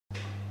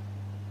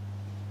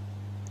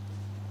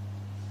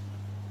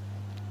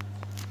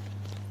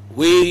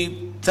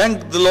We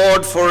thank the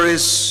Lord for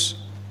His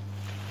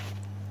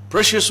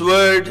precious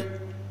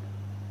word.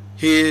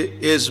 He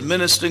is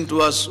ministering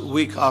to us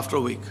week after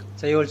week.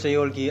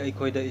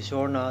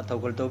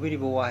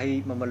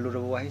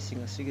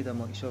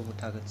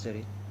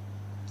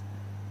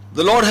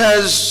 The Lord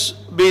has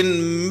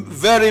been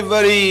very,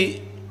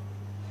 very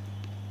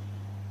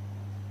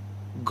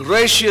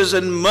gracious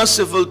and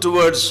merciful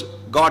towards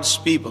God's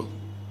people.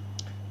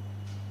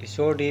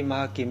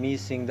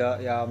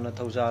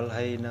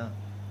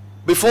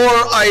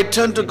 Before I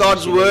turn to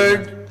God's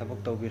word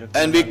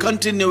and we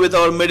continue with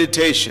our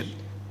meditation,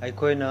 I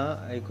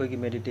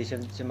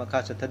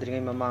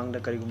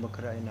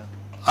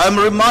am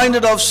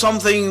reminded of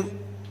something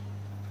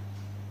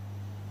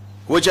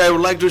which I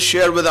would like to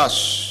share with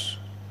us.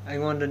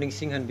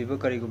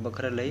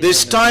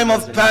 This time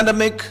of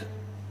pandemic,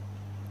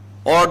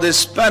 or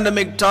this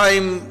pandemic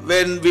time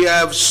when we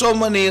have so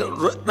many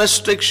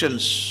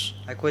restrictions,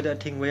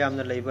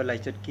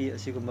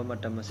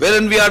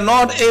 wherein we are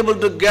not able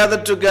to gather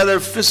together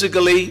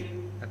physically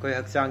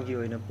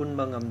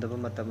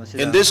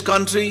in this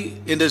country,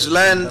 in this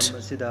land,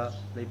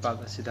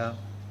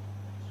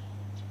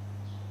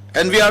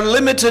 and we are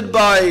limited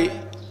by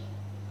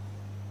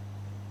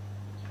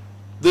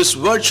this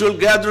virtual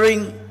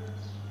gathering.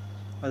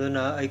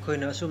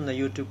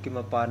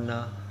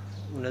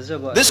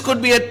 This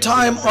could be a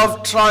time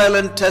of trial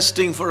and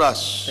testing for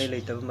us. It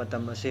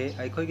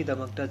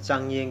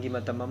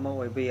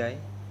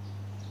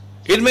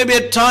may be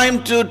a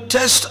time to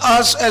test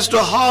us as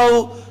to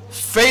how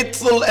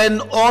faithful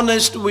and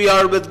honest we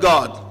are with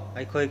God.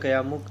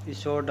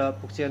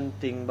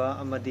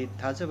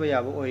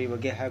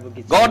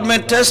 God may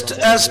test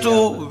as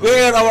to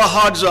where our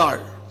hearts are,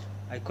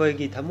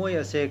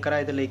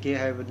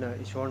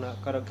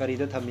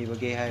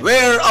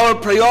 where our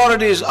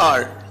priorities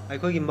are.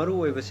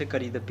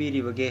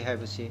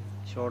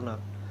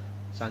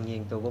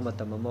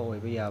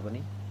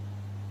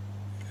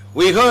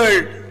 We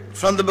heard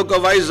from the book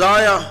of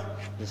Isaiah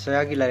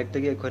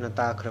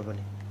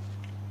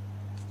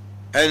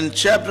and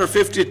chapter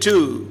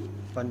 52.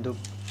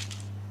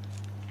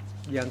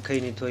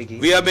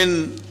 We have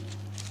been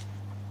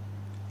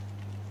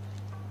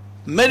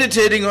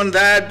meditating on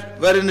that,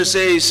 wherein it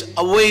says,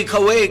 "Awake,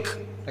 awake."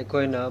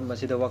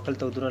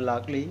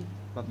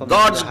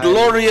 God's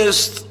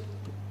glorious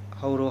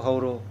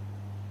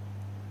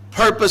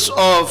purpose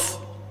of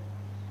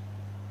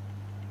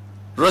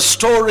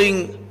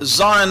restoring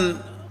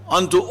Zion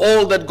unto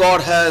all that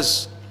God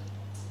has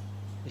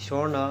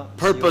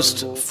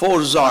purposed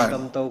for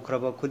Zion.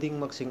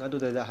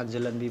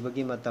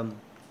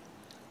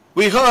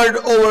 We heard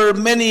over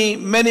many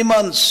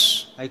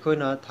months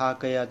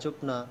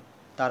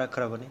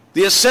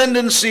the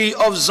ascendancy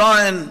of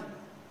Zion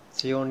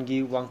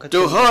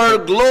to her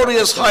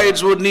glorious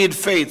heights would need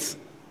faith.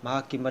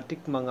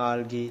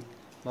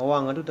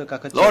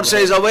 Lord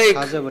says, awake.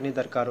 I'm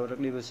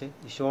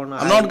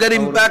not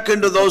getting back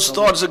into those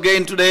thoughts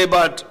again today,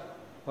 but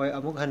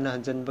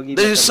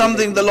this is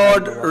something the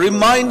Lord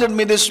reminded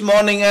me this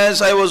morning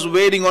as I was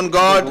waiting on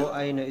God.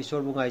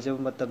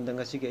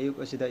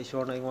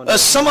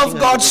 Some of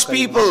God's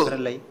people,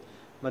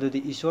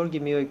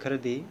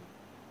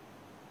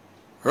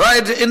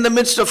 right in the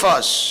midst of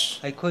us,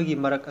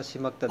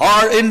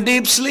 are in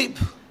deep sleep.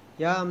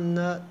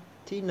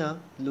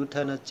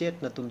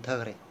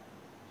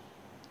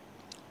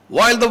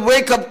 While the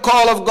wake-up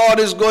call of God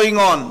is going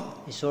on,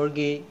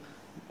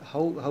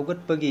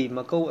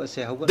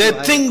 they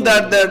think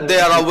that they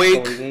are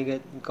awake,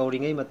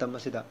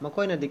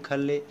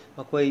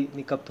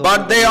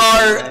 but they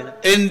are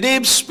in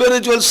deep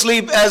spiritual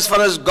sleep as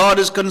far as God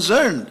is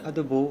concerned.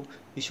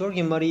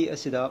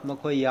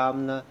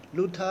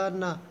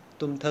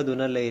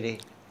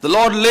 The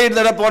Lord laid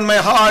that upon my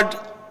heart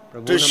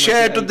to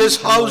share to this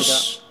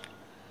house,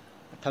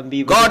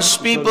 God's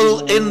people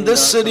in this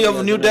city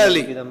of New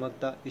Delhi. And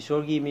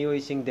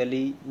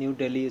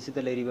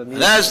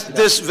as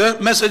this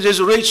message is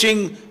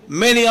reaching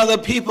many other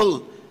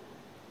people,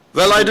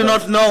 well, I do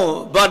not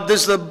know, but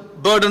this is the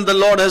burden the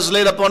Lord has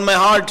laid upon my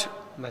heart.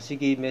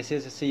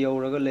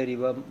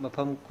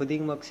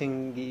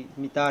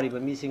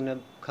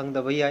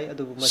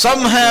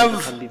 Some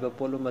have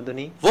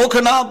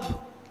woken up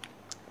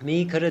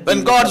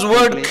when God's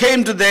word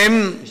came to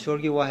them.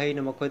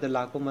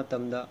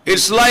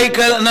 It's like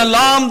an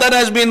alarm that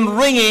has been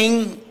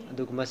ringing,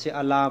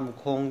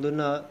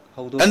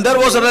 and there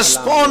was a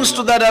response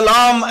to that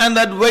alarm and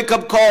that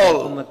wake-up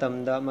call. But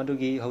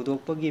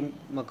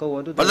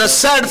the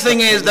sad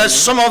thing is that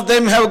some of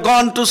them have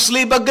gone to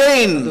sleep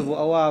again.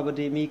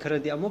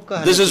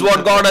 This is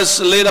what God has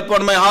laid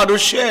upon my heart to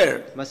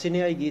share.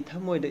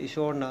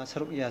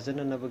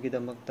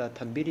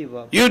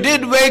 You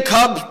did wake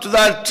up to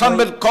that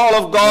trumpet call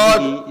of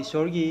God,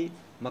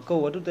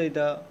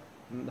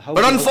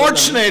 but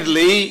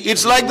unfortunately,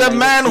 it's like the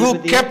man who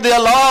kept the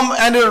alarm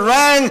and it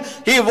rang,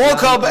 he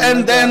woke up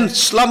and then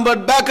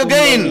slumbered back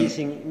again.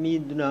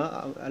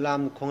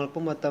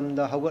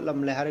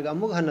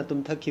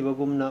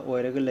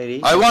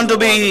 I want to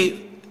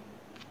be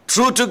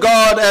true to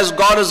God as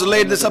God has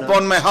laid this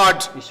upon my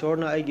heart.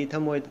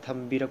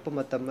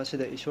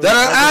 There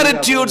are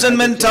attitudes and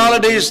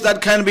mentalities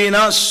that can be in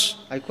us.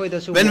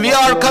 When we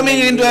are coming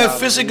into a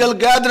physical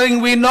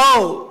gathering, we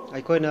know.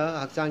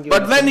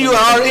 But when you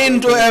are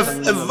into a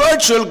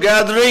virtual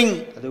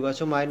gathering,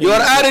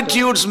 your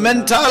attitudes,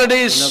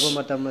 mentalities,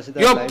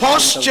 your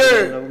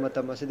posture,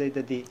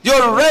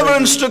 your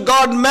reverence to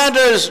God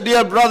matters,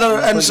 dear brother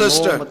and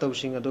sister.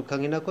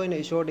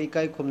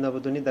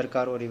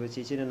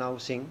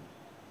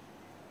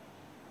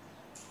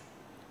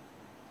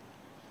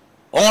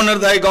 Honor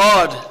thy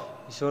God.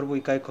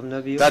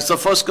 That's the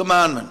first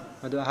commandment.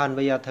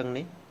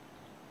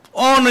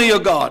 Honor your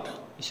God.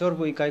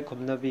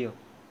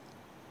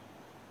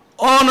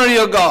 Honor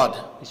your God.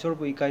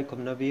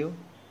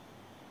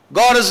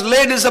 God has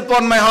laid this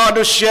upon my heart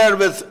to share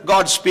with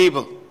God's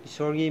people.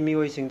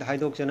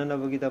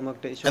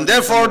 And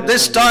therefore,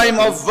 this time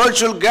of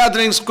virtual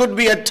gatherings could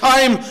be a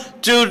time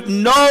to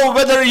know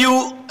whether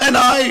you and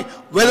I,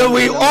 whether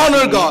we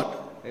honor God.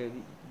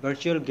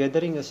 Virtual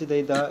gathering the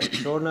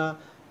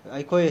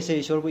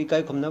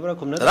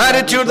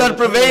attitude that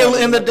prevailed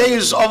in the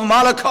days of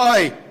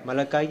Malachi,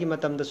 wherein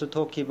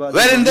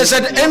they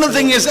said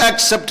anything is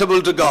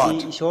acceptable to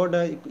God.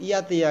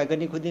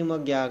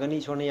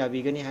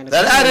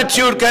 That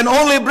attitude can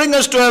only bring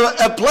us to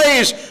a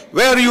place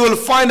where you will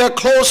find a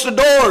closed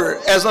door,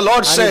 as the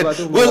Lord said,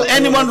 will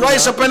anyone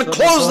rise up and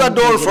close that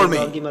door for me?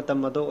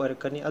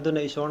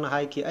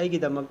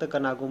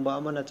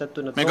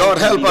 May God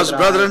help us,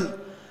 brethren.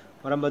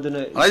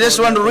 I just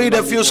want to read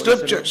a few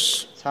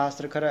scriptures.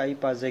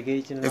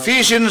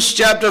 Ephesians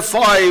chapter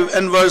 5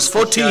 and verse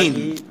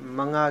 14.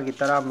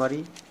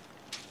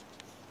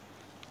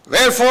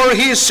 Wherefore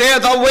he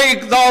saith,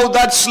 awake thou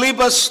that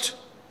sleepest,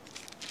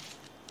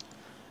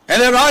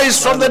 and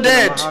arise from the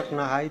dead,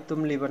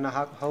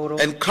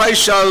 and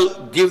Christ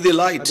shall give thee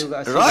light.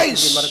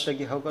 Arise,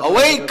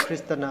 awake.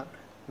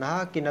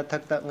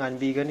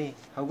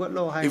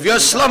 If you are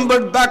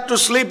slumbered back to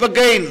sleep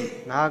again,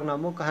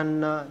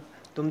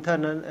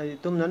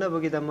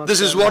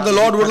 this is what the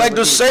Lord would like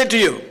to say to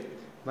you.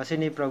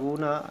 Awake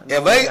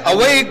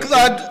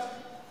that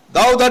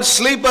thou that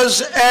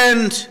sleepest,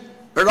 and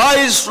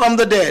arise from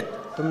the dead.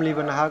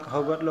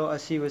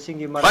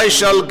 I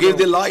shall give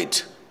thee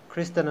light.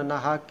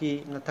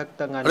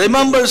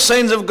 Remember,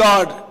 saints of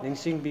God,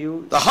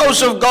 the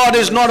house of God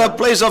is not a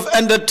place of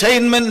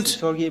entertainment.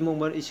 The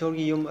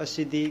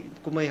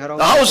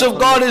house of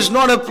God is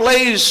not a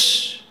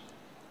place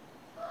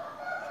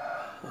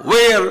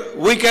where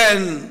we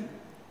can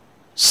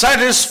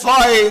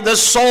satisfy the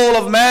soul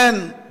of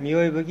man and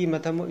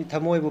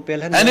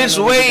its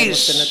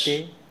ways.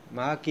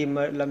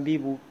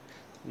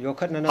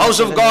 House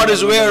of God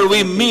is where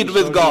we meet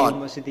with God,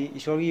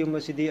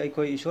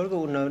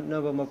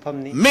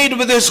 meet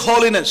with His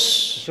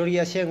holiness,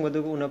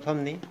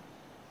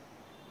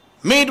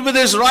 meet with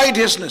His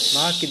righteousness,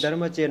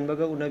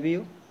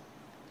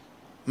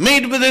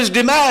 meet with His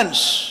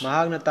demands.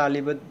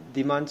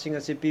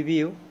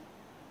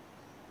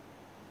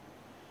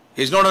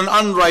 He is not an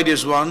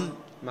unrighteous one.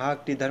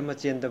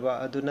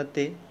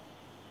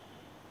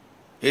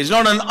 He is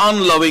not an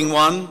unloving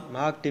one.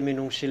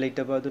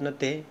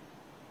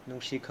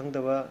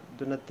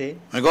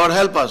 May God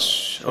help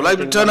us. I would like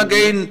to turn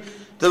again to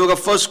the book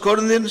of 1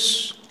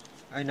 Corinthians.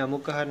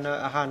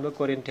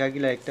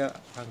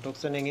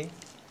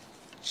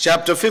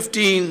 Chapter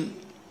 15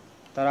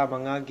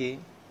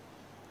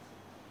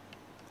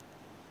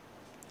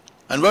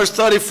 and verse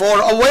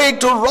 34.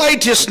 Awake to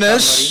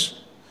righteousness,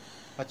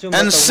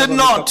 and sin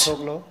not.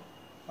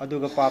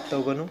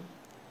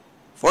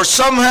 For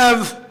some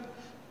have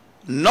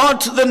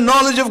not the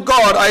knowledge of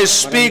God. I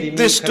speak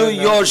this to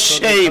your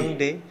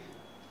shame.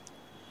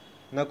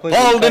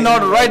 Paul did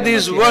not write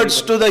these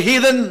words to the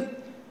heathen.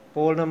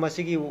 Paul did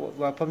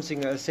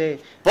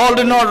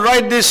not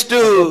write this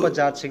to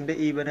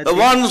the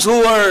ones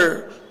who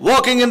were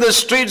walking in the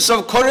streets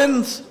of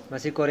Corinth,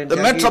 the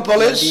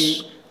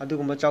metropolis. But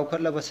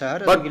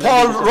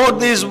Paul wrote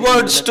these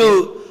words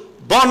to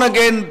born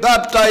again,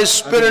 baptized,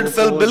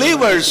 spirit-filled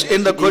believers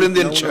in the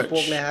Corinthian church.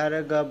 Awake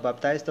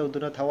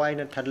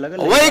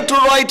to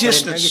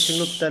righteousness,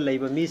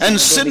 and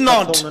sin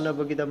not.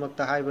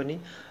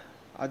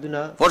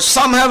 For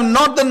some have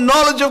not the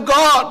knowledge of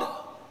God.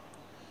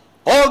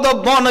 All the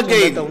born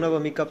again, all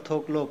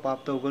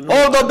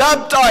the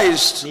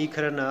baptized,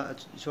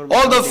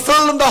 all the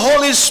filled in the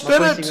Holy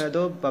Spirit,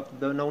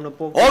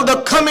 all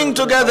the coming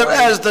together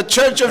as the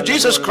church of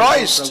Jesus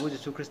Christ.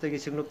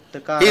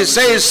 He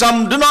says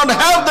some do not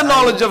have the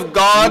knowledge of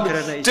God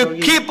to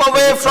keep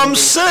away from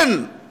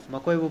sin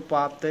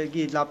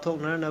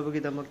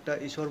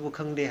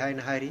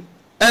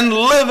and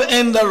live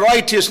in the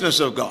righteousness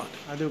of God.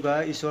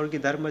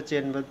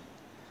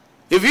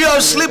 If you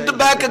have slipped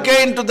back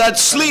again to that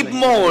sleep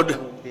mode,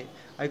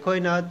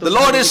 the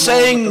Lord is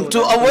saying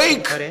to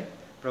awake.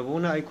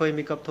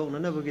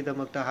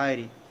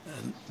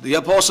 The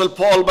Apostle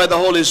Paul by the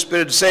Holy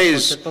Spirit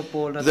says,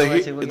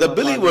 the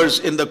believers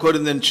in the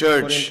Corinthian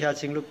church, I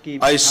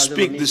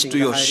speak this to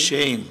your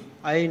shame.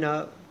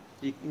 aina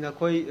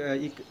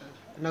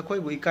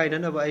nakoi bu ikai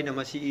na ba aina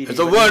masi iri. It's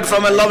a word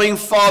from a loving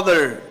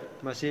father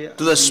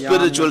to the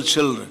spiritual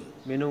children.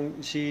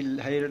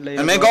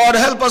 And may God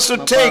help us to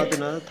take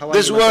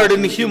this word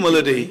in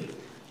humility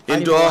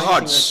into our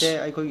hearts.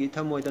 I'd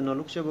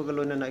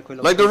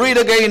like to read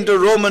again to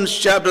Romans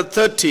chapter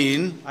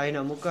 13.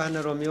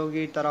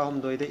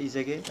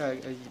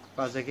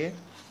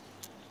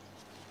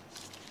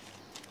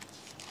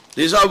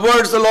 These are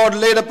words the Lord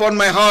laid upon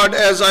my heart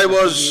as I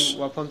was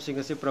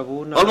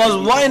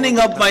almost winding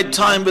up my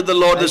time with the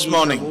Lord this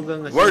morning.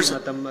 Verse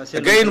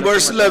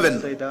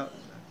 11.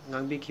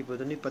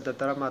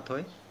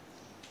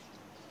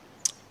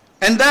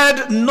 And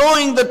that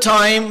knowing the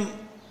time,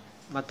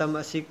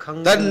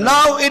 that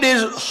now it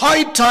is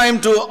high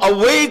time to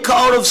awake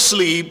out of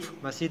sleep,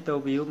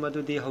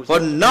 for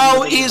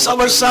now is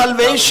our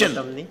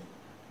salvation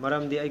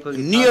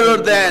nearer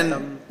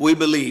than we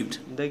believed.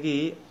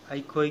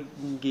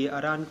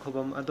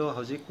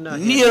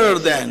 Nearer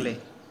than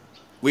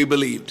we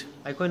believed.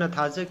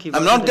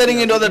 I'm not getting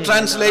into the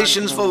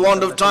translations for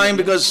want of time,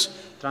 because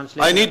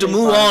I need to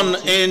move on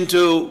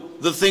into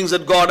the things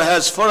that God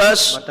has for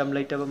us.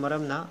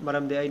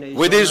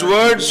 With these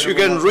words, you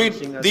can read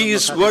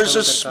these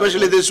verses,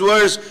 especially this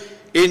verse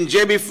in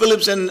J.B.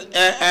 Phillips and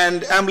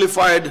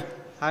Amplified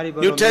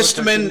New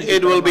Testament.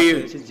 It will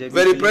be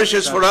very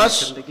precious for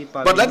us.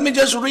 But let me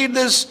just read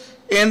this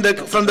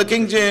from the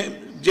King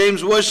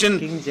James Version.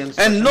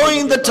 And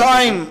knowing the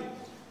time,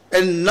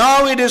 and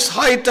now it is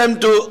high time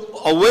to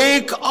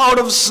awake out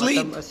of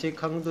sleep.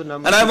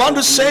 And I want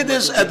to say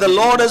this, as the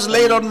Lord has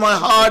laid on my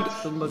heart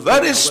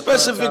very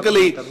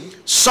specifically.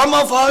 Some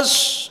of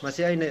us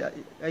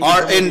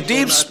are in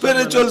deep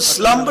spiritual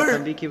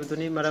slumber.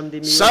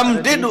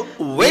 Some did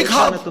wake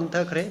up,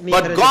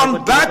 but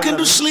gone back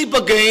into sleep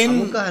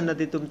again. And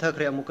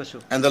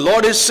the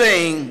Lord is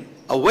saying,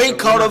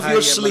 awake out of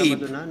your sleep,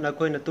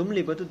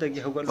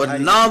 for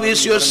now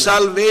is your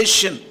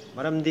salvation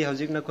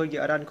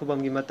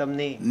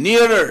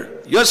nearer.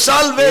 Your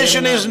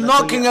salvation is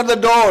knocking at the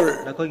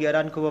door. And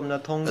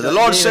the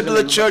Lord said to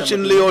the church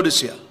in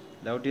Laodicea,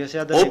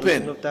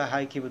 open.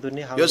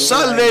 Your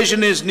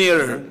salvation is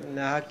nearer than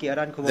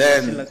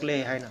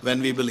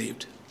when we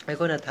believed.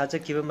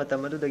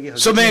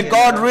 So may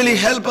God really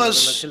help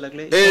us,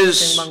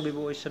 is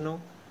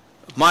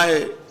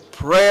my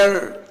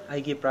prayer,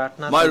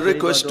 my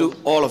request to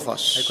all of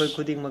us.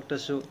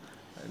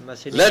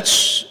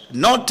 Let's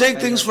not take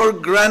things for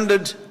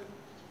granted.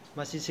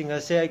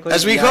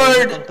 As we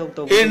heard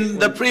in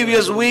the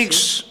previous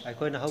weeks,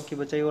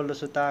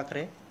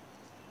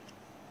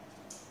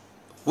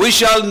 we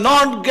shall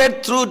not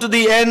get through to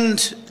the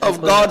end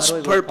of God's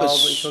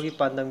purpose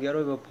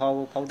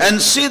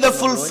and see the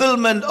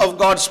fulfillment of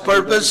God's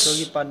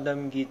purpose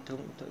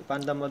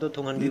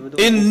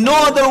in no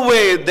other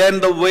way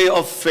than the way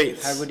of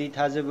faith.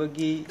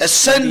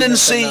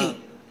 Ascendancy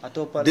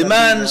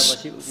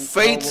demands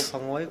faith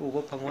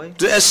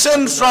to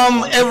ascend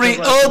from every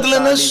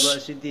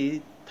earthliness,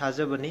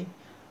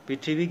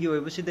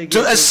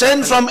 to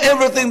ascend from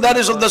everything that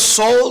is of the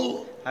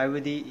soul,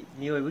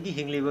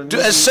 to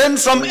ascend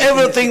from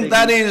everything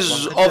that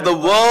is of the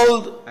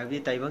world.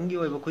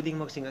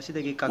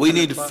 We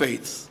need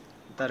faith.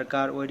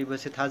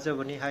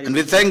 And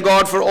we thank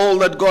God for all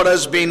that God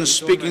has been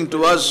speaking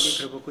to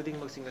us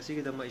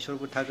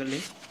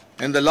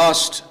in the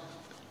last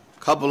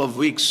couple of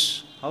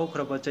weeks. God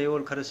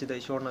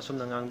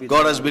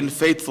has been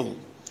faithful.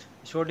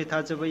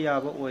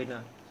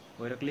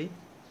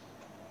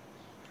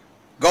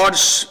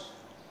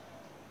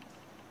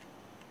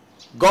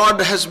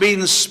 God has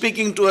been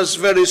speaking to us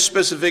very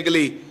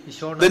specifically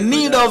the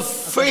need of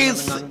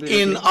faith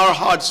in our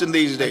hearts in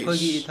these days.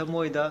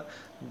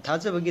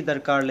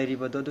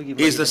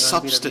 Is the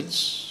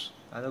substance.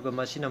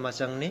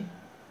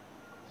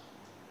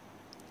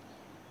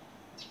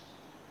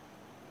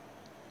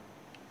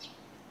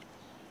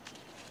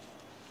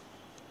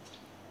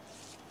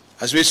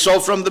 As we saw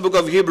from the book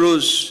of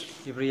Hebrews,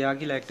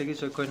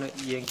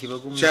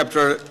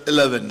 chapter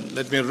 11.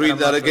 Let me read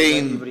that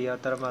again.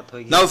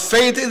 Now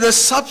faith is the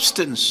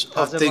substance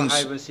of things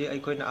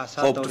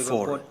hoped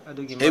for,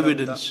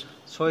 evidence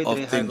of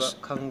things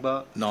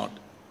not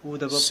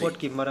seen.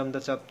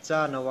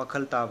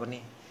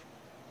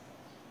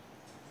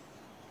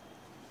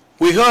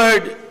 We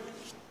heard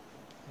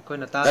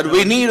that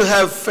we need to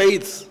have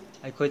faith.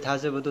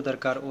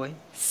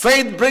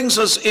 Faith brings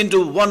us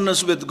into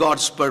oneness with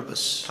God's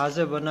purpose. Faith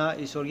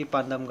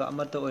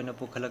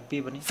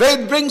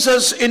brings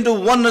us into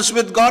oneness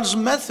with God's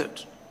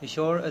method, which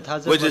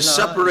is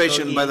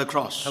separation by the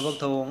cross.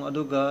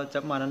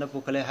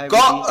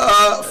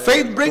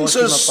 Faith brings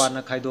us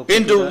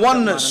into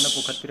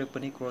oneness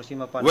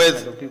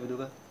with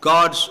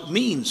God's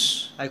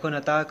means,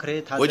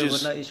 which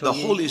is the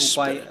Holy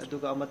Spirit.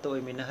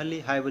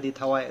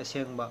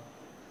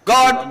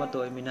 God,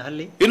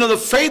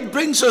 the faith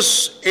brings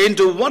us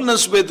into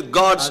oneness with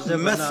God's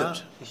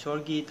method.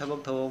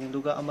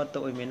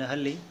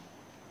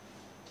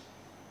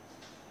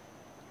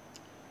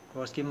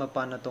 cross ki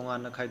mapan na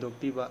tongan na khaidok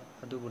piba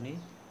adubuni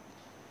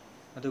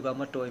aduga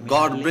matoi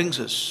God brings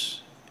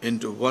us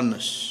into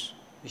oneness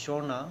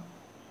ishorna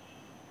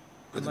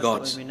with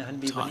God's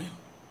time.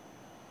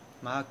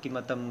 mahak ki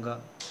matam ga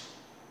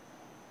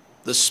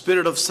The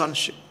spirit of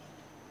sonship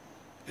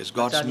is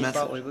God's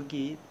method.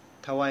 oibagi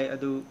thawai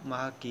adu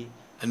mahak ki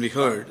And we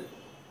heard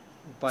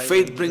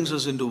faith brings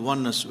us into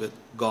oneness with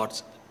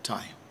God's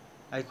time.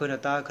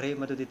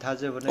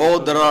 Oh,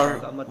 there are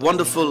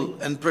wonderful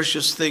and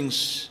precious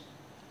things.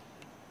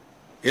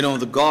 You know,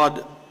 the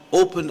God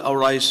opened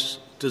our eyes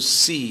to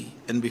see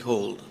and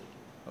behold.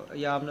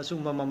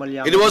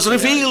 It was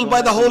revealed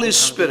by the Holy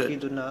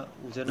Spirit.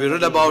 We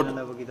read about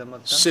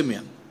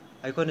Simeon.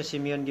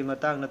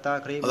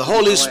 The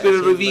Holy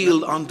Spirit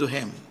revealed unto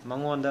him.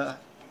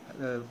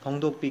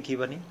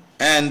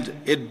 And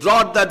it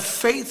brought that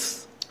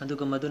faith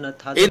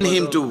in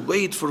him to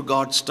wait for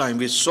God's time.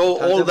 We saw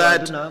all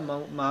that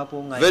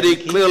very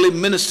clearly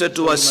ministered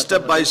to us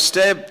step by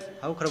step.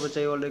 And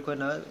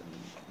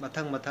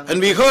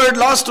we heard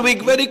last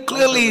week very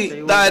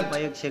clearly that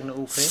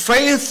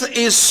faith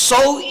is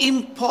so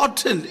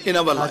important in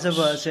our lives.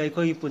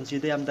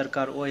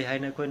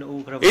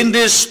 In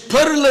these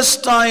perilous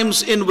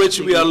times in which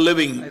we are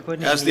living,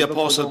 as the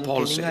Apostle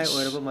Paul says.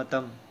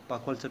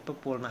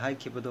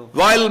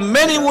 While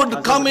many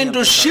would come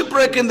into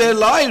shipwreck in their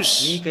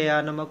lives,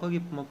 there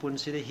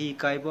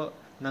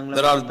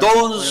are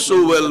those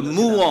who will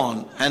move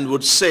on and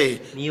would say,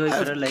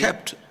 have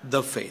kept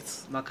the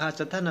faith. And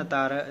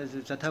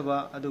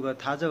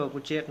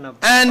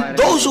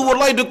those who would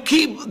like to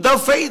keep the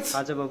faith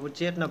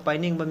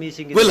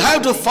will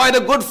have to fight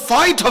a good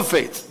fight of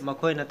faith.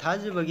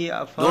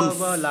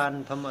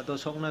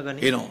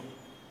 You know.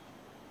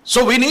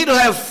 So we need to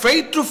have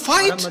faith to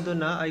fight a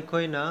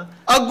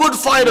good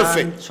fight of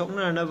faith.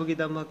 And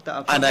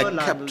I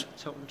kept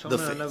the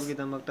faith.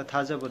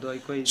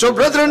 So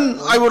brethren,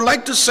 I would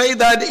like to say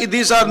that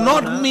these are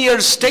not mere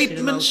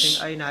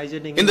statements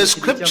in the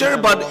scripture,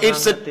 but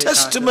it's the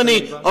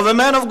testimony of a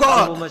man of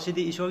God.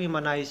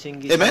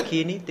 Amen?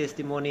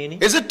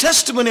 It's a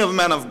testimony of a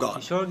man of God.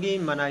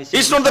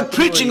 It's not the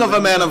preaching of a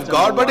man of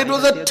God, but it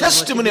was a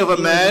testimony of a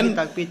man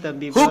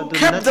who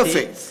kept the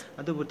faith.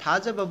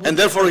 And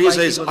therefore he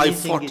says, I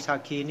fought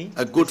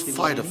a good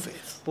fight of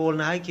faith. So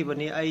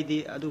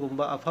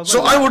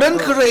I would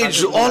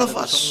encourage all of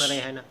us.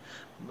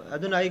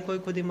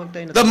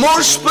 The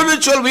more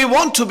spiritual we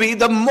want to be,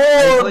 the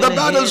more the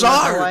battles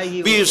are.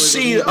 We've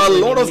seen a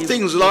lot of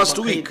things last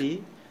week.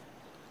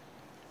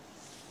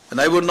 And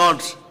I would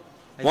not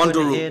want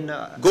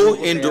to go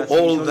into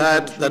all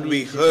that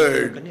we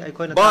heard.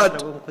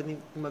 But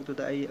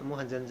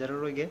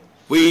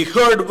we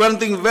heard one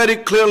thing very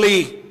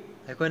clearly,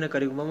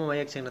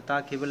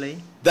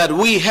 that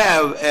we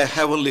have a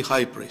heavenly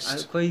high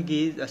priest.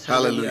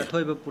 Hallelujah.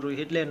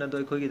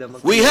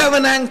 We have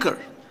an anchor.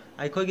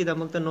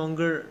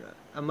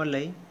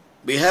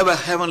 We have a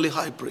heavenly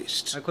high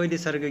priest.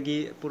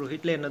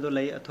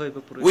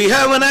 We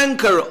have an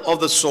anchor of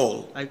the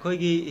soul,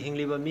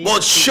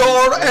 both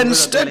sure and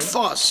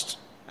steadfast,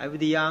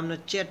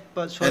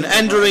 and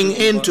entering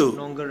into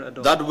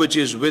that which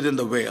is within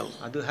the veil.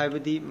 And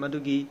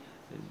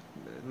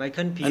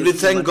we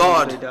thank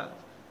God,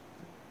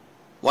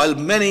 while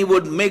many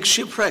would make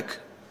shipwreck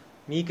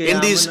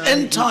in these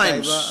end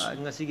times,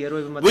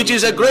 which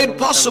is a great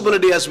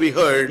possibility as we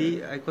heard,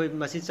 we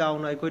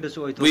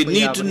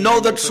need to know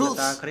the truth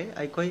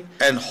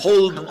and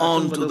hold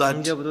on to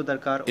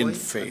that in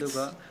faith.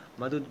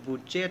 We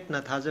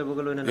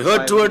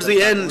heard towards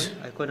the end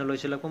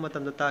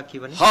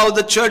how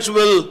the church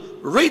will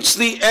reach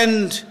the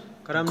end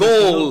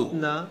goal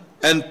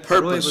and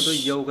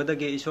purpose,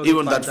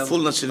 even that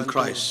fullness in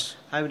Christ,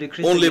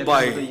 only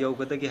by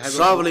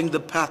traveling the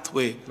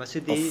pathway of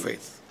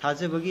faith.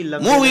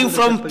 Moving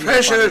from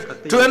pressure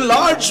to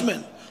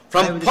enlargement,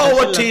 from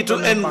poverty to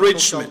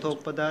enrichment.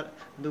 And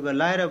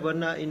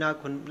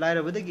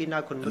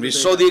we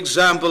saw the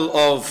example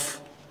of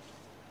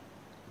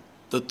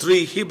the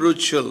 3 Hebrew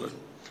children.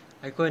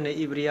 And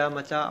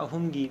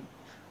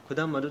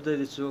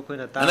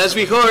as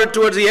we heard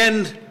towards the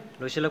end,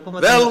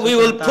 well, we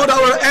will put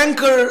our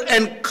anchor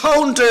and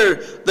counter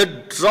the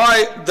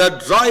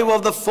drive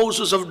of the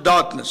forces of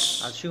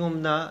darkness. By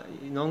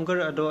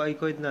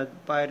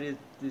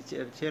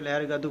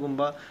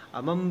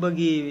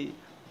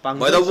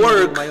the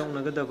work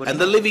and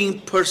the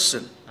living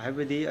person and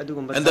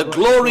the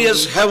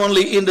glorious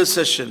heavenly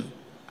intercession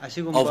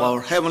of our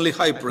heavenly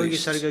high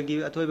priest.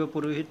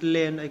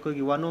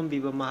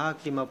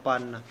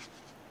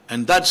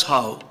 And that's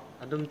how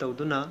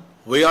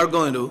we are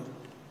going to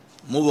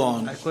move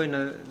on to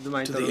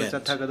the end.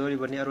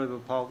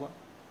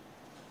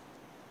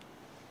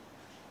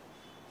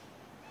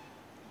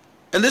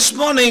 And this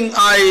morning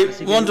I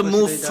want to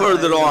move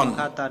further on.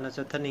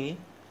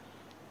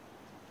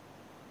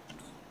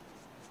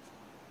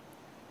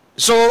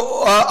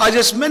 So I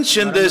just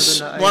mentioned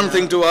this one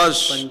thing to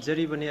us.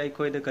 There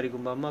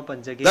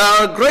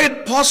are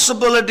great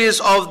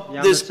possibilities of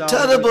this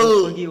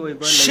terrible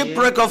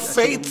shipwreck of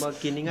faith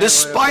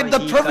despite the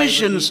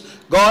provisions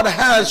God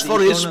has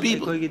for His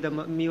people.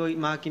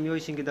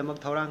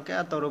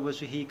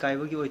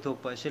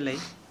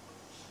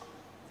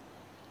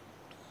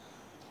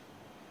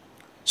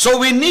 So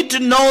we need to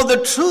know the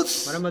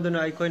truth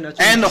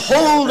and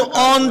hold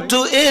on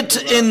to it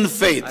in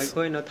faith.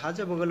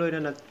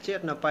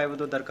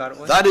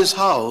 That is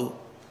how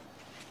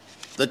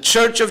the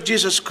Church of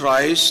Jesus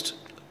Christ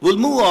will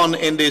move on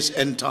in these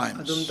end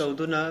times. So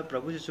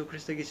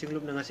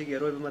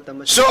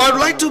I would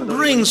like to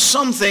bring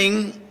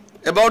something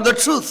about the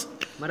truth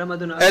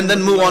and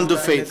then move on to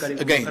faith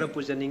again.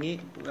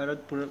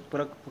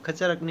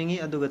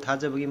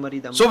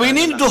 So we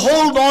need to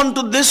hold on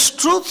to this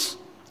truth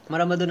in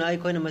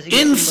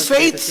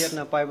faith.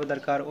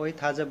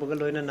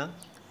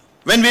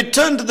 When we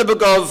turn to the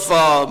book of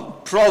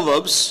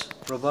Proverbs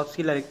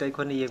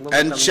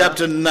and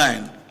chapter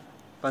 9,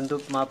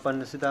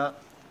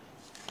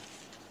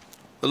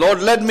 the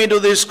Lord led me to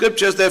these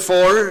scriptures,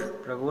 therefore,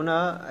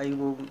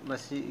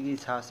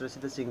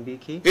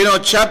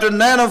 chapter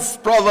 9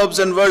 of Proverbs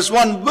and verse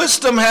 1,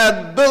 wisdom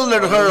hath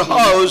builded her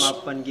house,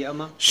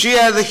 she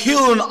hath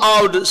hewn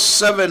out her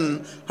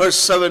 7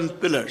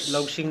 pillars.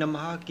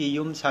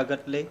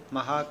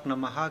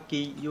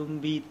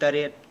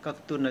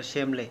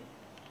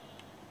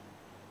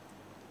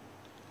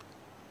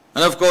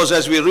 And of course,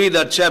 as we read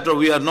that chapter,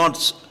 we are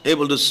not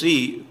able to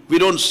see, we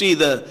don't see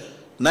the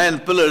 9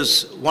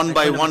 pillars one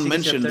by one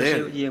mentioned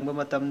there. For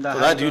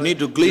that you need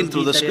to glean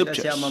through the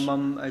scriptures. But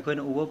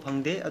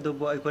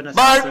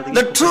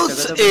the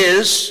truth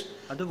is,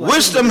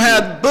 wisdom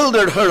hath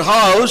builded her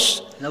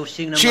house,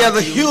 she hath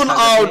hewn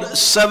out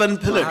 7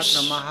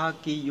 pillars.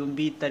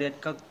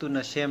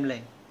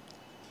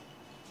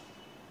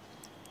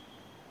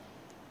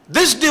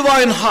 This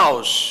divine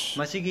house,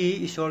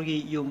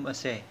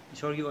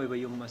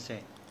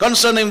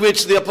 concerning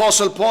which the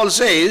Apostle Paul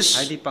says,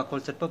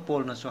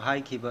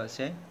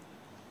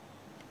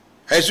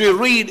 as we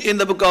read in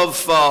the book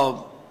of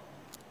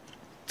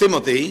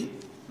Timothy,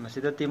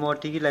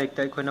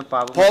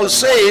 Paul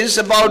says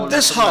about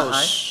this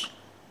house,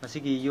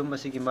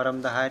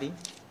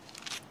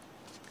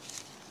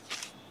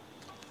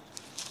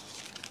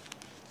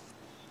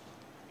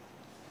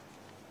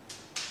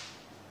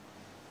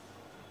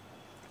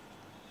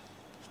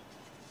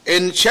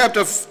 in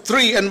chapter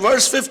 3 and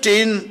verse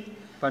 15,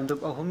 1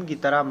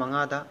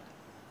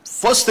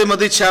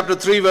 Timothy chapter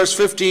 3 verse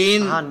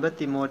 15,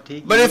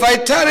 but if I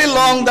tarry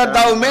long, that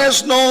thou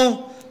mayest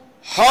know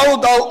how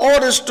thou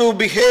oughtest to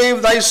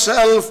behave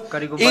thyself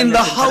in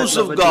the house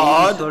of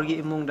God,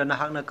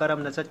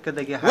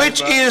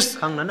 which is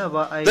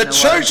the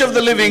church of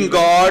the living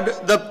God,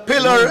 the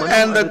pillar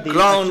and the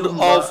ground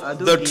of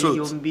the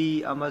truth.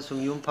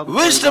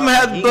 Wisdom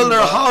hath built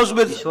her house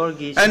with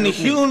and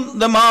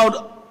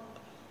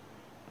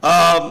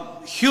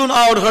hewn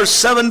out her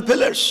 7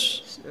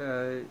 pillars.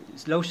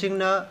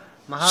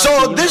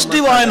 So this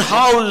divine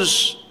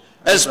house,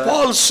 as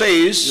Paul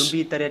says,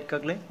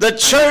 the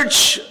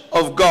church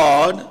of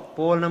God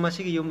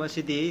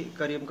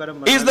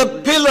is the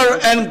pillar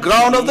and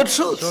ground of the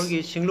truth.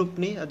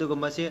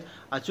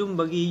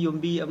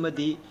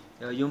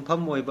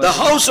 The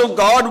house of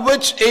God,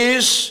 which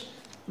is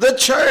the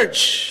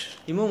church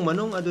of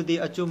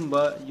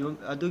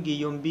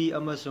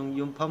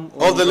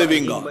the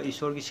living God.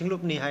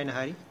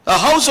 The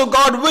house of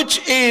God,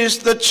 which is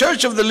the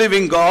church of the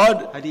living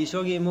God,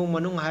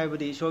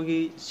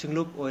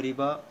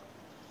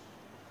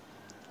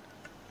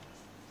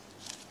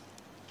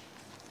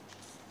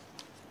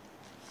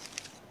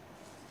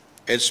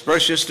 it's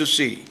precious to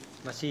see.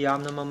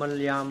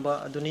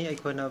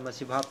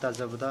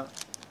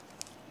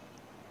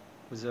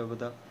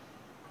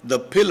 The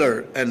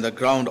pillar and the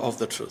ground of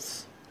the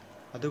truth.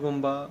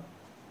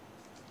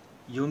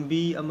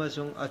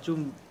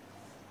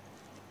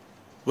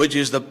 Which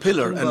is the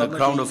pillar and the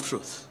ground of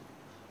truth,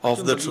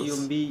 of the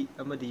truth.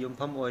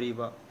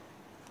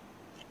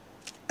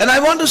 And I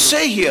want to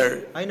say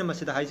here,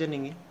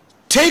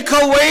 take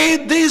away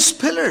these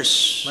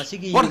pillars.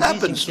 What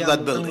happens to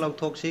that building?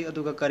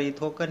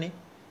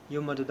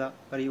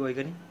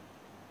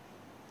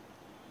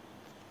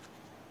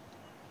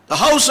 The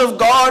house of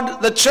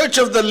God, the church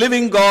of the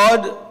living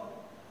God,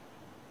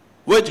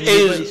 which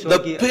is the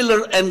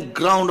pillar and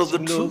ground of the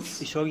truth.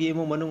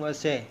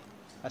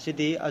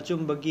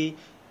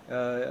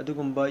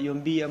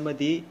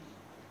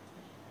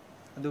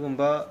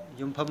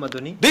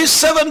 These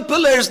 7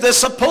 pillars, they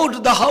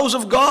support the house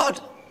of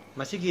God,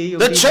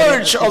 the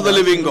church of the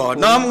living God.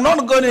 Now I'm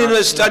not going into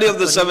a study of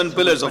the 7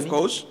 pillars, of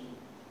course,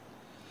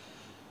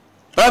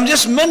 but I'm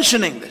just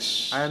mentioning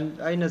this,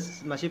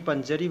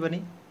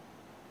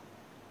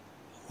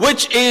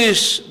 which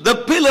is the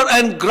pillar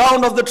and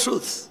ground of the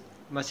truth.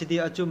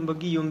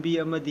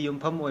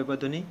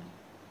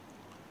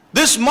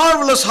 This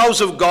marvelous house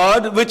of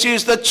God, which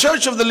is the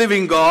church of the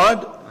living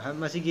God,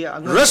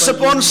 rests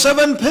upon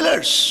 7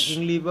 pillars.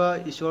 And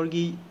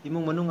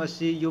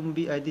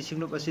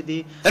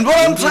what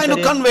I'm trying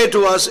to convey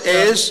to us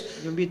is,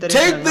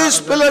 take these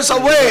pillars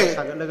away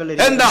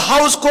and the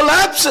house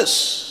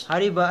collapses.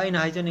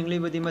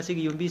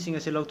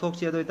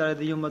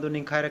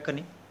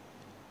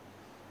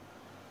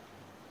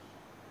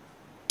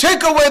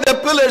 Take away the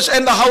pillars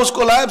and the house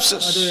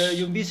collapses.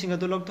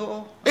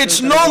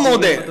 It's no more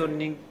there.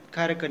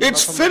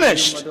 It's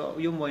finished.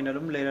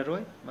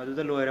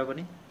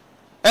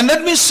 And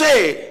let me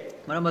say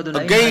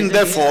again,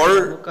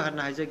 therefore,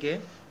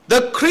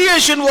 the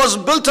creation was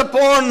built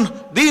upon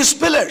these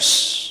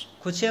pillars.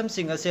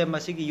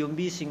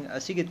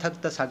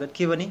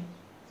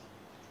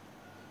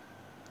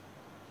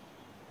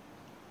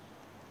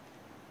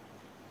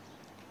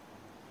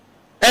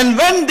 And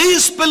when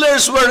these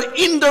pillars were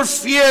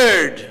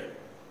interfered,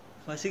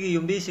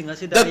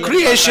 the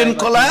creation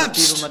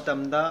collapsed.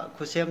 And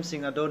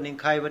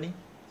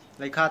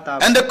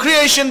the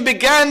creation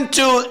began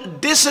to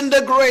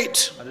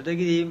disintegrate. And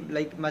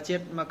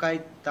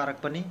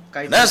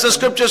as the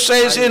scripture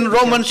says in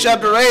Romans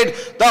chapter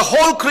 8, the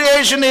whole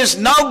creation is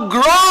now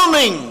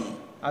groaning.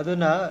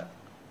 Amen.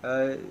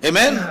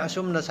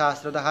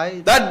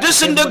 That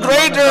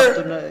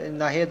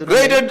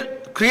disintegrated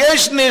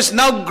creation is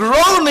now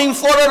groaning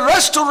for a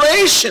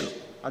restoration.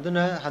 And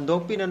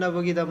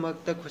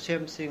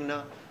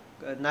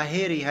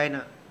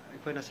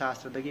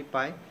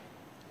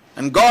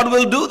God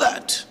will do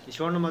that.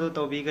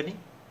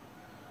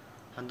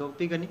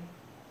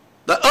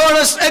 The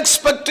earnest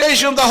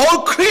expectation of the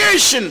whole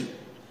creation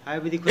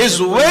is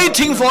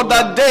waiting for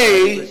that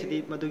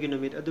day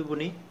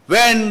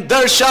when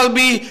there shall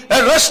be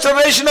a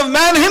restoration of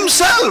man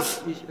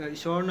himself.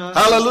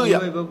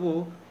 Hallelujah.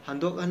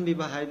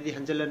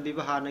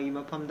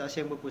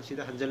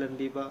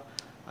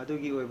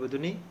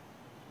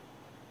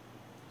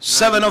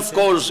 7, of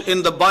course,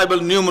 in the Bible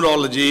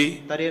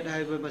numerology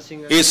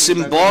is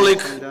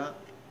symbolic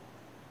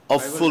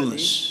of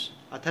fullness.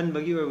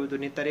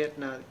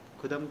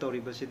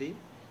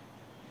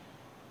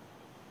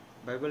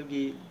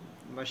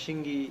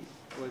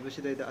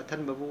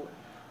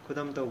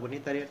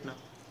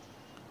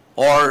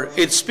 Or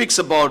it speaks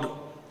about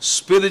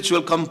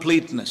spiritual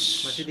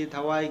completeness.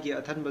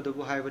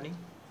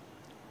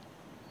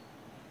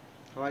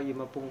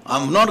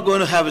 I'm not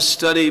going to have a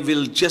study,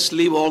 we'll just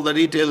leave all the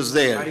details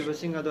there. But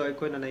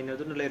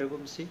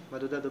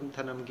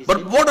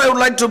what I would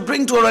like to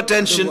bring to our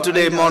attention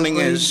today morning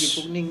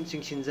is,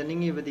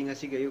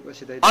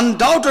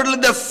 undoubtedly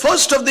the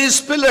first of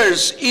these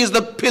pillars is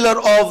the pillar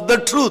of the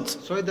truth.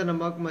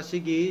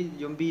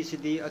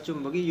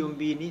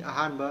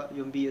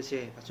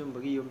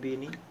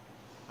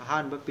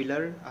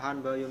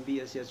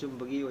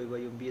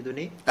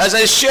 As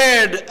I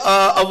shared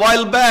a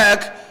while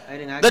back,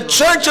 the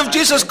Church of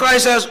Jesus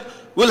Christ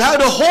will have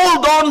to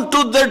hold on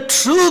to the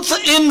truth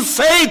in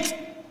faith.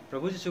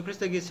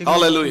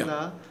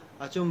 Hallelujah.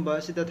 The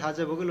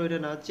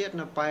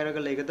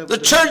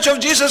Church of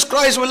Jesus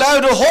Christ will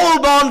have to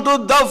hold on to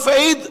the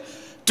faith,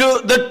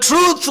 to the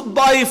truth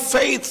by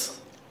faith.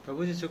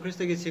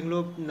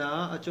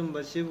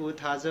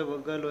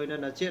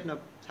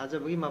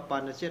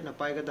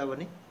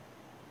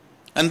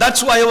 And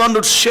that's why I want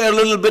to share a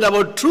little bit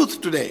about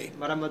truth today,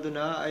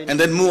 and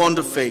then move on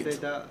to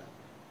faith.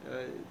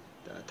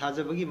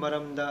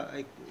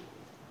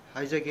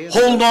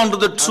 Hold on to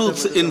the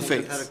truth in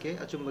faith.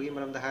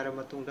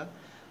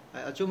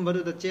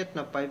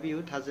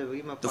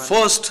 The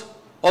first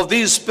of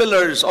these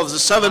pillars, of the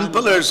 7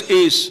 pillars,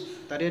 is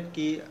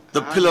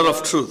the pillar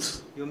of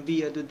truth. I'd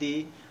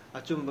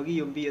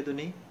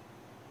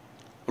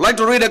like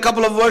to read a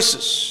couple of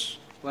verses.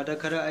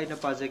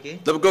 The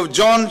book of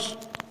John's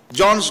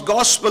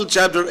Gospel,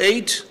 chapter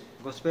 8.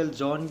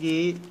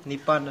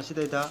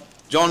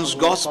 John's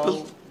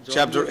Gospel,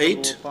 chapter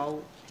 8.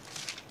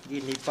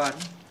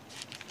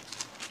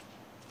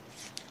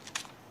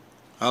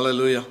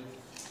 Hallelujah.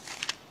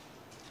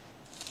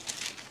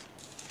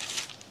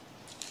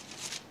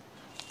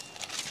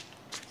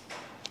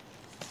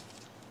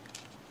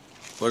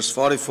 Verse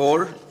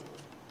 44.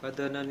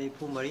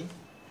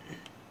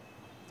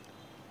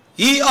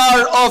 Ye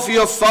are of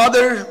your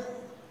father,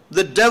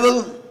 the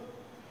devil.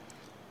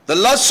 The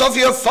lusts of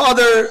your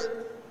father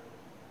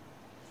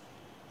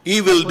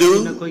he will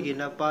do.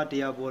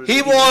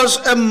 He was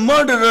a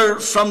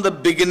murderer from the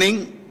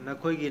beginning,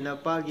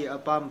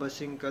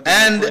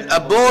 and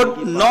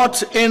abode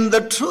not in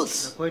the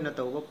truth,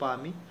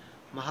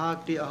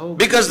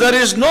 because there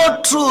is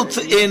no truth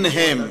in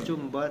him.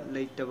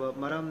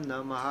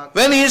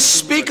 When he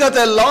speaketh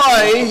a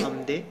lie,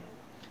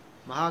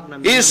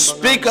 he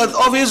speaketh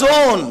of his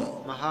own,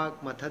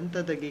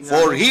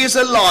 for he is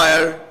a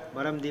liar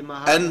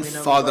and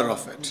father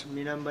of it.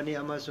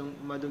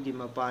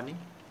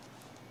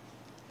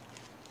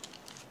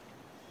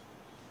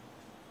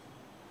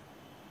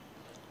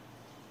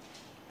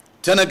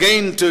 Turn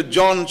again to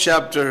John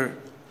chapter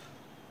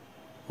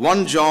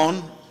 1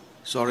 John,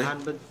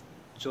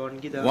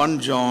 1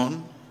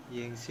 John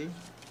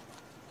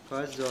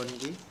First John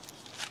gi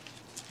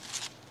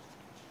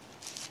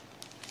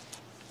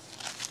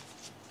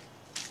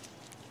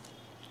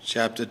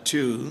chapter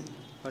 2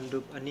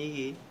 Pandup ani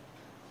gi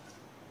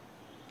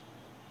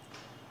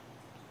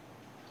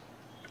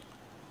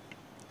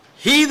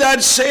He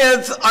that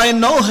saith, I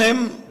know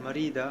him,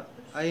 Marida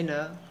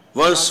aina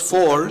verse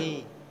 4,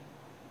 he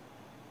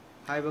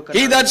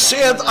that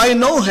saith, I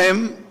know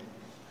him,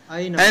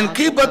 and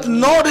keepeth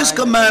not his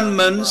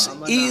commandments,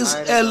 is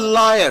a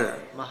liar,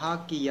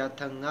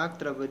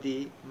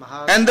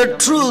 and the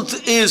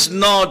truth is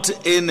not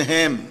in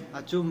him.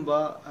 That's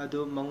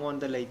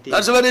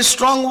a very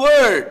strong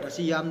word.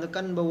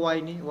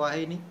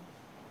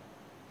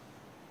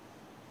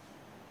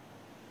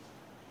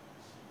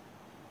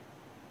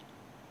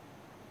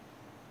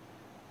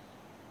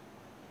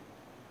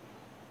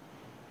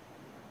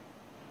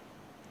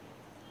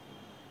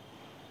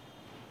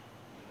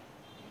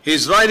 He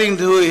is writing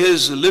to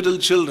his little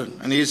children,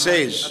 and he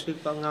says, He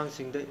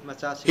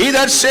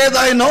that saith,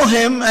 I know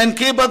him, and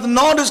keepeth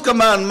not his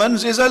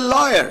commandments, is a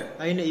liar,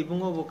 and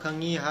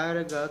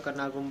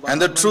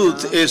the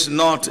truth is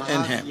not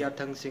in him.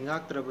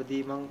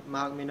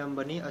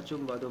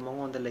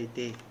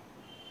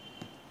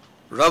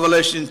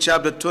 Revelation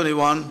chapter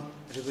 21.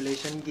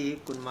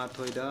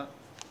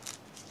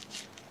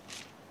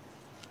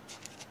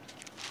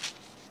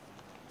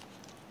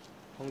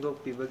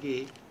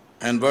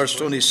 And verse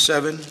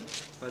 27,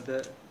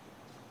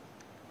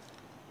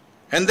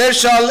 and there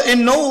shall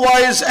in no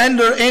wise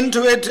enter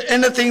into it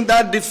anything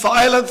that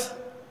defileth,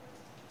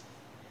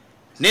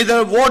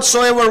 neither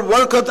whatsoever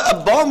worketh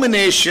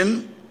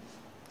abomination,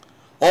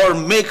 or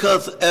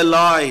maketh a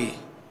lie,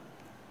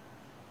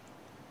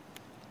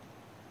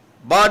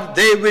 but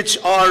they which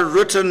are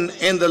written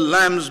in the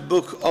Lamb's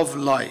book of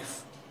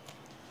life,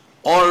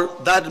 or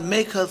that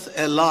maketh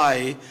a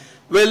lie,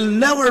 will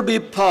never be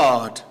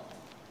part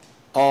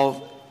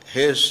of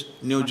his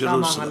New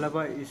Jerusalem.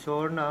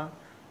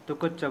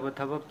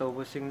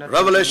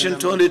 Revelation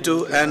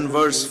 22 and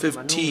verse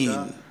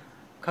 15.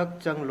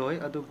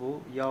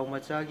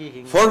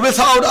 For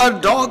without are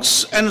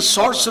dogs and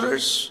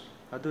sorcerers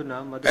and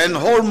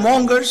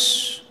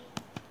whoremongers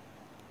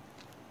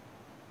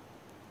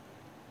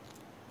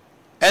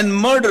and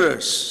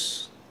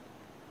murderers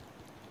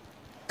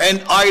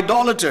and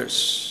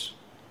idolaters,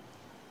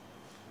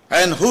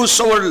 and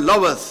whosoever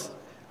loveth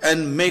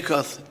and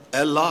maketh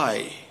a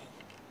lie.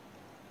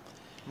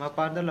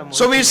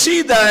 So we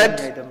see that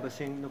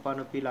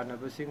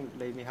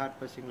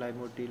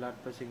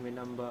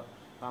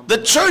the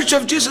Church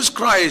of Jesus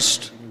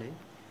Christ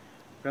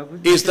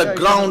is the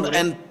ground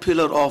and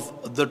pillar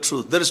of the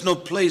truth. There is no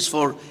place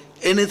for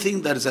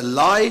anything that is a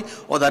lie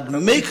or that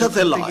maketh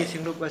a lie.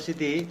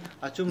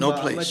 No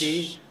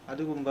place.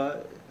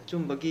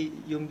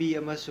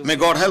 May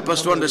God help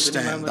us to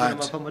understand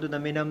that.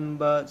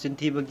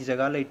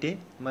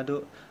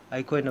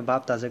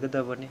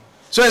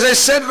 So as I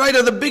said right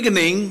at the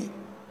beginning,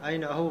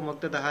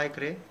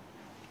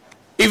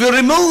 if you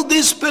remove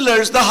these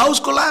pillars, the house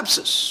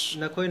collapses.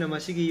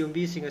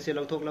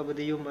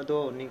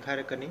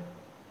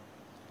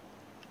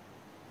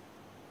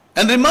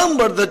 And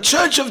remember, the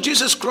Church of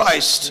Jesus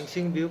Christ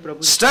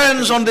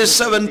stands on these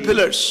 7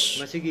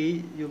 pillars.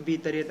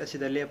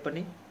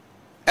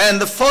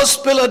 And the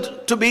first pillar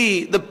to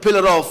be the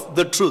pillar of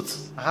the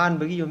truth.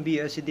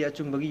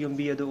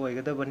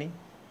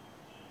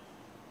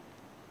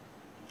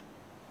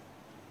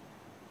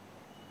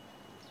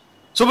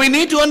 So we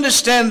need to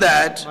understand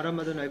that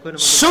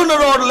sooner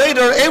or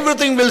later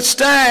everything will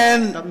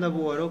stand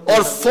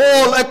or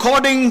fall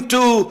according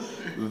to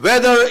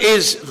whether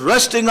is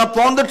resting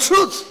upon the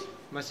truth.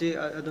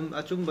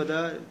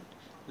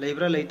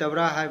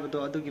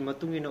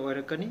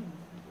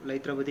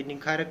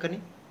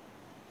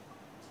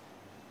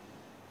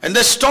 And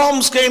the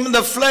storms came and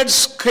the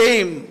floods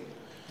came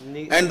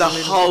and the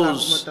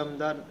house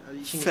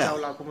fell.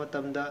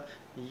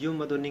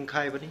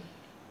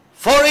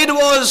 For it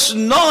was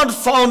not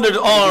founded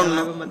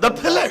on the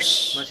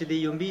pillars.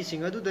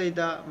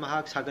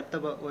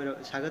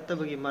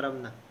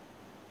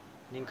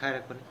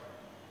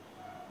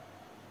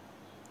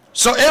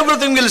 So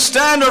everything will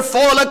stand or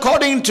fall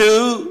according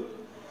to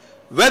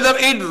whether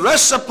it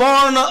rests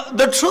upon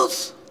the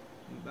truth.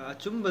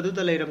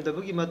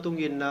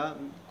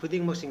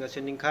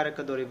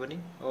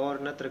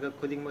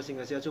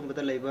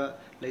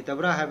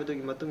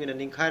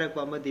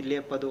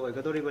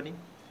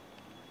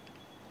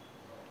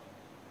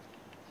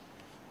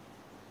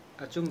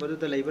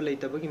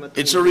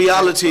 It's a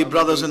reality,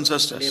 brothers and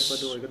sisters.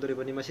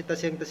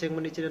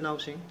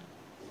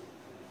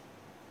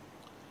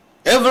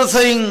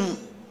 Everything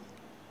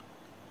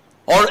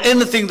or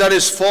anything that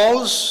is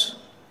false,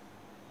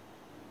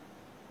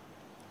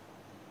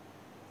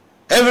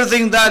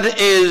 everything that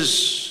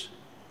is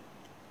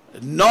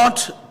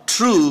not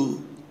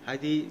true,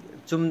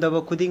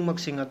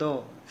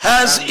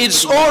 has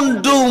its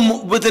own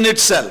doom within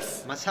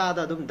itself.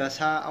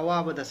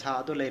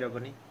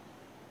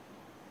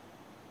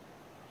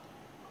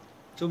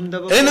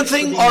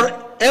 Anything or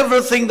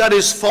everything that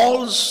is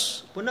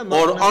false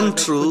or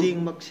untrue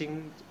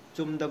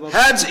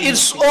has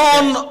its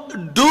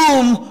own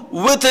doom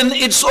within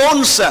its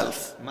own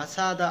self.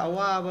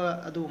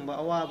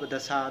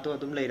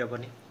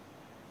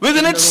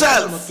 Within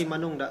itself.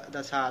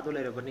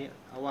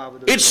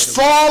 Its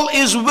fall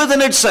is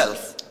within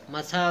itself.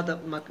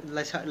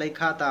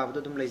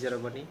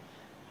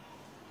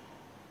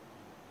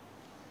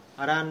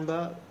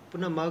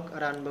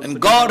 And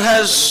God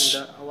has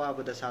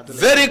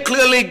very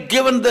clearly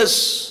given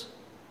this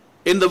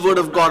in the Word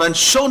of God and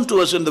shown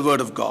to us in the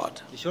Word of God.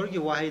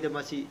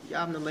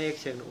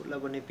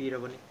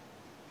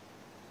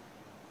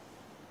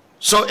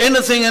 So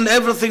anything and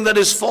everything that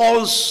is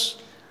false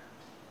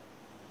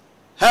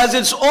has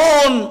its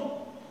own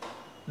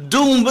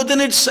doom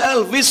within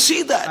itself. We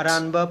see that.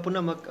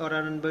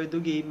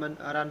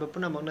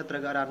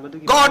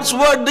 God's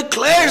Word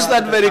declares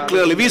that very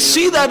clearly. We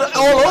see that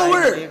all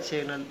over.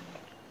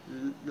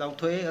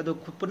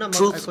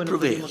 Truth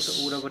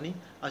prevails.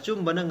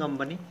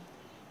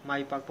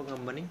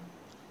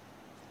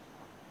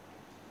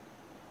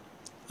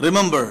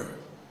 Remember,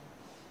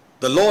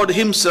 the Lord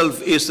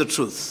Himself is the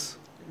truth.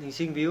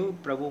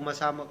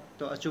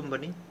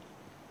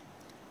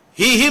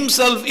 He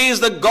Himself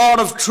is the God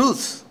of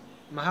truth.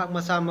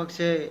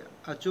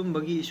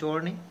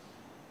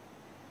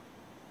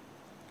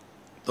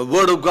 The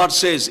Word of God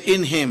says,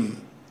 in Him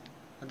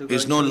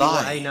is no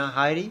lie.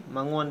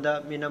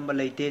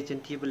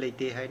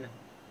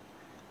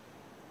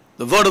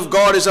 The Word of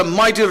God is a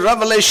mighty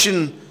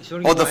revelation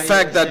of the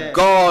fact that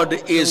God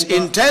is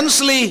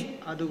intensely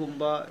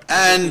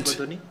and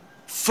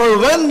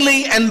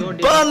fervently and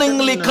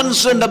burningly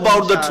concerned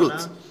about the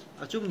truth.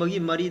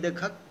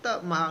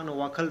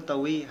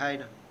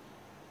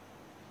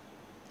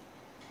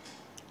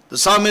 The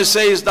psalmist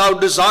says, thou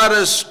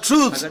desirest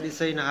truth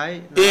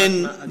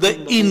in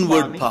the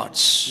inward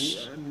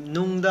parts.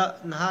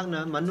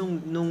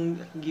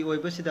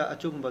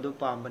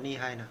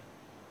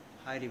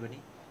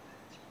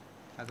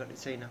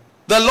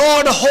 The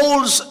Lord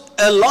holds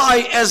a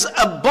lie as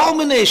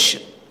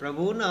abomination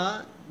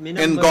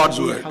in God's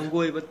Word.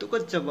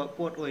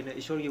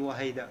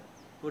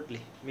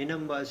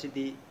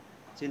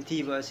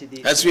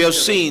 As we have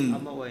seen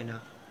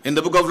in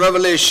the book of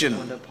Revelation,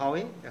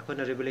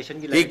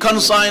 He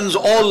consigns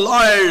all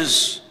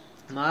liars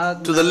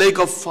to the lake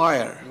of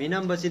fire.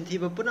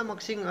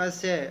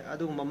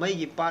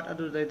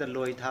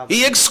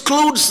 He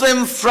excludes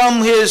them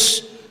from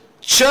His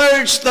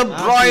church, the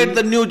bride,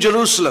 the New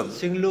Jerusalem.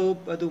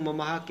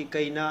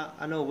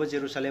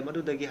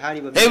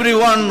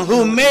 Everyone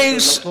who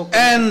makes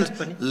and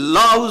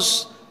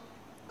loves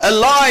a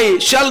lie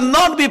shall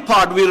not be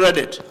part. We read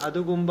it.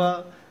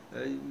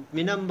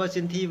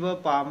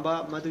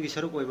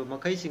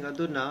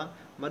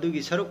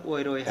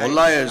 All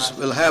liars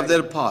will have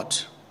their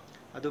part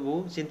in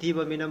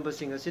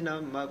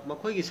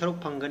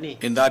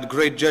that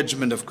great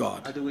judgment of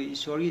God.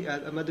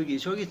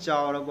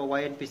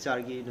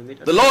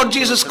 The Lord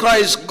Jesus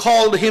Christ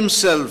called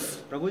Himself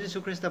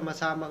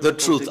the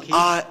truth.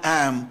 I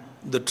am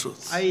the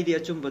truth.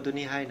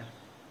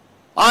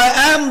 I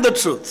am the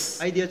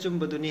truth.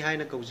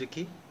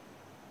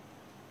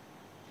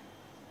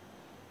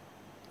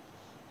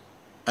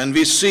 And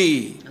we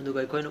see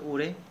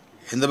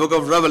in the book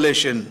of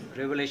Revelation,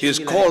 He is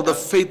called the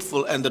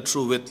faithful and the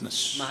true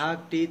witness.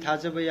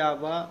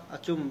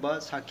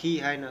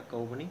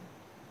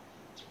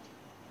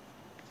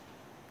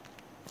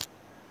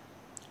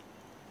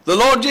 The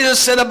Lord Jesus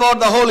said about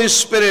the Holy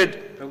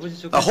Spirit,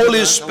 the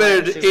Holy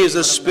Spirit is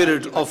the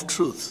Spirit of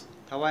truth.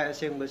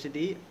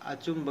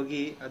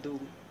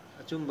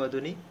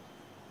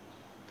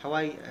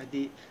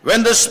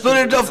 When the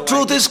Spirit of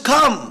truth is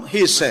come,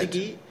 He said,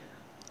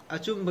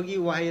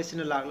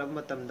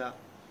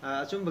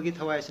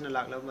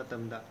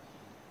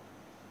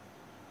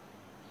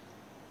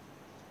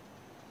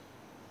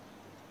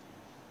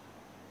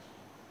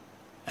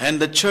 and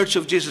the Church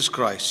of Jesus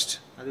Christ,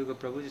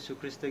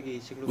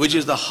 which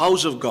is the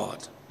house of God,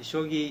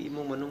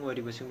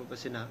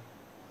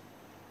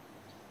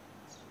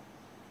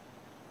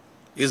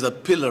 is the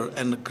pillar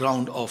and the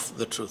ground of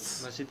the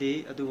truth.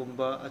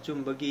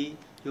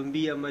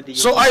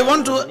 So I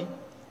want to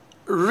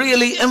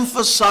really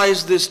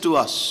emphasize this to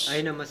us.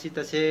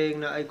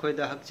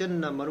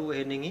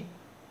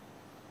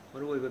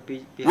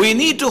 We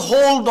need to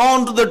hold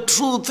on to the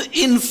truth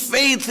in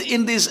faith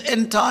in these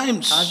end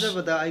times. The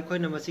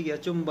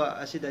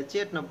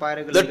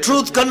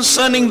truth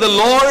concerning the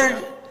Lord,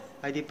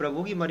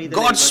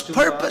 God's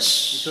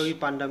purpose,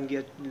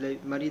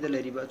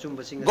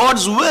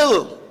 God's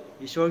will,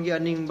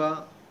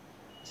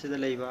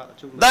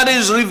 that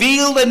is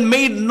revealed and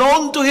made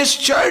known to His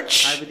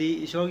church.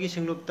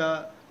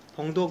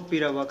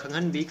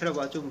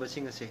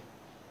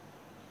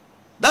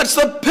 That's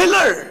the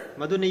pillar.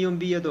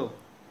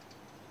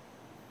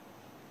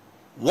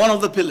 One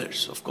of the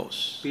pillars, of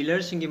course.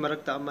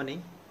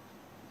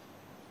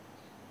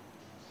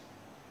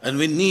 And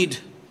we need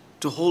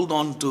to hold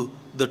on to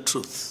the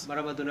truth.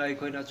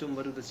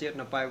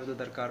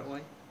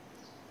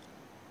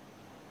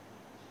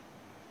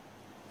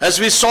 As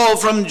we saw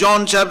from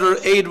John chapter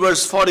 8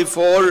 verse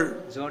 44,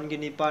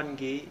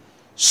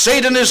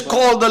 Satan is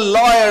called the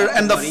liar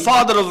and the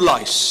father of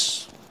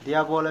lies.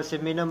 There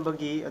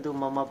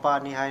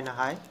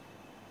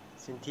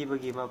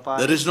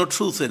is no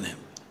truth in him.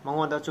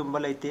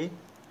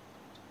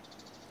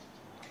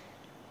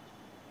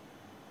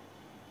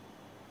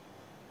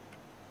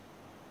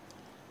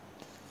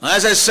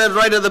 As I said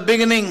right at the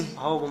beginning,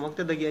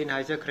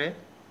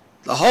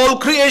 the whole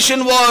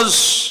creation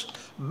was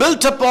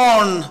built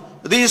upon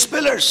these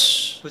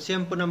pillars. But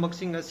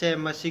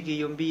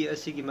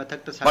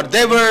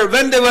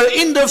when they were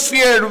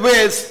interfered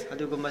with,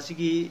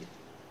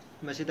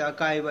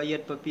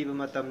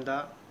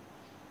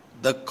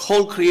 the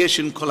whole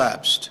creation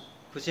collapsed,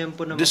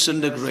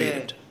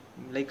 disintegrated.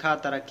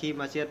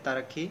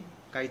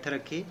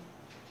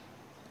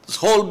 This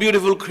whole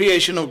beautiful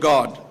creation of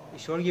God,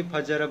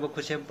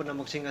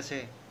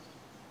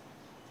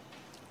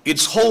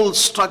 its whole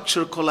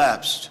structure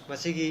collapsed.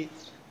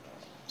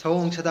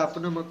 When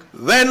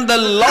the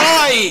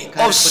lie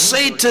of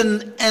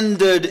Satan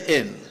entered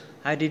in,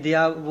 please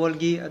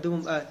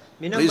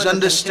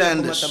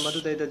understand this.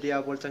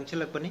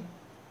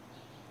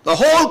 The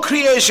whole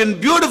creation,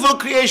 beautiful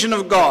creation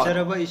of God,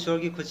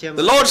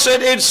 the Lord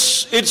said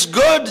it's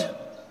good.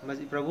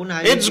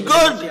 It's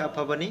good.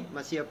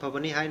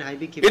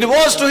 It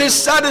was to His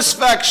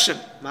satisfaction.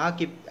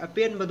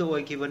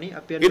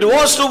 It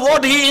was to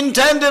what He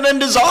intended and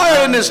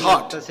desired in His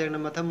heart.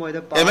 Amen.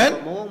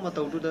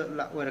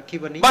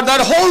 But that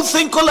whole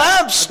thing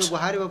collapsed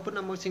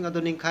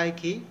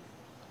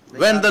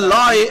when the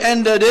lie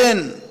entered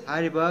in.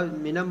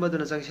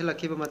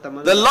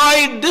 The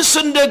lie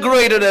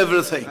disintegrated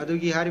everything. As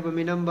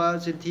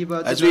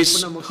we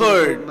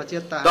heard,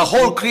 the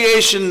whole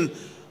creation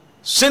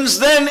since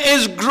then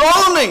is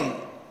groaning.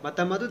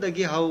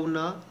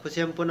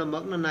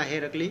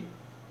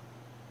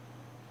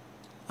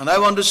 And I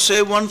want to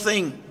say one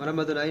thing.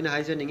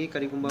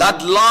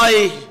 That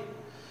lie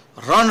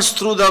runs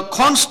through the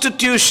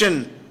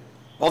constitution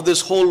of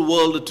this whole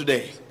world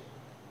today.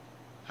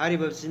 We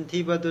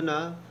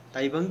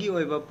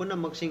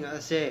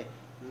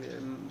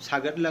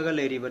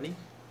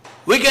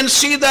can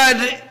see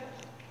that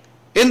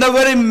in the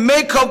very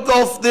makeup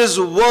of this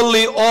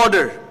worldly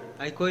order.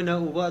 And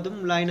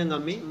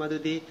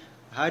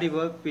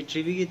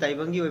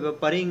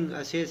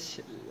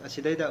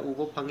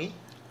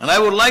I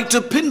would like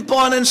to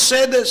pinpoint and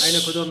say this.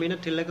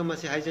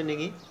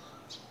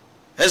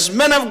 As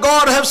men of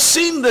God have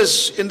seen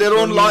this in their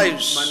own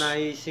lives.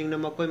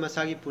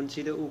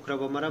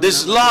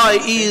 This lie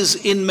is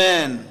in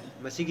man.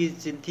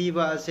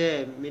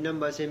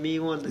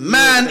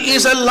 Man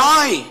is a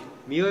lie.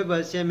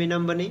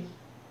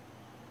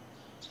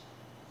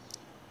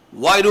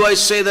 Why do I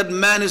say that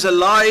man is a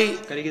lie?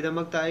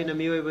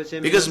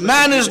 Because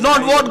man is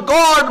not what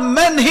God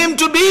meant him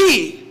to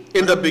be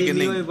in the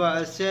beginning.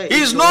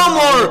 He is no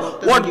more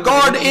what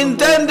God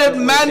intended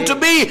man to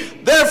be.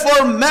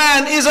 Therefore,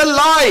 man is a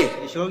lie.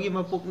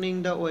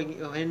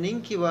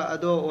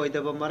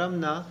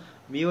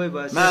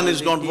 Man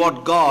is not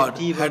what God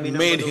had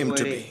made him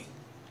to be.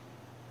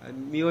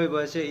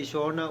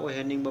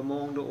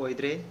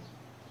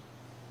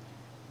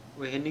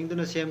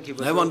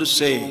 I want to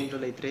say,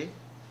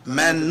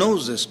 man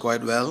knows this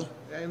quite well.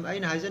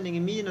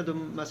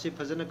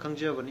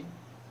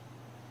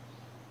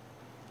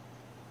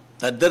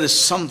 That there is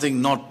something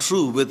not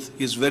true with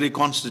his very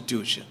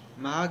constitution.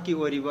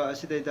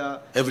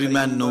 Every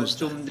man knows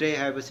that.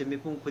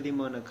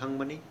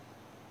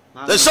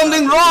 There's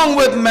something wrong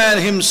with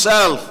man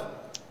himself.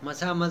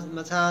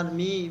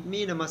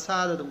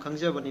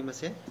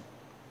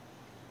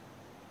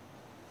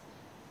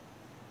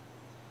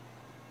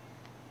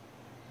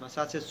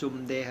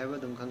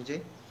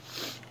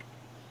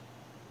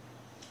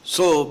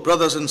 So,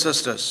 brothers and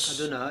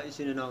sisters,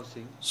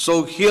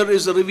 so here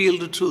is the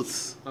revealed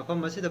truth.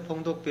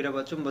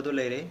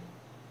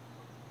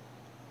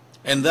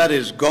 And that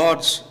is,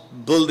 God's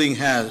building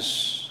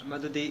has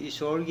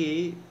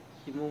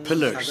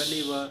pillars.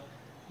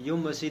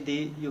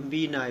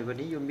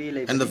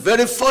 And the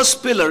very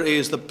first pillar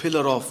is the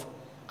pillar of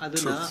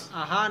truth.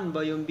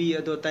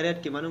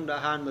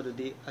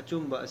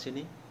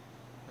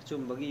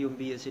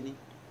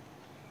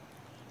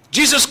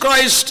 Jesus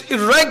Christ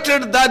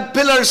erected that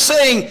pillar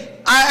saying,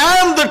 I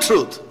am the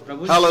truth.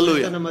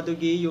 Hallelujah.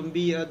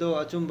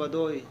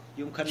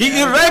 He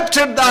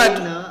erected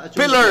that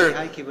pillar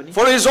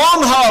for his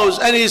own house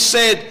and he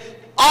said,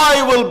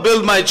 I will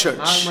build my church.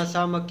 He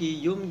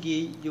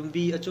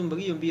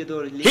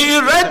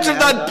erected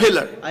that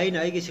pillar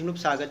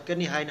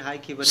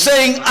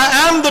saying,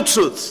 I am the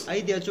truth.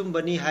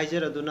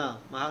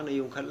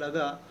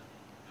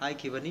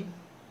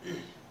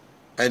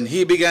 And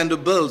he began to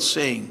build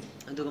saying,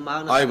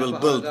 I will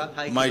build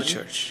my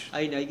church.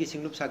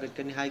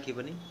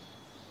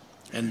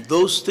 And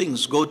those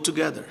things go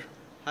together.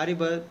 The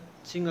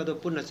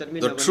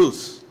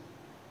truth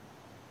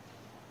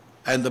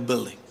and the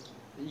building.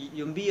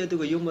 yumbi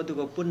aduga yum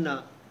aduga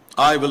punna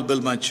I will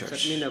build my church.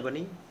 satmina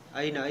bani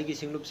aina aigi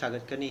singlup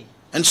sagat kani.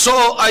 And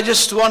so I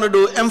just wanted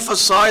to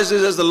emphasize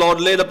this as the Lord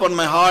laid upon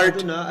my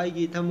heart. As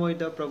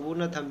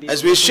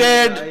we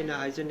shared,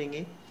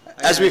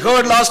 as we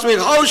heard last week,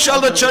 how shall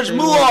the church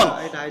move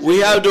on? We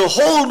have to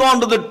hold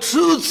on to the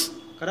truth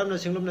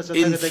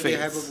in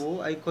faith. So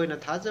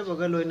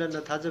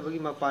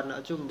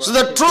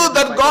the truth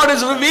that God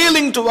is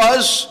revealing to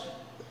us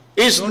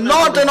is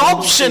not an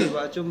option.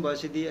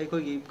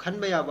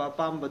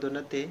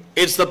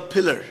 It's the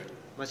pillar.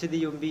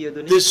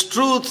 This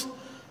truth,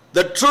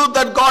 the truth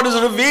that God is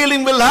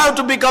revealing, will have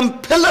to become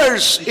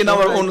pillars in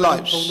our own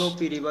lives. The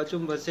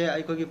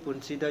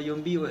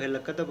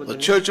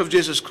Church of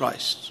Jesus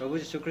Christ,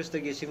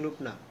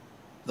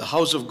 the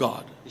house of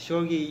God,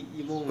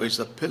 is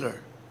the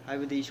pillar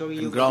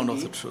and ground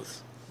of the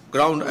truth.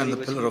 Ground and the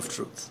pillar of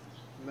truth.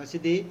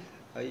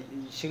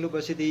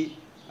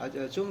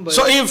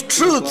 So if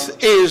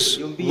truth is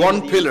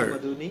one pillar,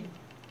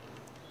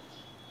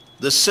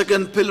 the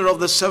second pillar of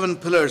the 7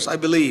 pillars, I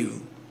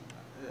believe,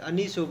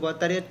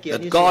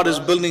 that God is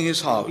building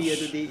His house,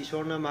 is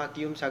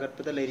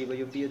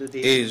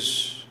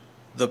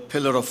the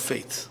pillar of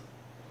faith.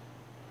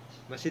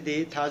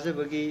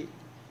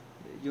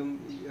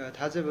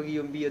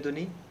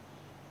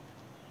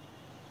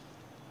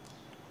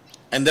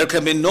 And there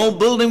can be no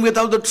building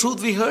without the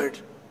truth we heard.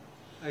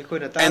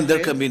 And there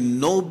can be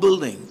no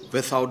building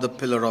without the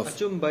pillar of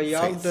faith.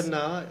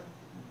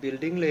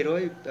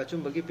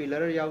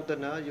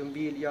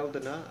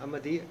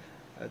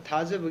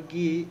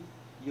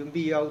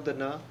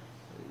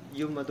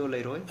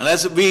 And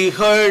as we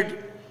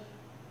heard,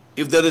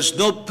 if there is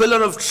no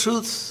pillar of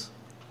truth,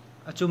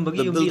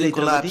 the building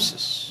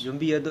collapses.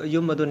 And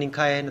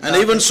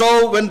even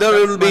so, when there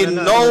will be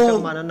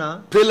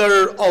no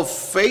pillar of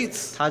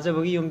faith, there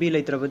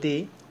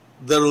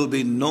will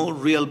be no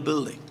real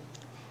building.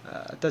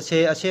 It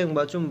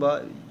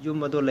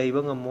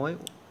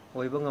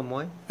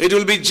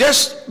will be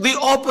just the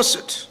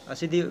opposite.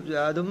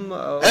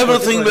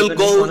 Everything will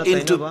go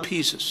into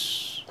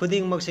pieces.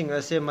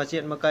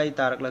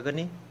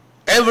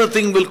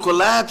 Everything will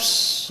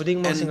collapse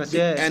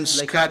and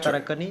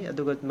scatter.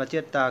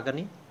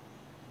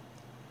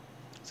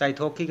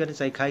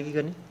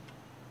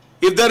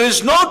 If there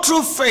is no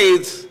true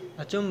faith,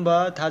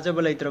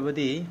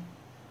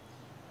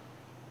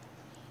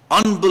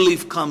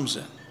 unbelief comes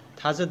in.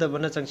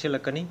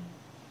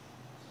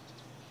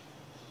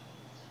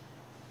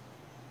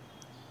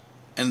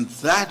 And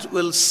that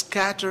will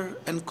scatter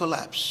and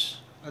collapse.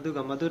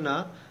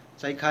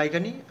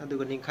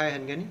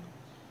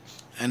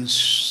 And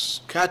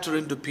scatter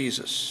into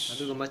pieces.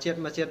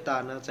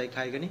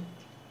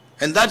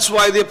 And that's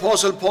why the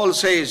Apostle Paul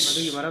says,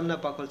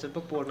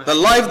 the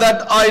life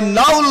that I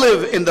now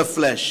live in the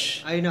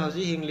flesh, I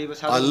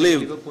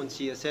live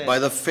by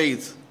the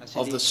faith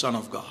of the Son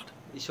of God.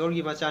 As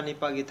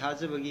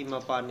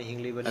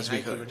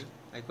we heard.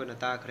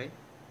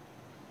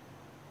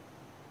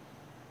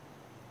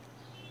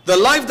 The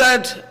life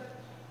that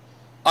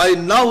I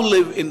now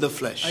live in the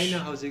flesh, I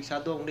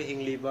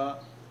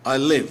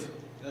live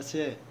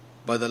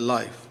by the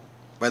life,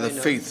 by the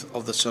faith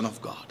of the Son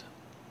of God.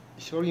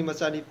 So I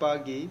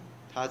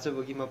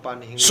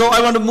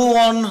want to move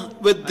on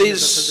with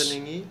this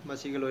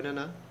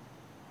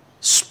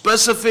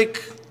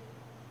specific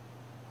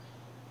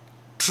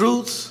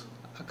truth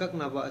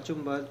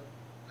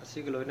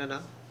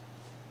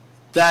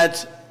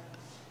that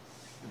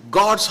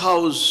God's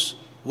house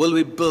will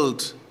be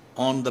built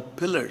on the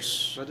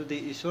pillars,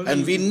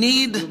 and we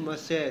need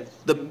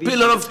the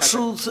pillar of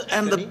truth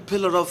and the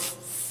pillar of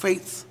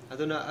faith for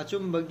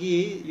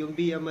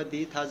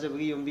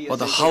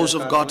the house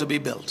of God to be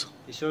built.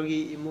 So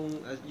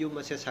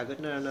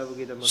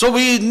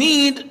we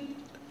need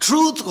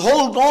truth,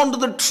 hold on to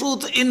the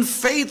truth in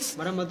faith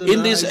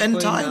in these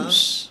end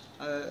times.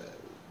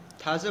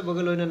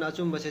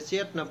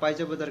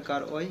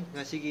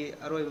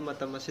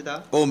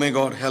 Oh, may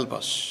God help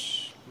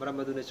us.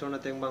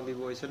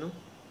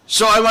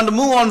 So I want to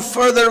move on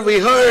further. We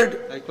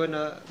heard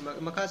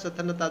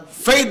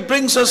faith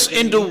brings us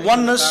into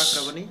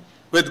oneness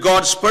with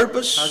God's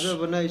purpose,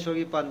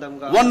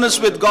 oneness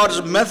with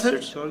God's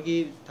method,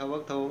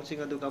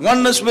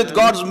 oneness with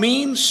God's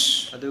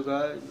means,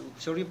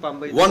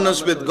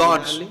 oneness with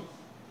God's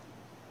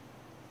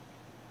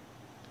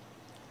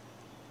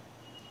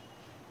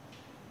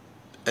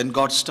and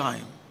God's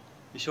time.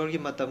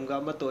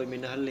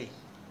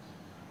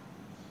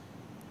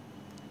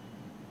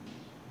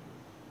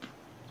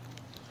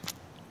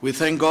 We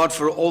thank God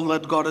for all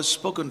that God has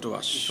spoken to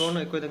us.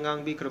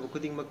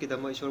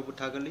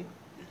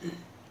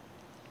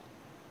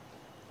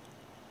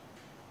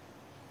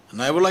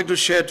 And I would like to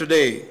share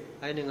today,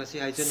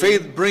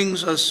 faith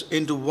brings us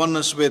into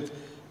oneness with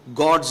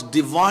God's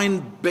divine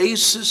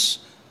basis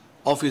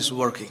of His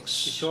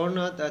workings.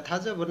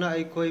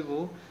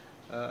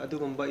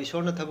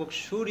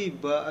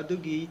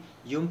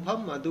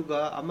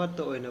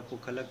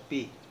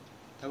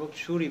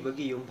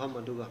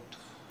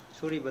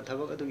 Suriba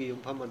Tavak Adugi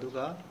Yumpam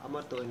Aduga,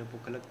 Amato in a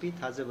Pukalakpi,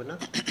 Tazabana,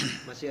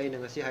 Masi Aina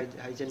Ngasi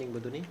Hygienic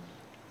Baduni.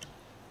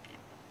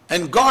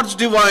 And God's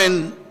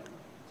divine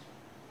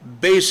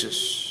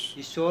basis.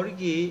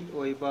 Isorgi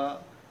Oiba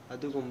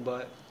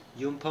Adugumba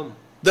Yumpam.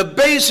 The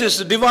basis,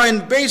 the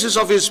divine basis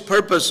of His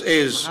purpose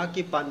is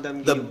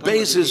the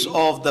basis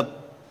of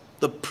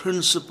the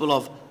principle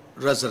of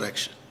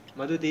resurrection.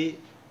 Madudi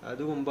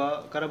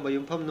Adugumba Karamba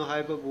Yumpam no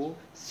Haibabu,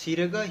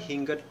 Siraga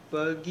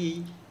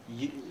Hingatbagi.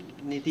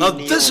 Now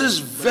this is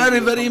very,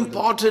 very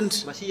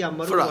important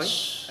for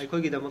us.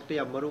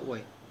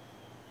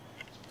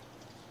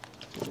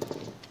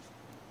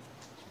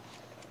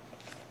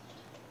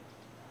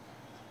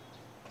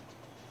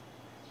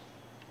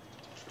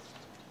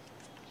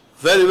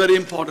 Very, very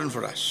important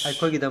for us.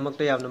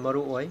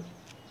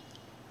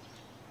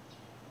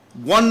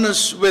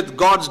 Oneness with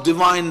God's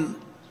divine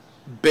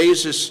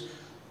basis,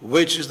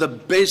 which is the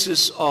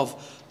basis of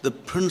the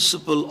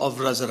principle of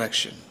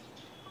resurrection.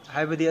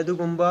 You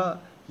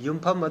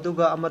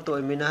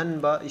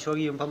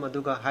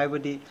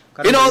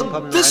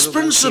know, this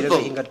principle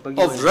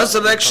of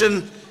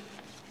resurrection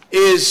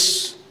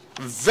is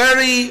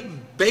very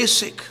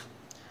basic.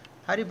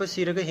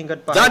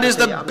 That is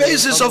the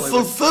basis of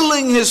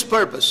fulfilling His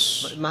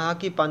purpose.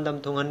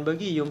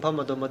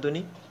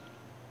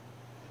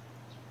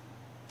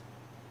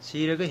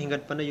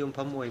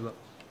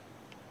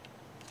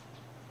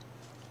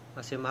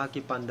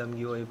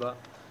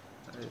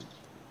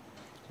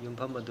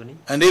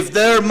 And if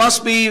there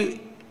must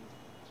be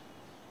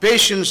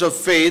patience of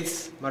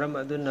faith,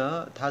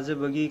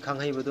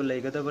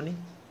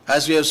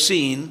 as we have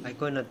seen,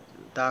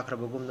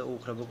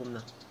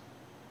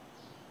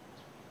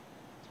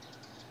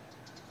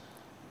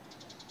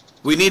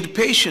 we need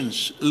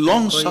patience,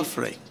 long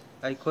suffering.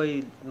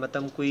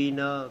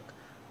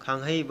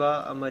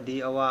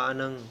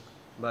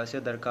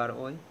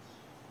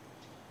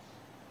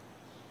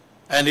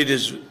 And it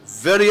is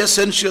very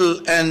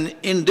essential and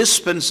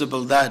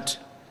indispensable that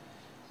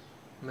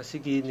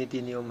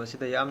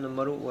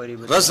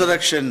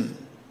resurrection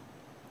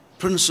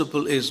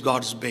principle is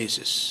God's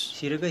basis.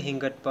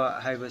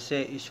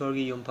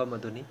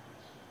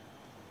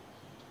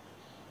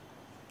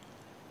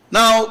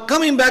 Now,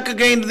 coming back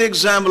again to the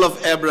example of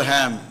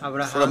Abraham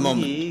for a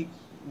moment.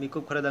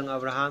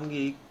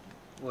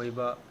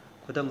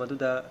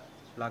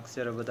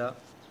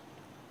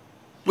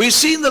 We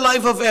see in the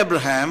life of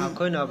Abraham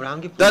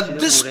that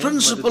this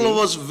principle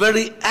was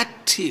very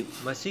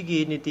active.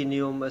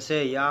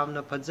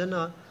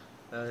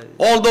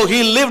 Although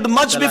he lived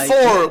much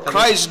before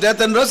Christ's death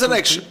and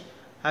resurrection.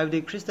 As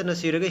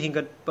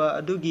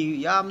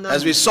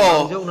we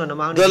saw,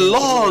 the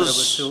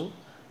laws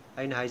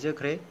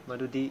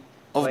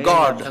of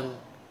God,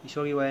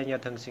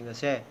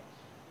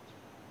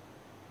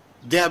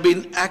 they have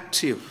been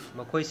active.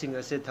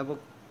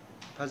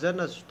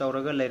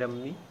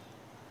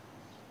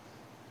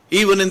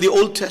 Even in the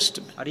Old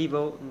Testament.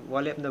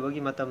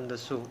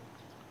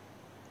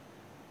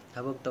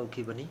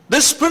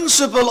 This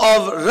principle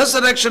of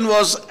resurrection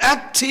was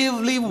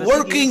actively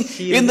working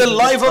in the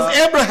life of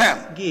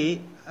Abraham.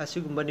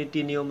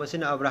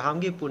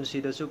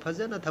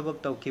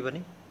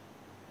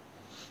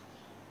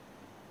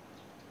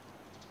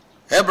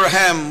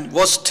 Abraham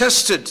was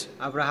tested.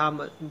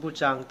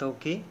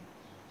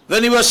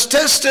 When he was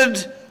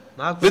tested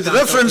with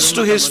reference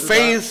to his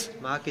faith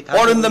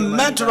or in the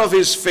matter of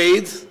his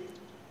faith,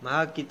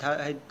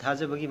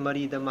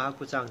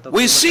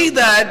 we see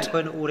that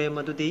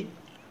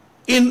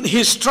in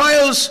his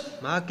trials,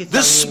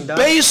 this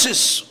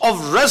basis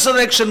of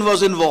resurrection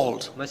was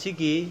involved.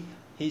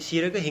 It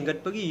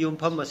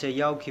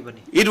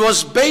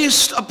was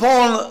based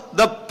upon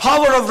the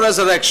power of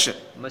resurrection,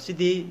 both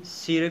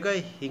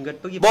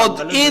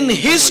in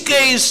his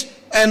case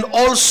and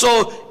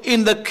also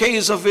in the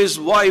case of his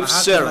wife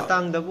Sarah.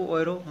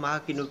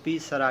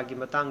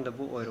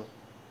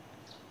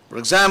 For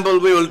example,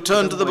 we will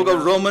turn to the book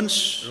of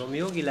Romans.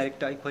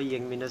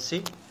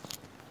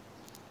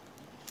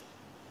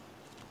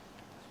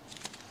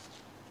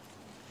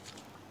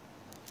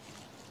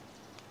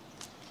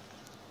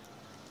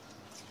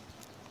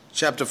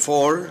 Chapter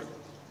 4.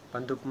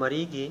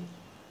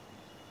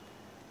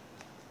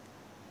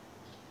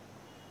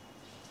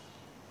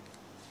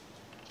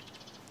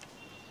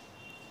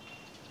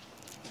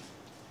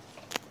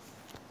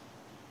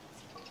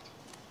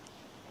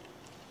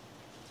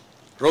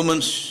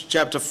 Romans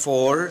chapter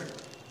 4.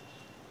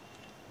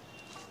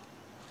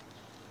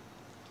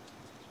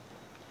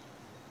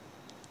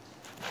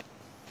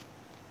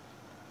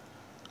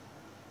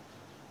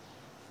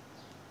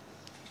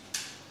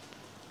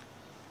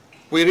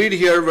 We read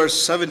here verse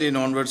 17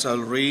 onwards. I'll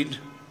read.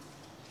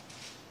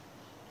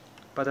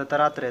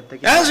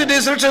 As it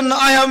is written,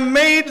 I have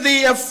made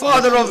thee a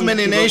father of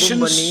many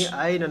nations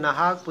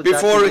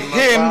before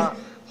him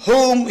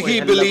whom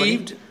he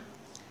believed,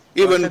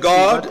 even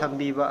God, who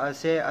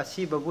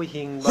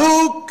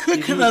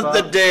quickeneth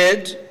the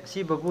dead,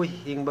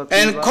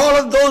 and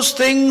calleth those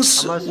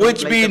things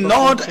which be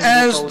not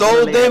as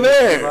though they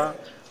were.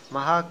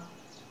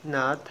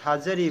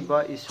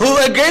 who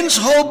against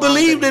hope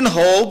believed in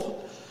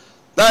hope,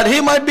 that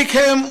he might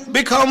become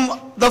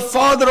the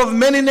father of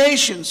many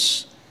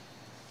nations,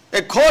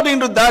 according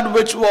to that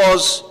which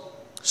was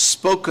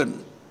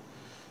spoken.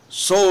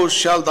 So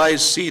shall thy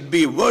seed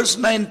be. Verse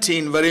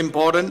 19, very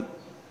important.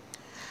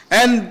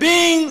 And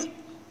being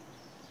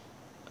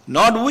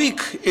not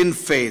weak in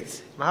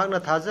faith,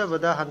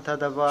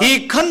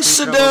 he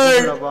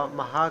considered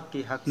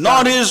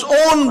not his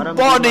own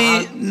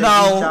body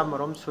now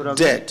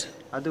dead,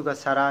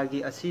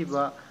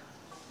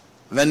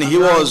 when he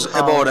was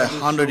about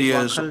 100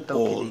 years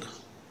old.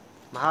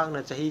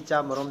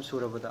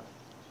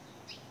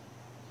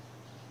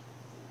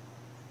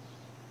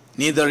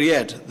 Neither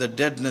yet the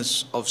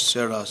deadness of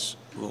Sarah's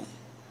womb.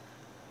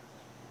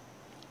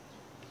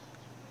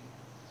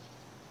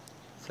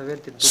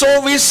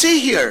 So we see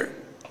here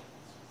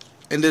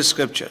in these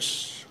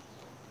scriptures,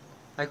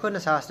 we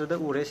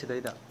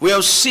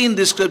have seen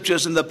these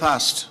scriptures in the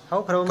past,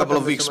 a couple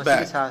of weeks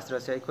back.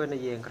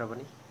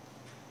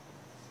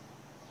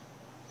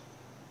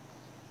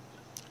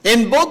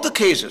 In both the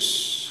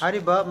cases,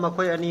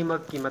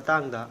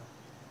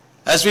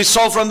 as we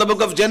saw from the book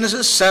of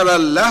Genesis, Sarah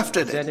laughed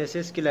at it. And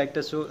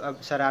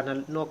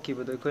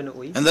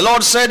the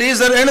Lord said, is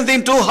there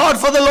anything too hard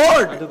for the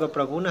Lord?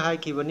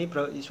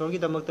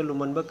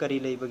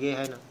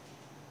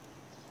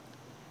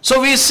 So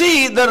we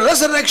see the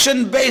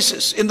resurrection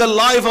basis in the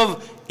life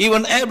of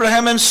even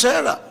Abraham and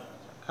Sarah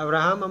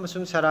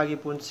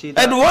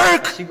at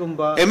work.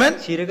 Amen.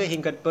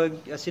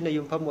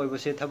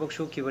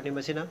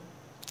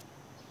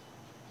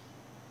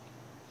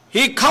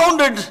 He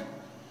counted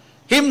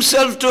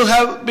himself to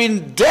have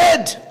been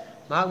dead.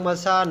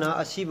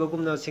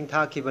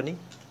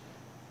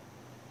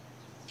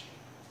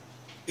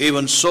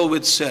 Even so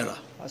with Sarah.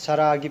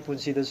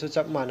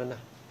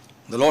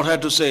 The Lord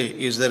had to say,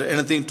 is there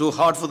anything too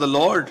hard for the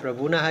Lord?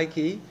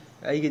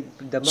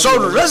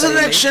 So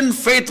resurrection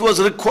faith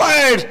was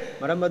required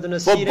for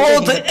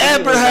both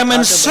Abraham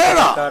and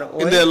Sarah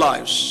in their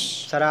lives.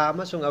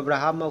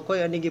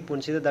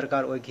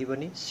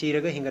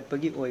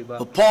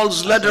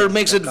 Paul's letter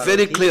makes it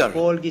very clear.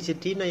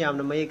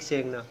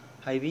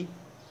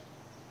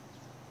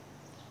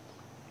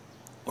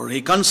 Or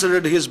he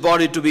considered his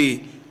body to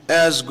be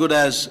as good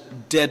as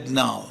dead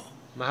now.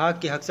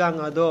 And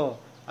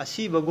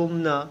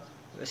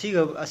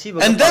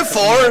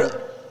therefore,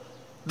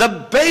 the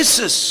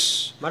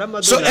basis.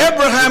 So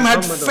Abraham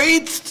had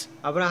faith.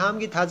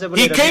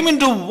 He came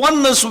into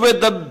oneness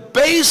with the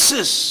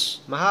basis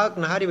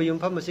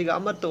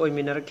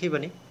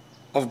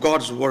of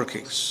God's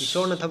workings.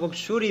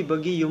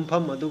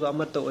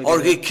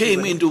 Or he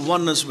came into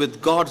oneness with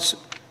God's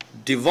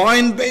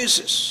divine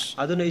basis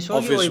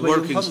of his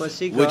workings,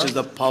 which is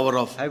the power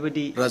of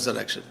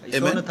resurrection.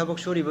 Amen.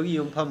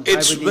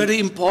 It's very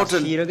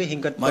important,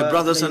 my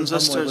brothers and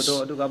sisters,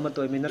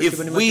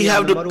 if we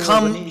have to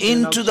come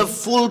into the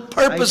full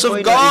purpose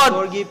of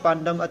God,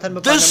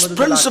 this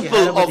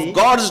principle of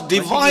God's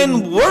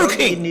divine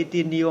working,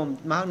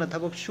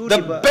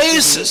 the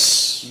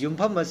basis,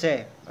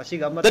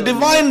 the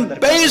divine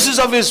basis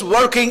of his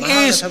working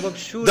is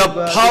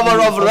the power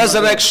of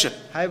resurrection.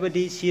 So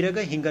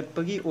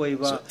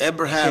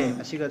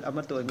Abraham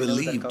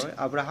believed.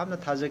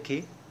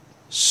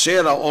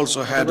 Sarah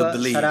also had to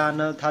believe.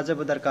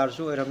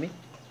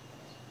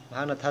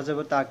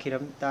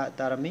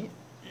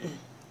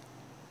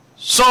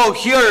 So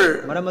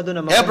here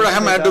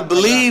Abraham had to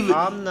believe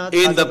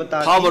in the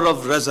power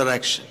of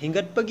resurrection, to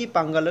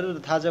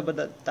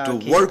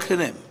work in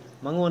him,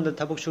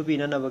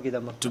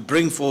 to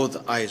bring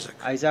forth Isaac.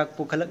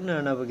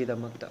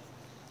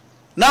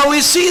 Now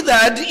we see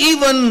that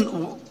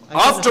even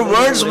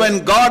afterwards,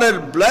 when God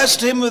had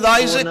blessed him with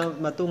Isaac,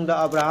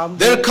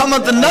 there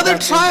cometh another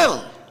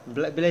trial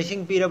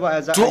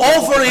to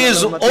offer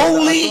his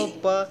only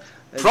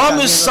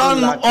promised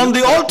son on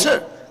the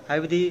altar.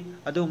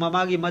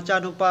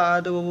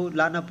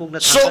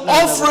 So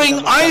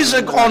offering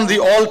Isaac on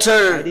the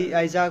altar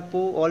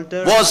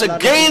was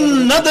again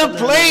another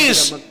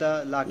place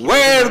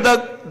where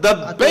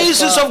the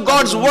basis of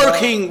God's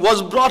working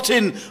was brought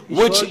in,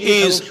 which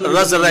is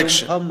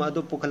resurrection.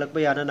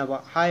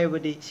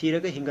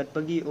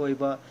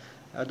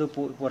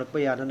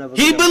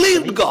 He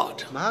believed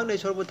God.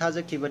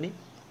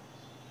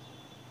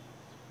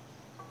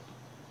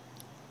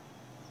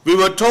 We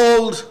were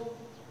told,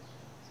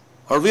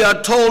 or we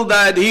are told,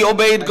 that he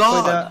obeyed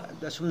God.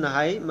 And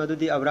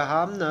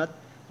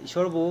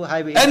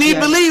he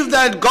believed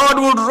that God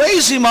would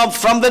raise him up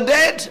from the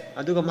dead.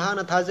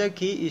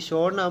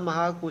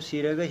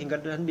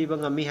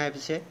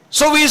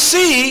 So we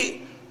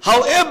see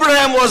how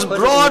Abraham was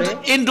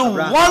brought into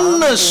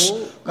oneness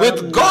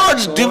with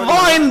God's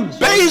divine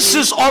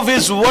basis of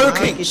his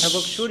workings.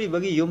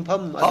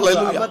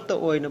 Hallelujah.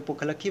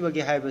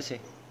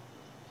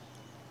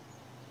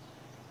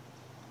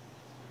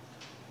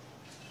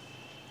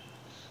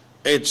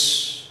 It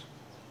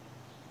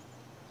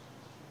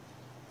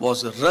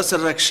was a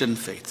resurrection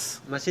faith.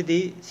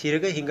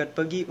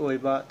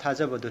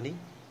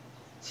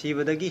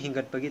 Sibadagi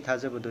hingatpagi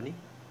thajabaduni.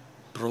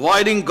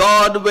 Providing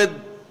God with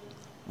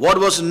what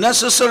was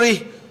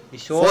necessary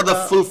for the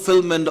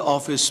fulfillment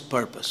of His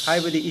purpose. And I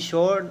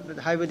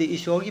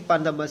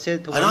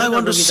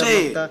want to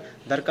say,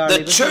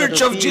 the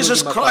Church of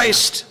Jesus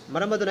Christ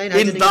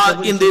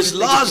in these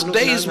last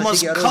days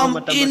must come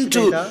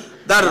into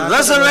the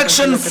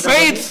resurrection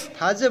faith,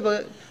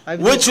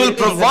 which will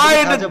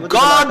provide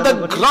God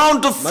the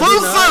ground to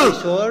fulfill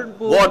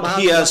what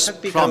He has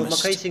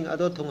promised.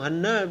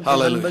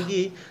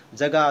 Hallelujah.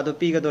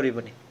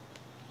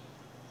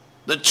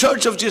 The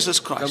Church of Jesus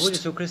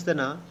Christ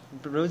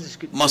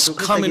must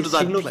come into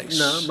that place.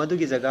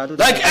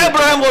 Like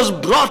Abraham was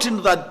brought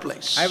into that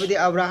place.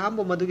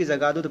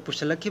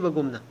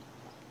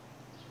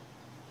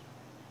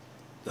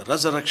 The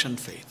resurrection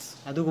faith.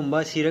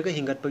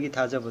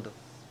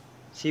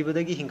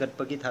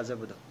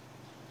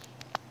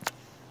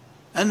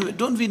 And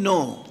don't we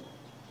know?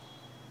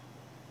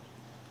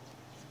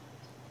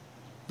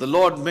 The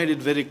Lord made it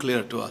very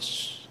clear to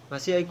us.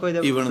 Even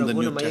in the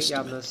New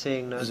Testament,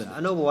 isn't it?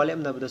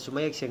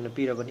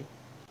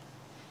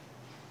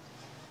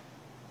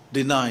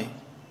 Deny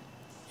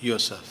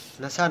yourself.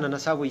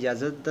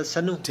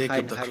 Take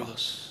up the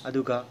cross.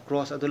 That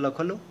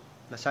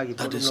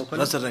is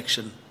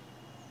resurrection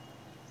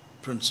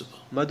principle.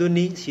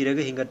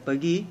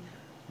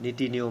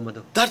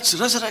 That's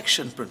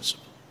resurrection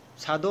principle.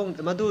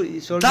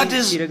 That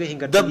is the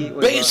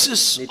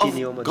basis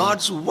of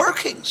God's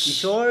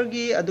workings.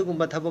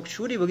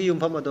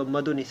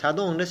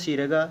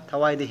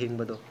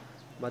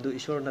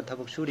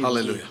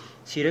 Hallelujah.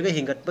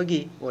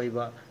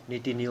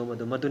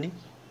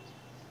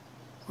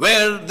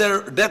 Where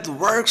their death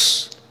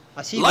works,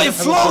 life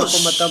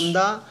flows.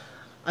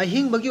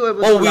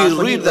 Oh, we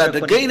read that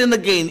again and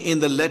again in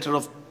the letters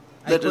of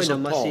Paul.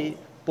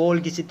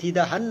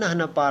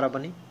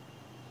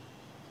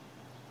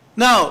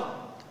 Now,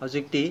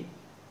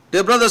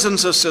 dear brothers and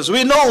sisters,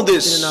 we know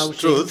this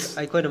truth.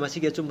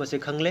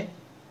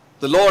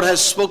 The Lord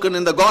has spoken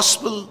in the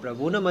gospel.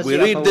 We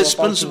read this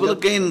principle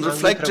again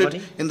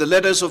reflected in the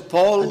letters of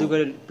Paul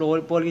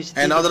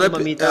and other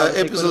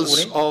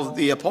epistles of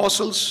the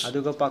apostles.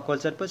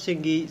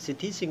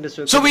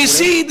 So we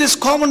see this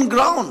common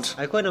ground. And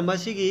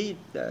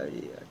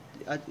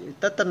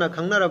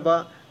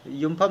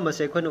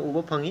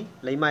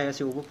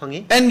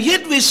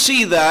yet we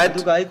see that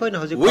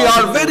we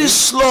are very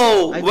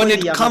slow when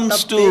it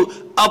comes to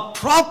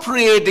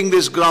appropriating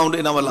this ground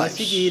in our lives.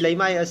 It's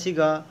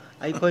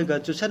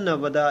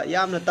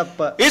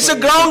a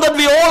ground that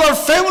we all are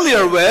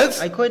familiar with,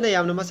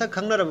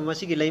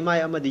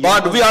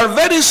 but we are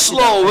very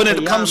slow when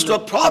it comes to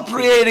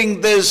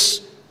appropriating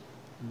this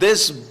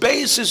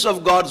basis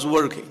of God's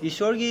working.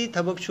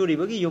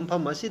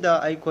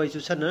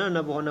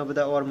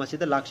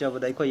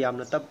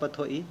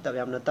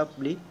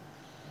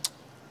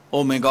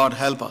 Oh, may God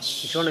help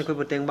us.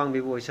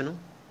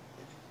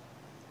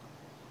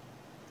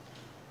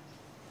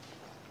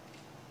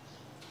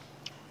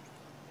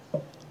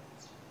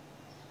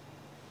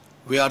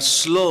 We are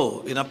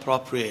slow in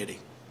appropriating.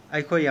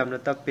 But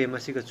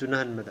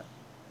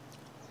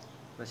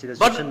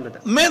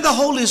may the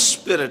Holy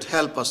Spirit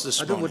help us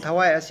this morning.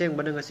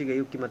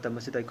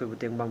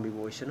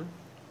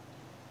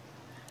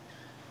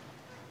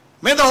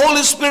 May the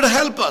Holy Spirit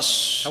help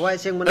us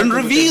and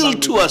reveal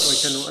to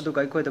us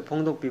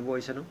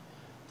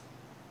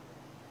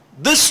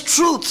this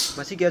truth,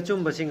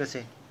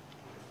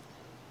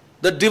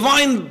 the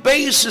divine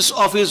basis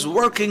of His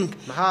working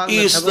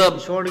is the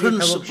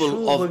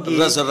principle of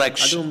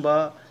resurrection.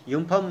 Now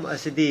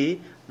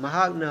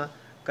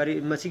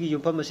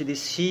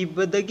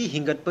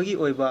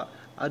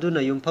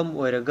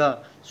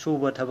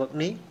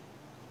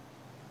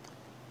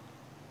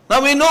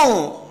we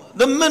know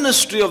the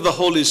ministry of the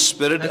Holy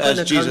Spirit,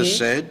 as Jesus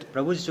said.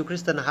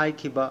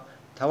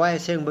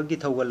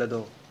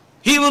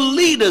 He will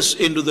lead us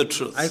into the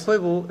truth.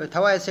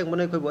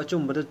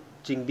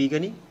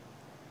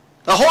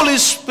 The Holy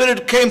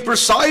Spirit came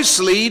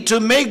precisely to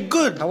make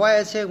good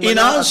in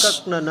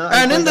us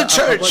and in the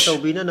church all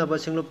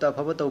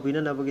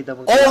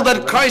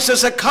that Christ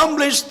has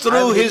accomplished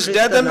through His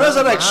death and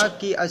resurrection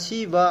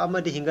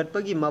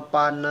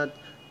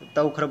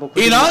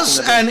in us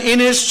and in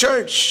His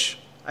church.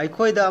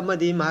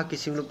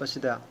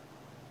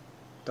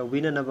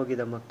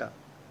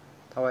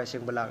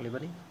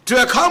 To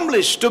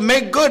accomplish, to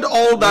make good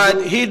all that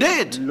He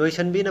did,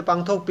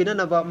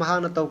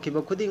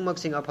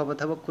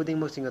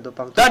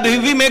 that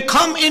we may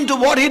come into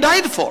what He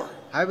died for.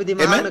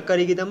 Amen.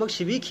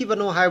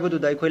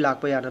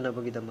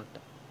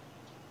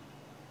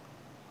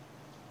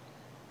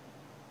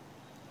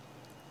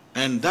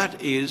 And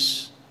that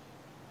is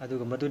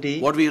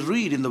what we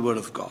read in the Word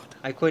of God.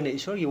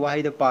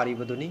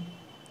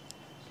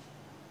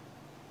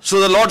 So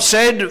the Lord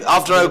said,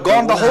 after I have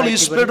gone, the Holy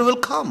Spirit will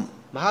come.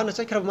 And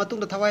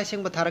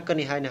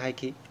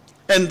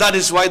that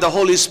is why the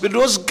Holy Spirit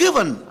was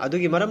given to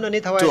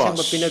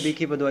us.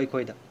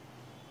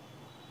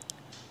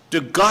 to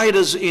guide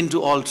us into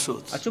all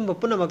truth. achumba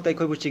punamakta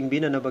aikoibu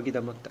chingbinanabagi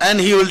damakta And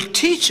He will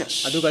teach us.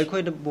 aduga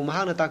aikoida bu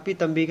mahakna takpi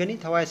tambigani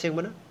thawai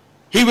sengbana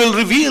He will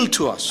reveal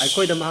to us.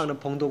 aikoida mahakna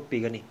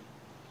phongdokpigani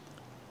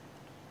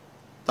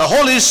The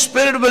Holy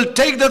Spirit will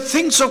take the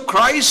things of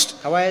Christ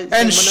thawai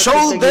and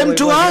show them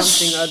to us.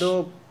 ado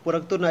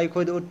puraktuna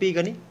aikoida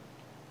utpigani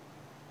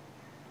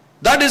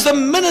That is the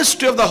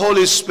ministry of the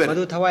Holy Spirit.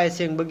 madu thawai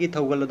sengbagi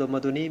thaugalado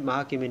maduni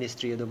mahaki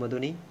ministry ado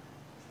maduni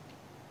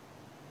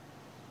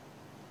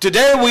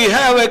Today we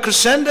have a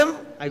Christendom,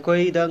 a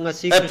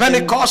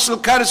Pentecostal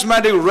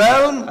charismatic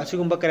realm,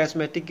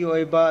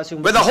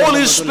 where the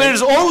Holy Spirit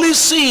is only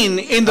seen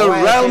in the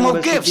realm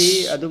of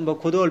gifts.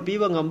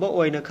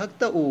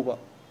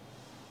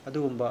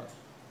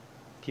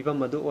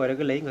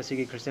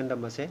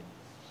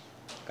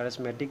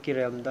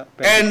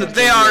 And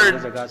they are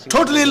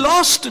totally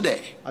lost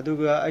today.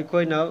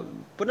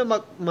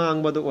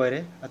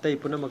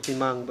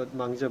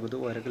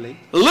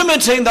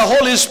 Limiting the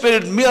Holy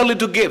Spirit merely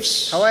to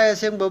gifts. But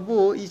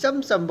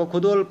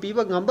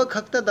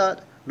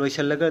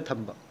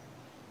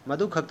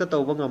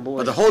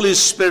the Holy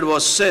Spirit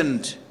was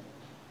sent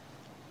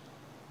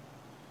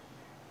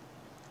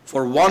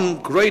for one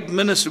great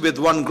ministry, with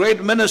one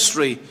great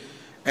ministry,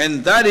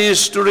 and that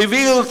is to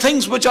reveal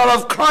things which are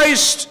of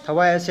Christ. Show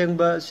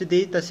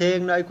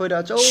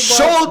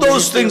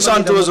those things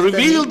unto us,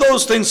 reveal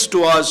those things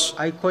to us,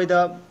 and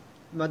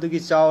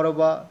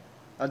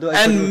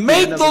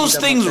make those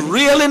things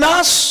real in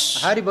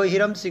us.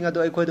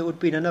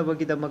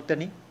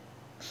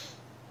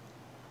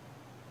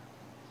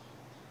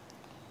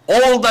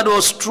 All that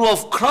was true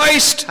of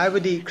Christ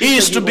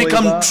is to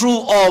become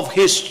true of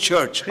His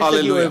church.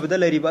 Hallelujah. All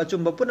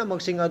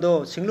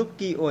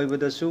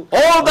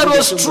that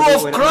was true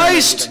of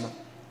Christ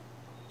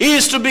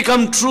is to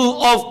become true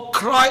of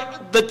Christ,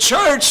 the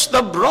church,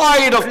 the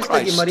bride of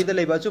Christ,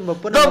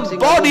 the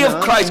body of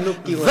Christ.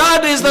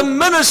 That is the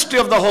ministry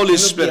of the Holy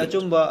Spirit.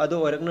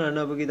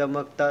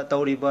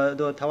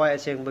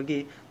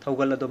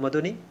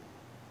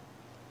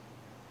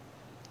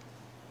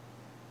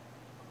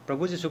 The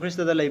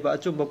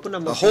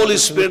Holy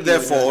Spirit,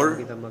 therefore,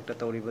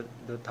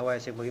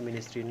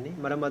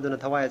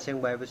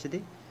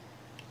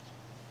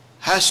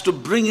 has to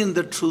bring in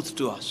the truth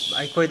to us.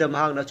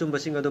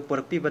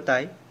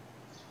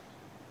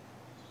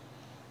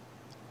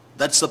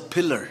 That's the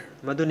pillar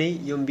of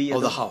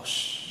the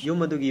house. He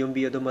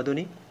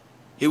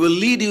will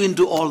lead you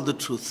into all the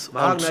truth.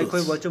 All truth.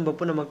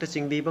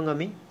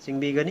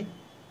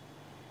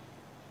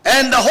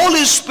 And the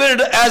Holy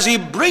Spirit, as He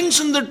brings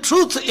in the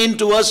truth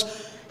into us,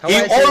 He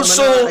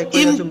also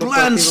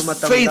implants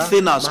faith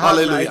in us.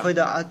 Hallelujah.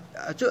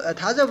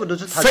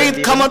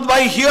 Faith cometh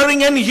by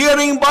hearing, and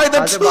hearing by the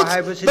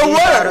truth, the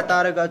word.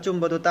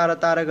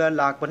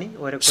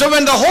 So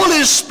when the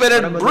Holy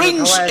Spirit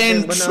brings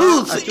in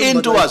truth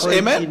into us,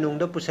 amen,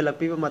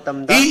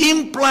 He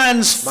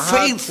implants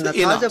faith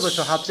in us.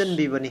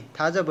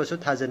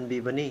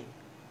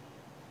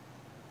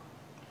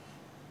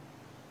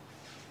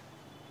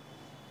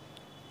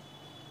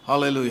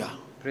 Hallelujah.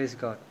 Praise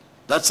God.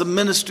 That's the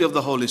ministry of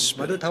the Holy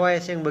Spirit.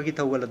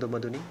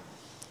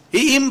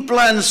 He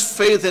implants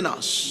faith in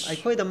us. He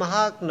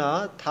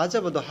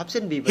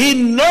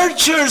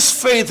nurtures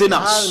faith in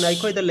us.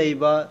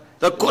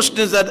 The question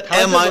is that,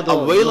 am I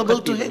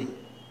available to Him?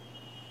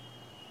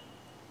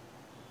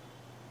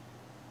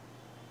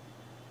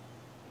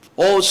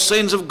 Oh,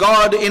 saints of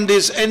God, in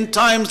these end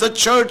times, the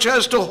church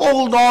has to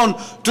hold on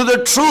to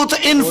the truth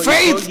in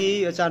faith.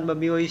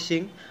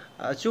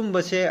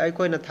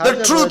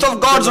 The truth of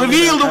God's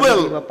revealed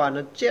will. The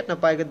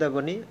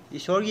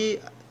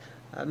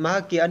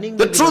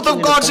truth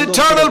of God's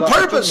eternal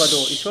purpose.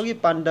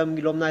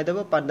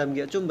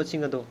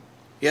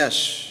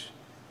 Yes.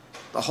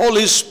 The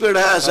Holy Spirit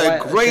has a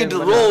great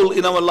role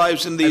in our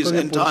lives in these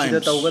end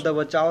times.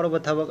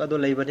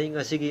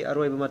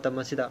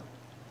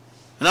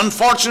 And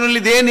unfortunately,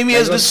 the enemy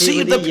has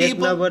deceived the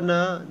people,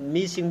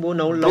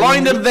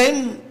 blinded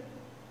them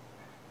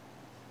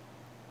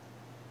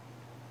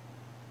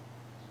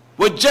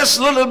with just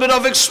a little bit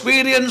of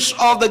experience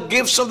of the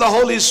gifts of the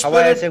Holy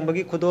Spirit, and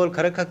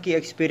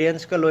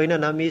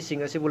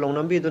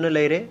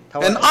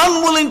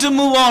unwilling to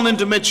move on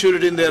into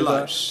maturity in their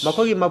lives,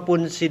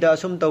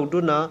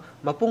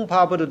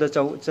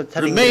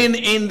 remain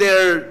in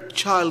their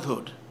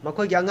childhood,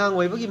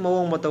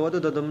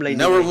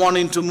 never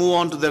wanting to move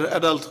on to their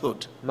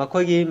adulthood.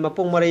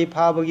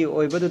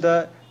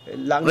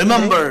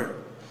 Remember,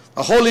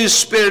 the Holy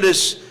Spirit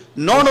is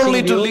not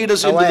only to lead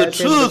us into the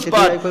truth,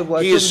 but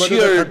He is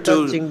here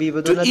to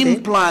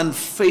implant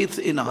faith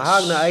in us,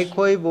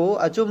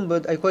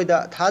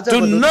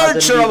 to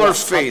nurture our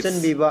faith, to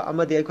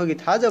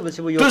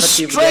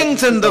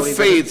strengthen the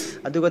faith,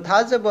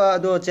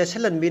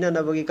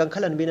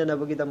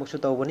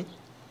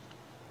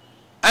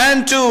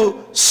 and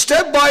to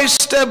step by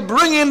step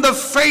bring in the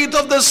faith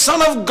of the Son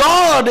of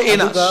God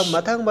in us.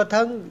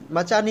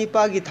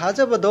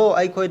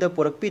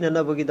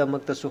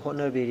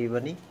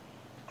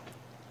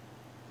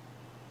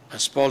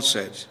 As Paul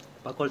said,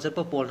 pakol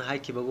chatpa Paul na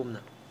haikibagumna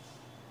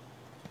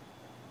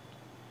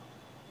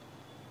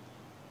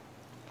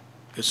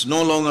It's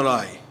no longer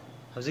I,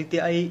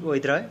 hojikti ai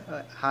oidra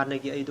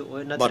hanagi ai do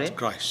natre but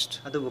Christ.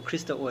 adubu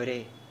Krista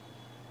oire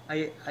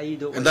ai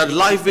do And that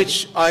life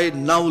which I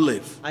now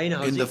live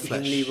aina in the hojik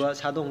flesh, hingliba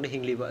sadong na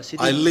hingliba I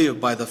sidi live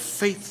by the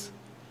faith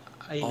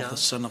of the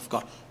Son of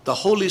God. The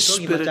Holy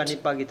Spirit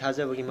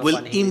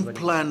will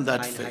implant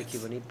that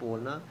faith,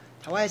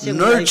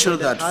 nurture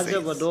that faith,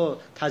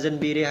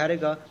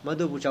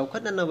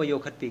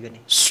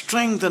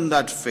 strengthen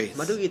that faith,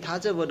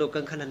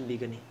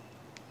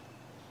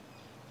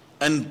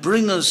 and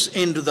bring us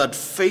into that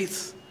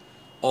faith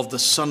of the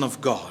Son of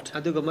God.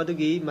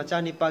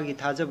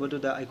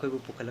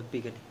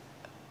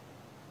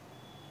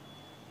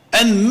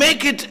 And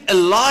make it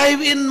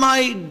alive in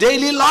my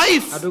daily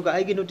life.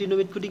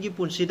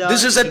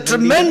 This is a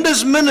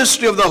tremendous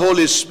ministry of the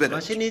Holy Spirit.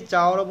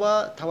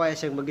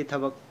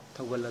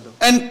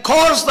 And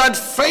cause that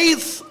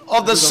faith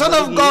of the Son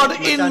of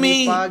God in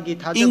me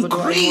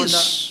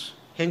increase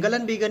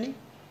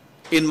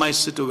in my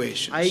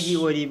situations.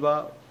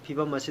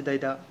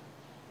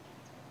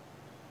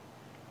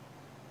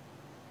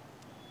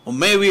 Or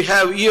may we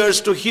have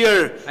ears to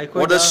hear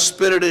what the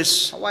Spirit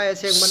is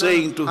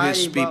saying to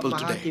His people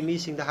today.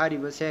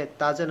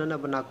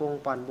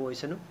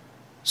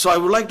 So I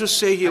would like to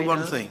say here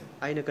one thing.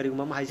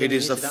 It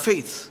is the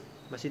faith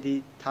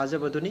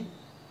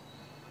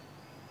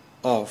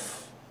of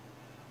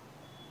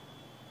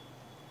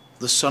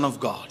the Son of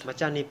God.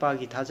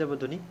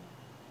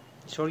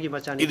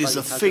 It is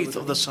the faith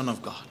of the Son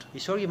of God.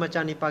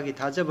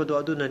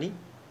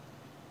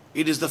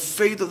 It is the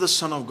faith of the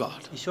Son of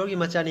God.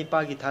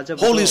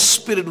 Holy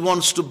Spirit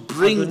wants to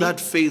bring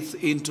that faith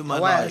into my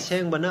life.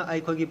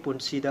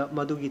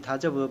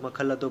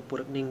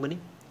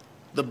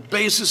 The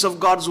basis of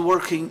God's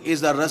working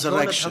is the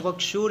resurrection.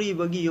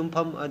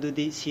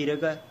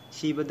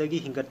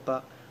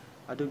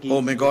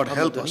 Oh, may God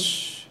help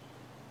us.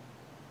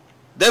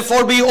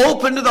 Therefore, be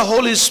open to the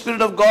Holy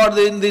Spirit of God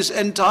in these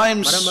end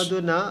times.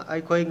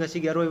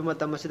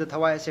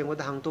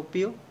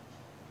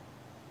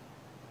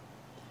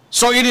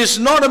 So it is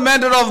not a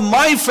matter of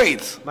my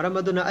faith.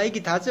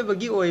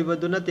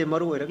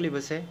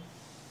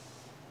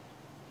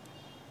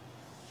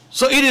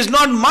 So it is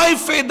not my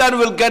faith that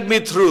will get me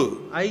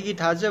through. It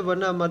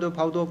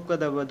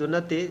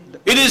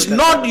is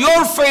not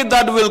your faith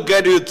that will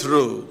get you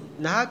through.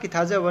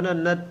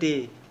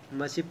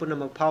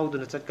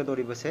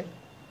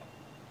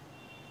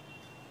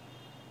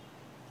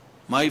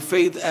 My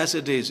faith as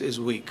it is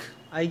weak.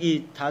 And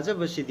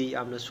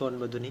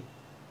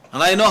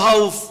I know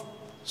how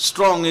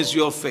strong is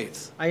your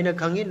faith.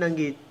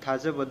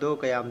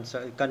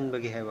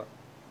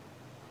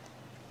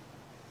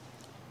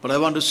 But I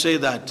want to say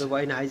that we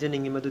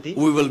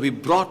will be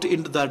brought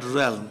into that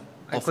realm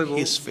of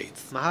His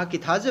faith. Amen.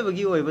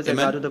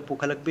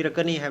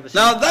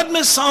 Now that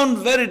may sound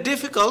very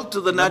difficult to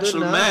the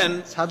natural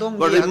man,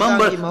 but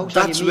remember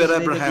that's where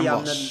Abraham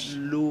was.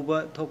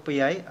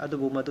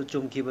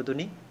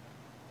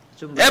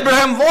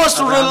 Abraham was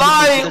to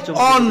rely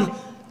on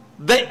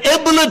the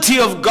ability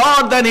of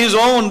God than his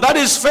own. That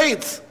is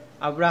faith.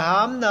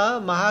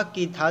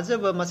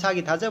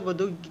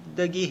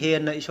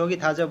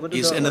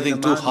 Is anything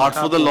too hard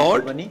for the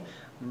Lord?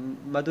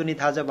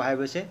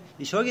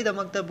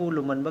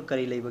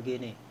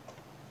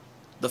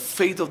 The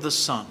faith of the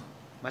Son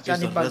is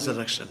the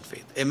resurrection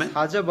faith. Amen.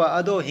 I live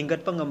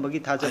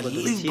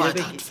by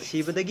that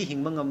faith.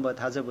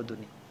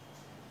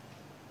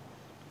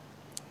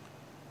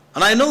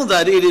 And I know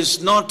that it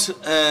is not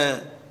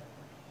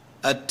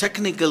a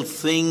technical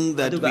thing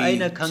that we try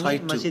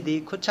to,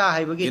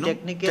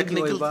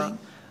 technical thing.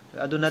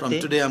 From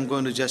today I'm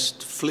going to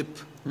just flip.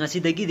 It's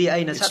not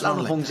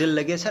like that.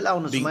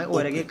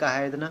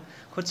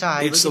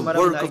 It's the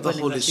work of the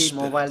Holy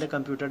Spirit.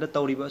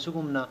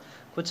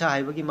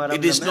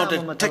 It is not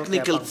a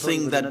technical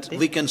thing that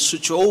we can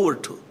switch over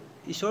to.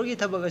 It's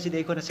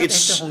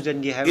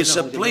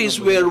a place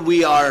where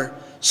we are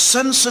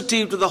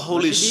sensitive to the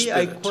Holy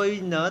Spirit.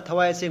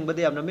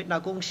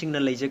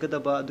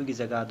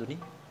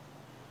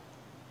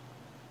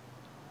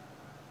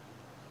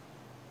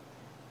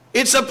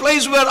 It's a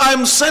place where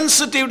I'm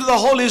sensitive to the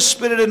Holy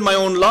Spirit in my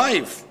own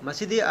life.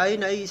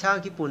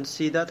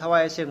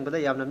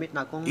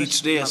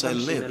 Each day as I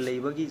live.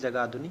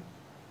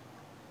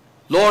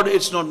 Lord,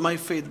 it's not my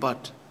faith,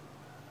 but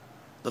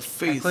the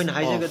faith of the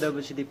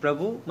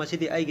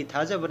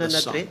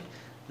Son.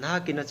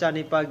 I'm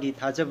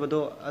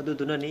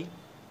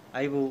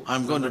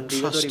going to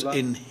trust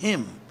in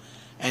Him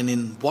and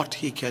in what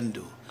He can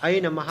do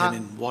and in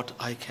what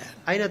I can.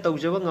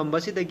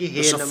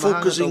 So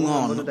focusing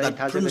on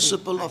that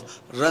principle of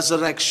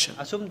resurrection.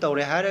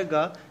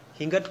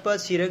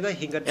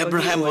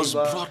 Abraham was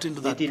brought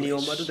into that place.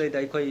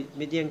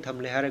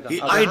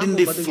 He identified.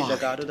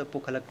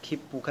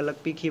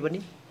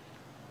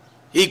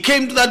 He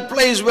came to that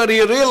place where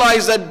he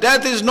realized that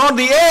death is not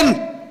the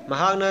end.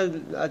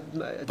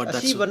 But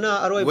that's where life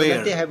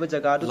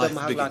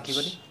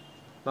begins.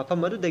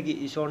 mafam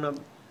adudagi isorna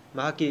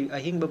mahaki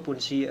ahingba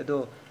punsi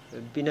ado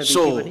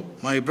So,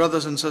 my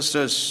brothers and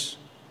sisters,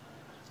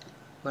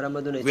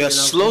 we are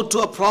slow to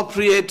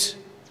appropriate,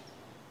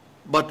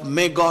 but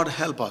may God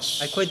help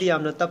us. Amen.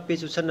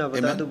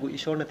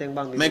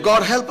 May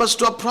God help us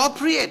to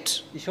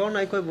appropriate.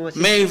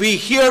 May we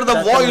hear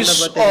the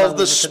voice of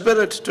the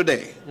Spirit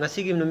today.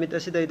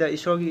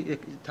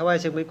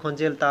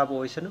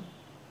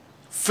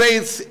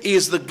 Faith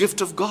is the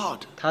gift of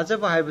God.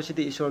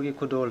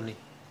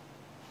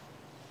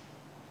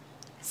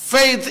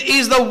 Faith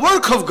is the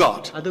work of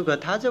God.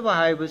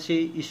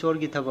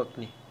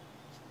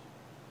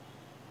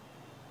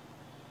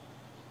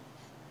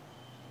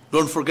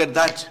 Don't forget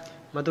that.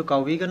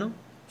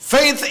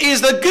 Faith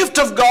is the gift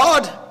of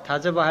God.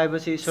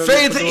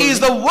 Faith is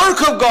the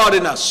work of God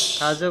in us.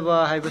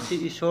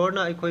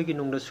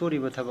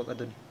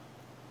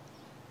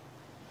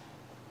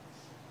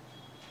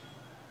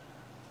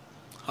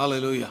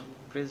 Hallelujah.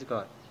 Praise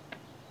God.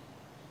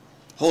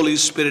 Holy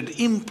Spirit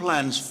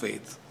implants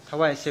faith.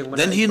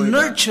 Then He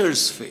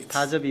nurtures faith.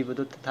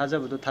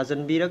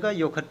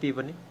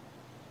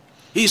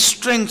 He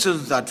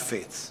strengthens that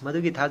faith.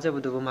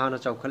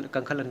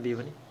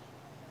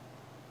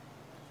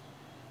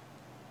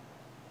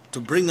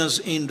 To bring us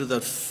into the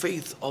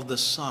faith of the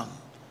Son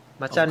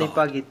of God.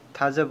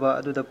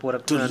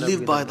 To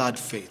live by that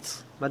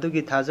faith. So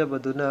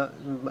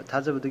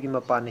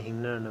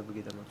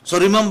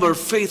remember,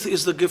 faith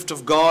is the gift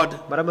of God.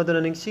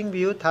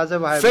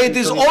 Faith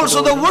is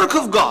also the work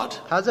of God.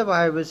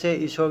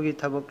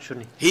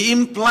 He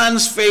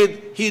implants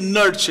faith, He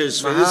nurtures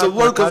faith. It is the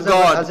work of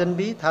God.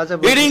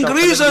 It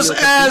increases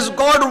as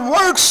God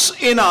works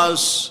in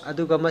us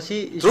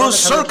through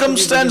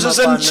circumstances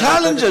and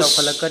challenges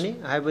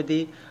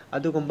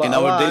in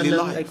our daily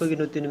life.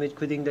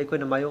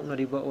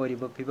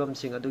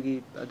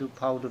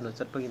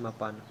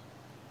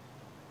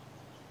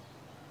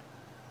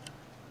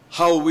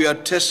 How we are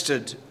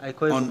tested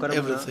on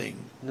everything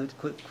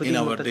in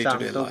our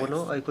day-to-day life.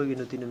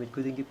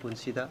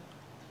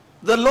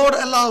 The Lord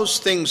allows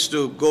things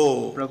to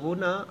go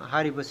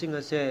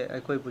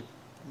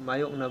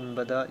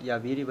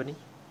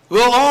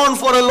on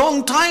for a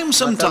long time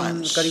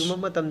sometimes.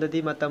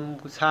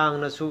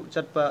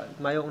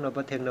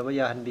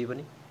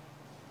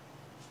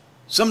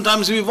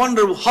 Sometimes we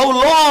wonder, how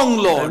long,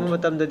 Lord?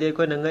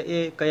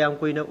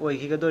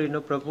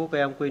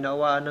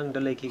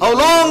 How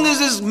long is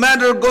this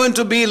matter going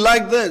to be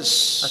like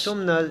this? How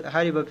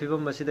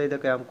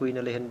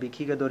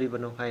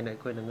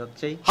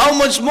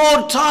much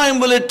more time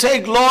will it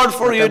take, Lord,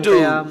 for you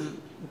to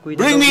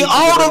bring me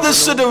out of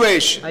this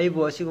situation? The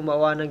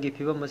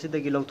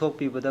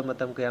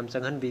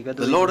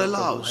Lord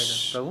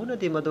allows,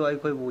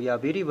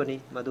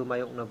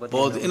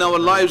 both in our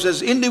lives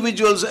as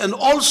individuals and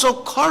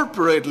also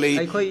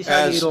corporately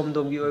as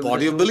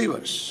body of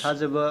believers. He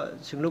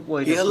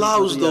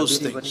allows those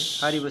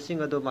things.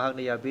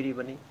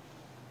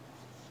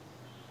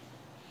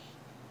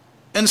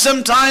 And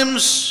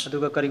sometimes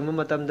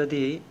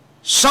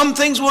some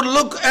things would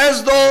look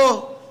as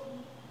though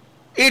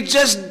it's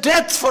just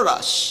death for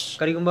us.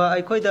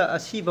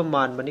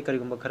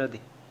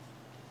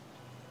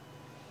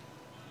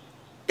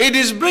 It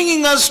is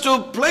bringing us to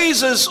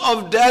places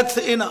of death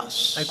in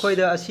us.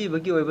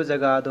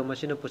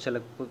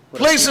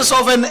 Places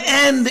of an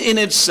end in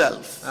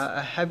itself.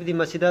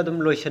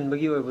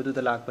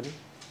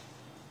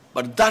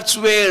 But that's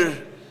where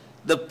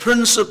the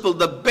principle,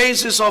 the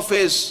basis of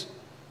His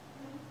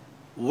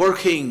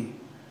working,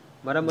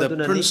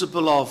 the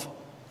principle of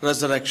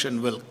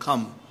resurrection will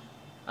come.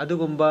 To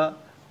work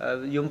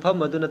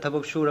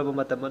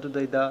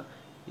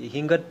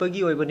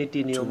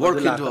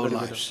into our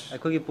lives.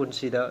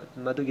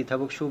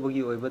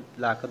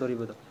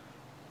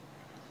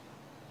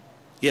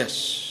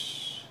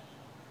 Yes.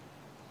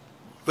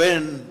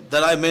 When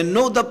that I may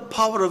know the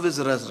power of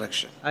His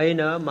resurrection,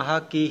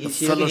 the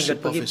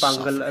fellowship of His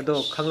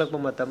sufferings.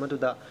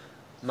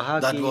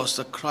 That was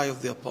the cry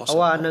of the Apostle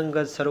Paul.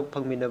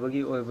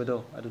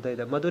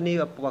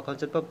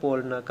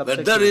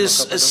 Where there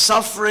is a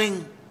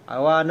suffering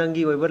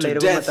to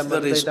death,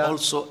 there is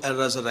also a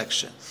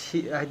resurrection.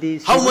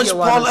 How much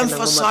Paul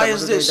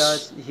emphasized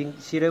this,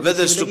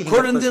 whether it's to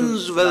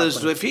Corinthians, whether it's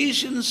to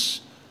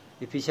Ephesians,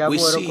 we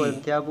see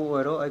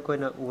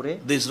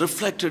this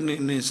reflected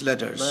in his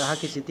letters.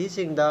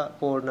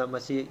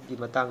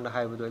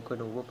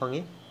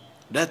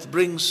 Death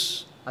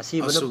brings us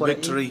to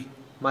victory,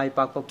 to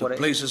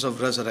places of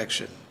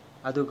resurrection.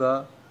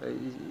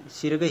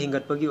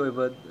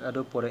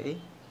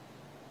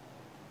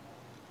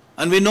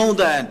 And we know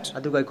that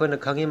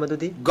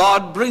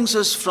God brings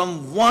us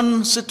from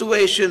one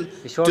situation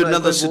to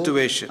another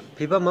situation.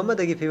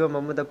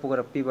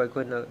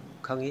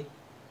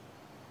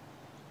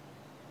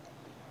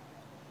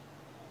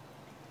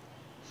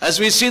 As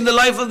we see in the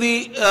life of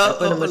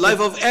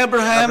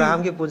Abraham,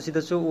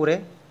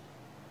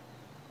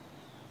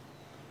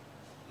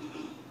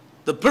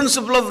 The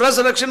principle of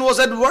resurrection was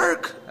at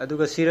work.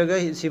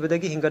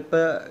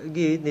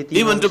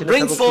 Even to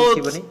bring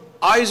forth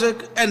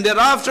Isaac and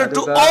thereafter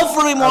to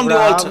offer him on the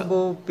altar.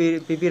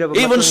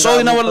 Even so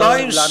in our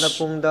lives,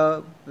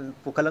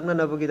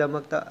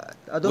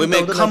 we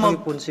may come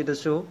up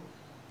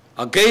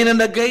again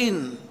and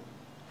again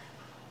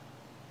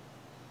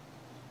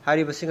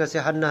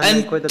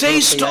and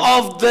taste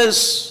of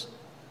this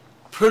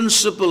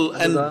principle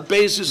and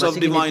basis of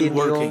divine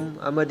working,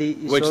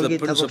 which is the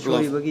principle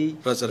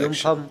of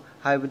resurrection.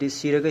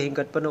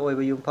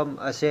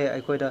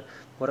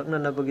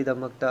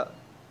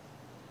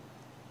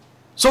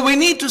 So we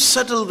need to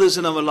settle this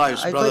in our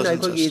lives, brothers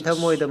and sisters.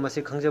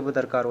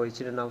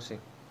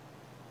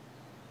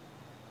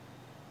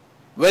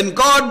 When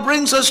God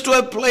brings us to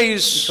a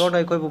place of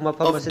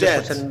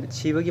death,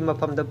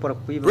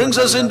 brings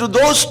us into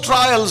those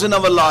trials in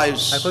our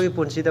lives,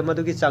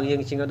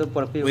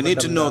 we need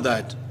to know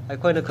that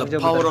the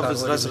power of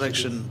His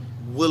resurrection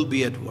will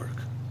be at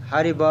work.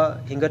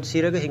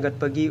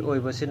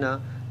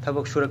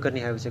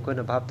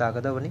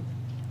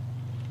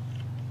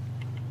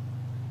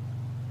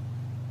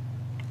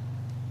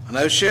 And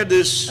I've shared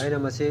this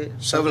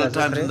several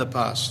times in the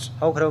past.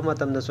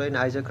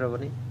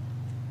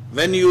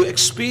 When you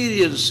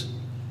experience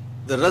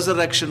the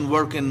resurrection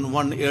work in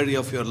one area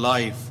of your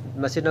life,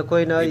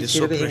 it is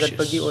so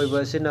precious.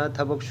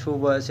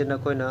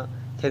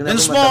 In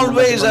small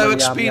ways, I have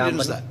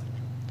experienced that.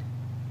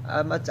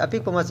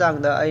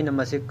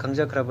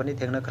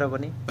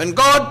 When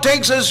God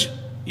takes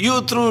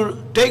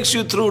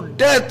you through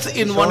death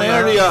in one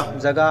area,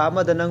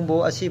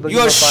 you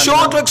are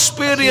sure to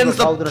experience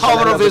the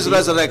power of His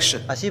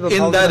resurrection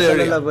in that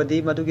area.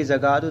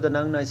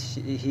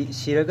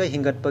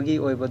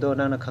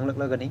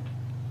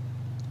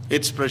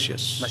 It's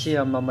precious.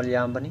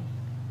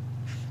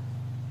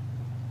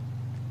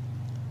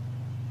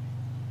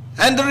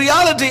 And the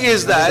reality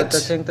is that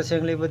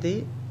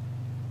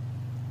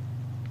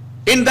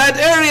in that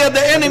area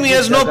the enemy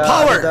has no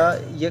power.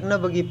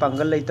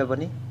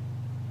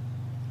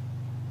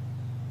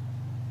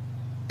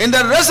 In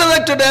the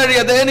resurrected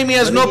area, the enemy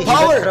has no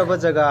power.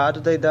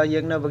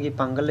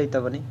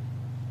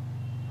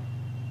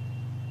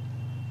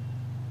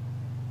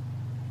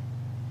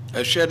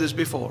 I've shared this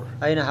before.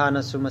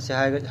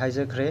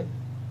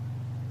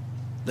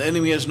 The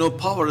enemy has no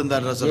power in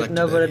that resurrected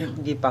area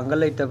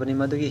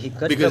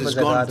because it's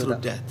gone through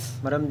death.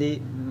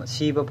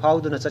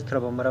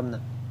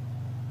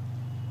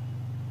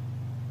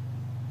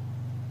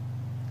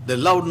 They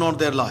loved not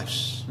their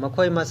lives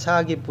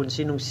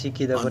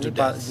unto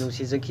death.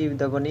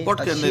 What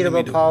can the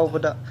enemy do?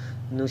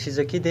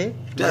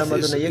 Death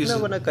is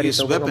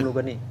his weapon.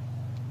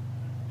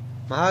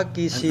 And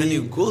when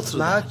you go through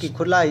that,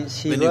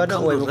 when you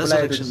come to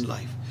resurrection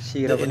life,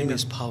 the enemy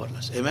is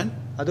powerless. Amen?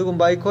 And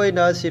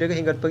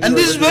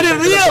this is very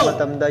real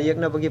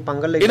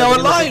in our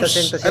lives.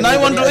 And I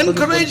want to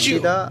encourage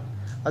you.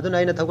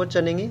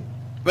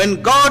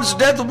 When God's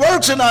death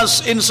works in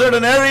us in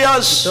certain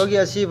areas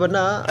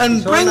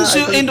and brings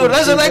you into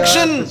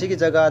resurrection,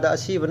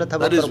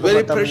 that is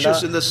very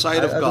precious in the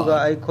sight of God.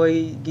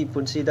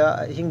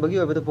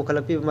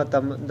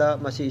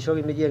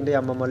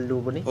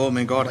 Oh,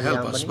 may God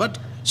help us. But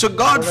so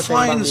God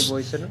finds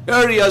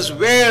areas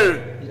where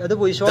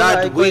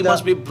that we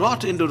must be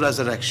brought into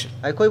resurrection.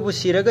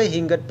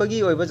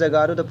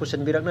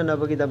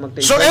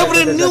 So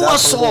every new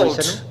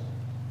assault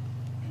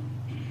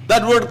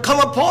that would come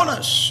upon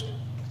us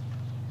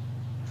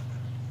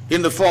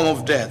in the form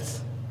of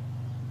death,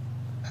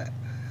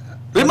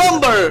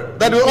 remember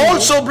that will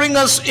also bring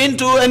us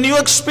into a new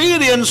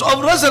experience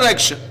of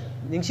resurrection.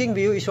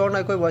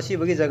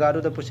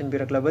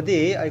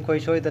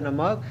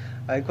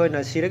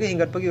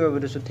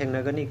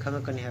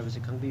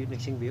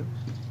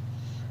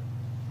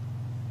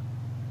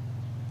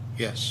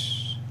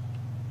 Yes.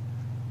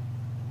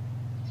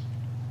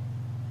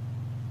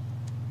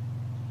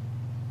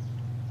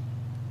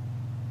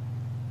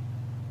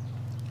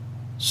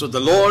 So the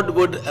Lord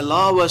would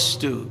allow us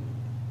to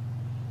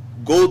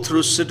go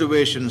through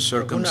situations,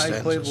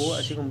 circumstances.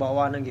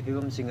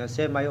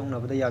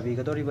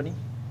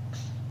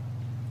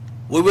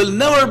 We will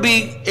never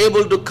be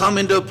able to come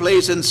into a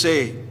place and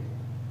say,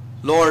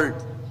 Lord,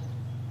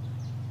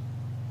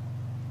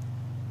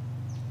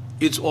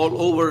 it's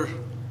all over.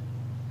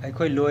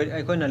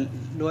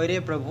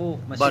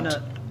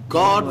 But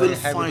God will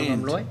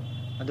find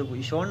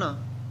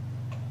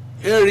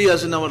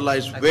areas in our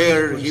lives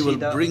where He will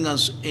bring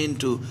us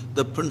into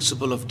the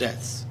principle of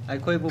death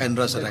and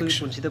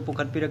resurrection.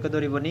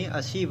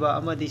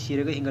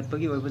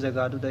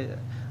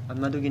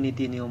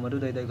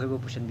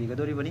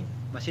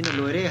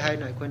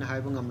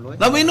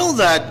 Now we know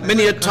that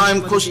many a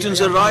time questions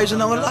arise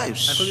in our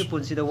lives.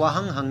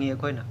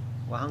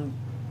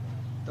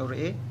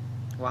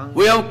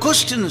 We have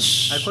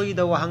questions,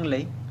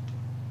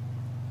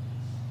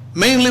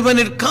 mainly when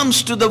it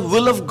comes to the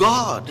will of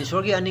God,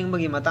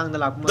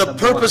 the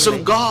purpose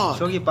of God.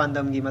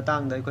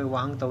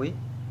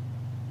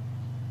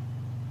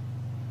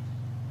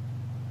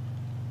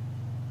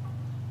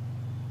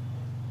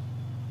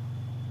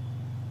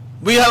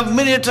 We have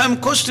many times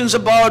questions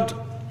about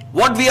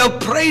what we have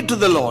prayed to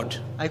the Lord.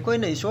 We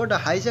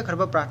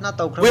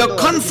have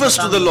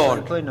confessed to the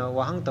Lord.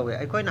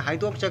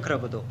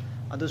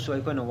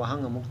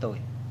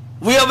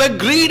 We have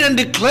agreed and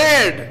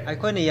declared.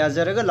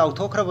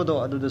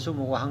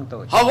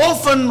 How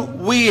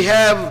often we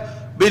have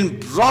been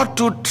brought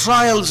to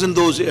trials in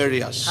those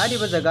areas.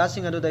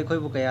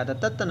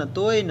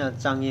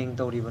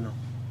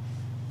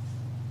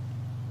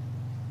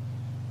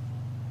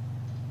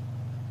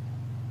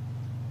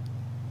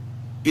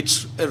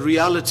 It's a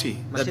reality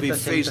that we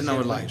face in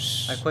our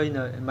lives.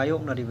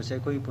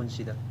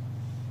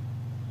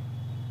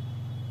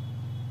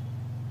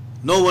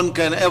 No one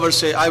can ever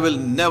say, I will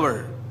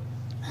never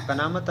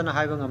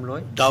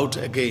doubt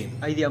again.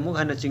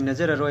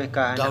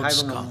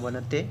 Doubts come.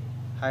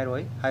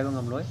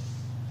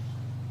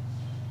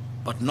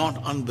 But not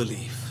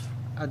unbelief.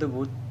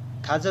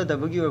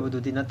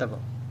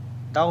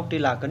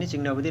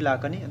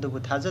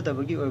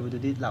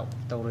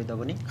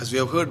 As we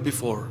have heard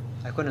before,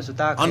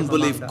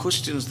 unbelief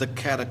questions the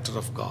character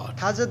of God.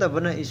 Doubt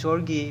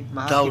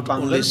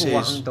only says,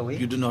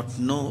 you do not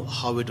know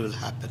how it will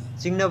happen.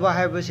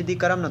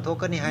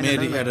 Mary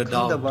had a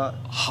doubt,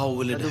 how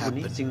will it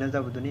happen?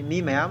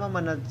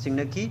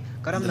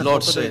 The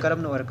Lord said,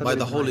 by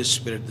the Holy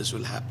Spirit this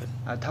will happen.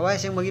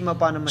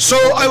 So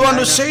I want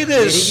to say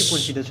this,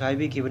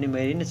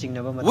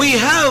 we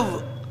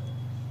have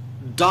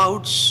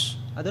doubts,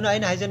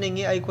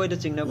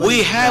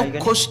 we have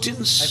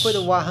questions.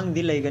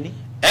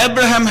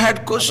 Abraham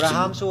had questions,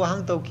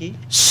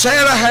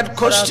 Sarah had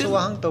questions.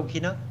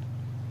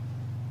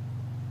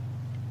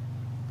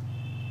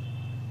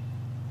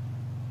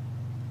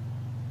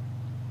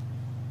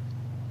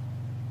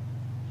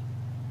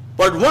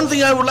 But one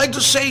thing I would like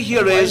to say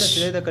here is,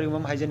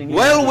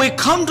 well, we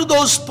come to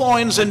those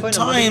points and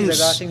times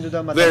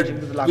where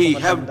we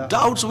have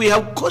doubts, we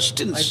have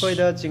questions.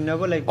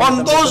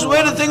 On those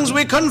very things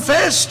we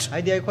confessed.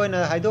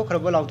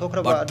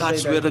 But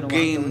that's where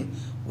again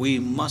we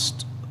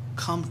must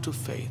come to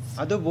faith.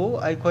 Lord,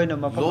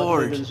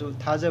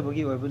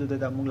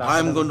 I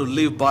am going to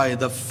live by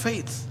the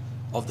faith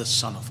of the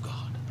Son of God.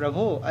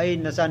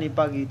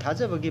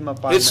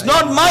 It's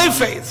not my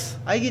faith.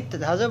 It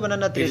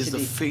is the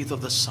faith of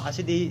the Son.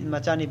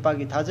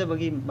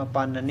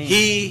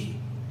 He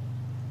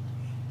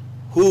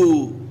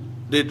who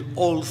did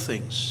all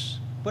things.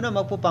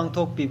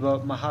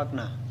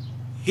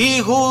 He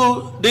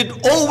who did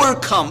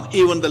overcome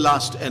even the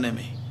last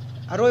enemy.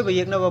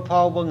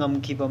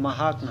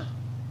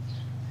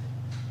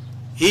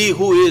 He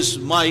who is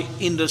my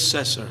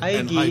intercessor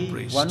and high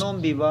priest.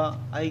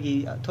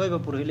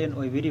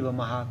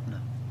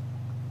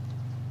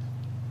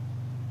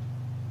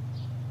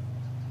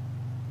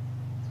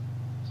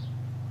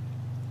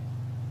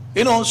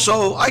 You know,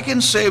 so I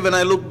can say when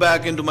I look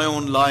back into my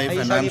own life,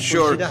 and I'm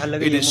sure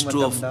it is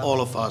true of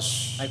all of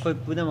us. Though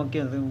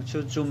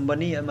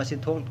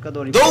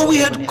we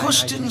had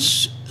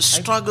questions,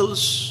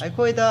 struggles, the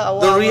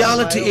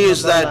reality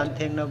is that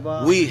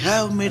we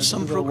have made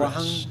some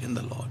progress in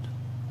the Lord.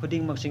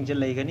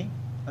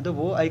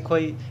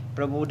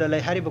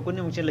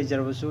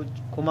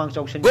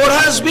 God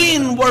has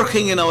been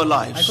working in our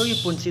lives.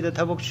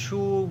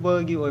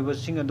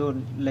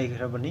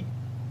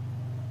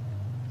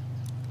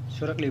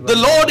 The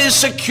Lord is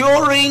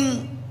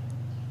securing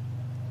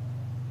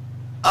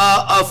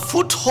a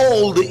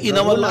foothold in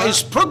our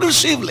lives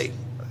progressively.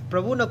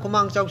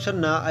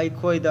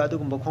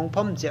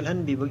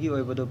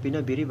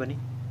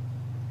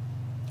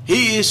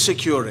 He is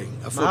securing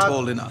a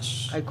foothold in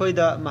us.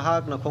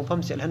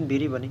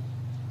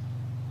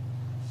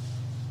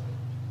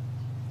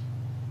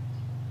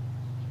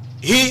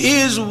 He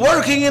is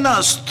working in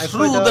us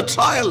through the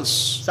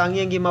trials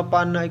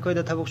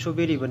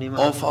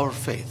of our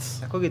faith.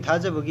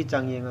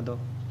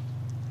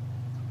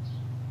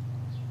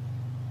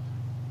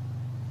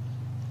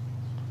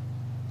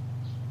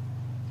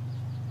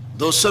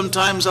 Though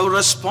sometimes our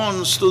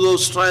response to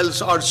those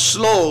trials are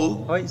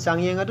slow,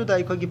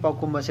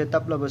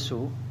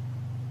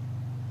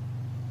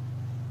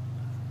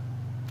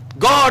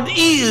 God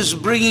is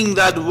bringing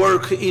that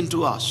work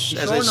into us.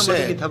 As I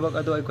said,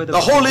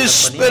 the Holy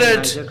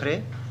Spirit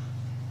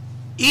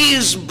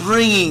is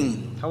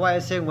bringing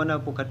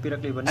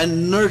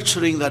and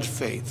nurturing that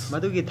faith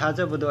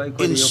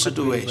in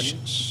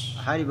situations.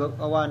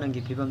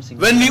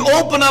 When we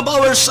open up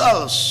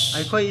ourselves,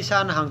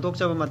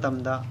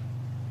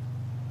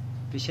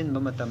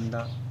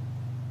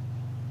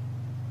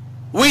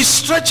 we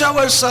stretch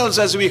ourselves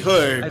as we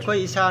heard.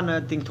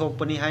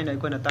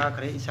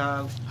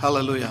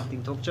 Hallelujah.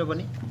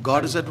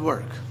 God is at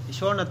work.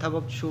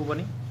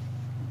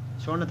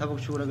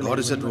 God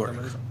is at work.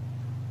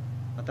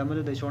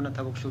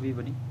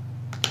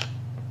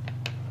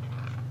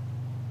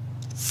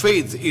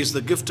 Faith is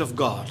the gift of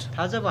God.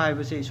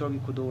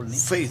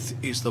 Faith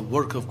is the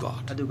work of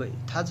God.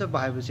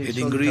 It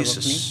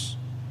increases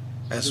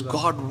as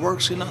God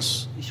works in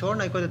us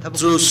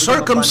through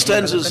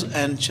circumstances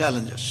and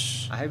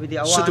challenges,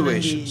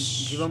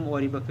 situations.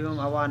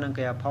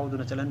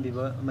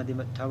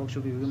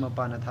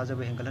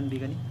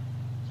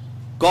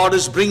 God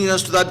is bringing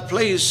us to that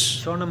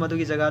place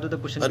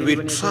that we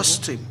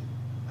trust Him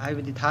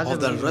of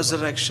the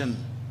resurrection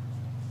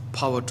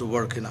power to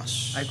work in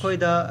us.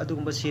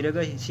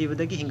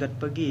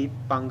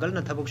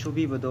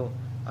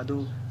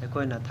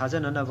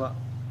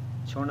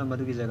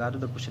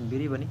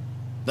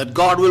 That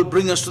God will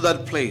bring us to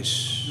that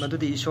place.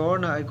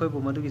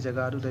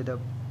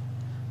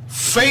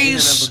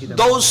 Face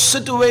those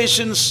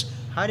situations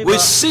which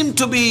seem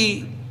to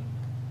be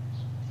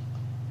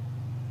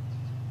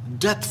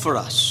death for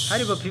us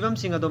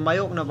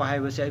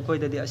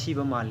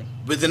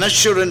with an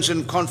assurance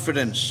and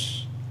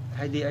confidence.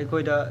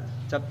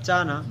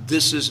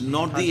 This is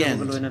not the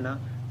end,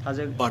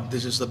 but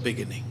this is the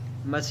beginning.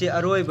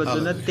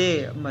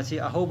 Hallelujah.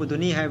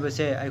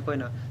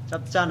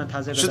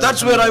 So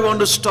that's where I want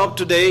to stop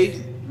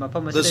today.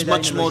 There's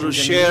much more to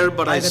share,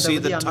 but I see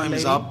the time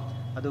is up,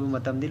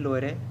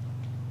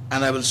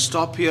 and I will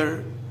stop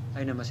here.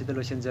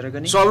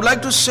 So I would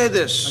like to say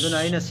this: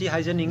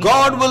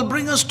 God will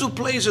bring us to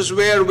places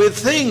where we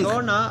think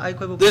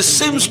there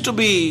seems to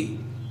be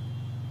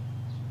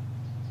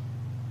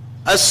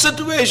a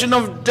situation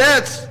of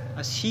death,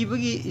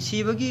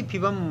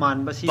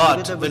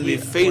 but when we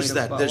face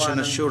that, there's an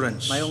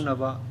assurance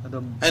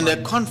and a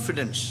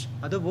confidence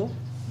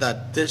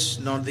that this is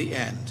not the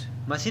end,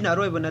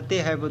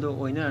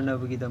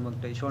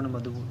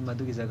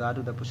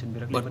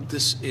 but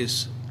this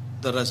is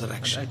the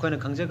resurrection.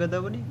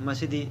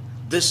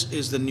 This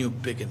is the new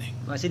beginning.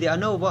 Oh,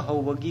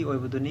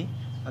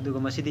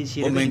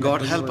 may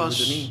God help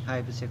us.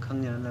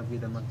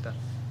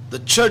 The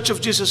Church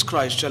of Jesus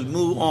Christ shall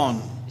move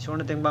on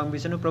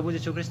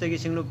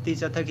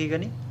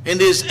in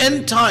these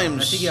end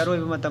times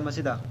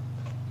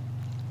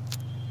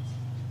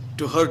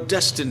to her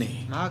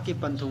destiny.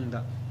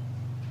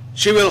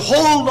 She will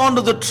hold on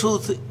to the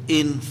truth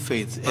in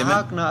faith. Amen.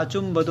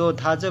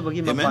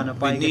 Amen.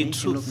 We need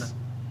truth.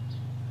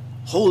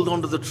 Hold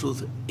on to the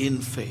truth in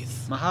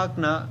faith.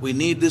 We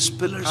need these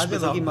pillars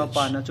without which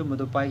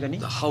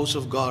the house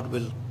of God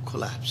will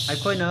collapse.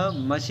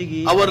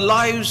 Our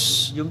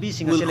lives will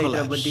collapse.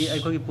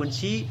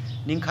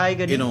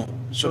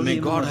 So may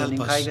God help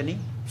us.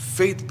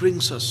 Faith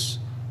brings us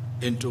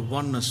into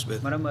oneness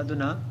with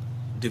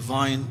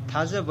divine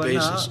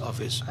basis of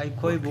His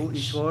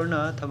workings,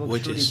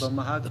 which is the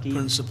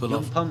principle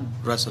of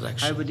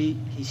resurrection.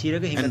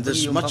 And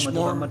there's much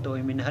more,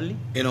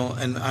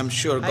 and I'm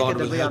sure God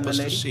will help us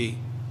to see,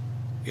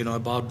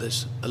 about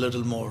this a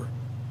little more,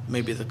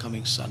 maybe the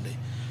coming Sunday.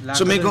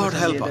 So may God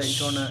help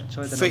us.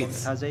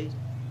 Faith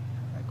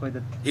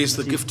is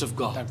the gift of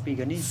God. Faith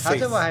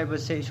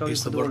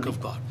is the work of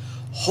God.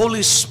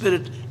 Holy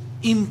Spirit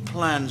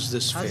implants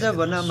this faith. So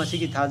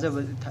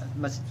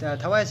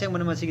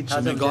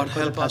may God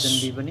help us.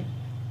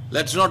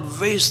 Let's not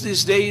waste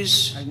these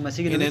days in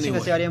any way,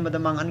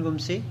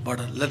 but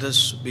let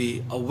us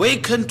be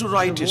awakened to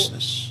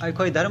righteousness in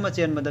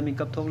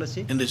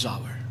this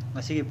hour,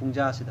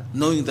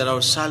 knowing that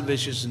our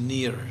salvation is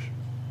nearer.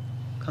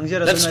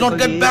 Let's not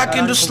get back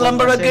into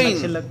slumber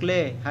again,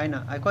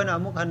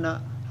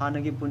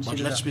 but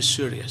let's be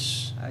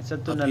serious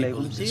people in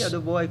this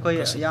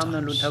present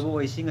times.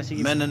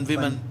 Men and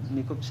women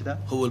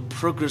who will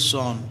progress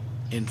on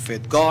in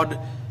faith. God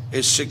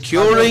is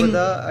securing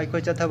a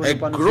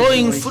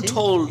growing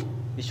foothold,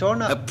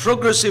 a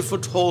progressive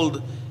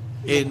foothold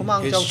in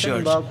His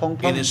church,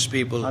 in His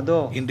people,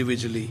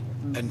 individually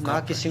and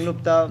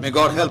corporately. May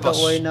God help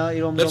us.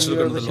 Let's look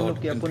unto the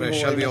Lord in prayer.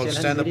 Shall we all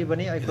stand up in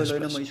His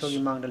presence?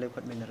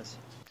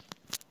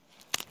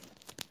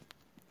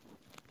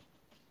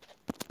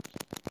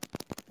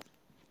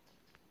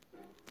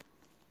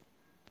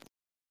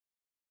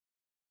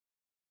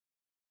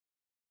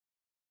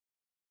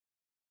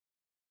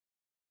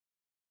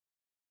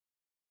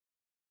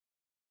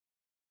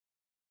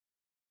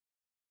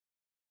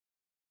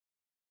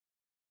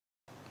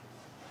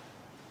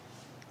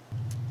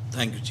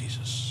 Thank you,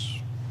 Jesus.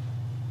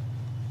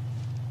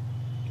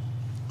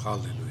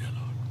 Hallelujah,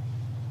 Lord.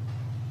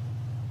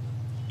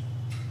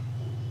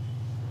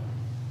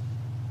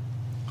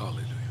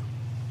 Hallelujah.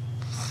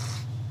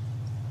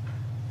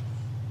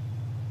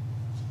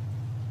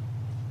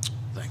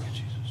 Thank you,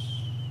 Jesus.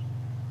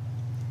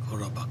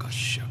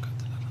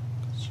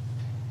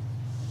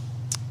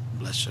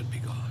 Blessed be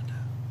God.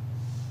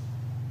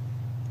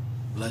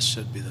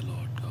 Blessed be the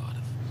Lord God.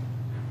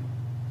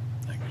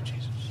 Thank you,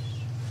 Jesus.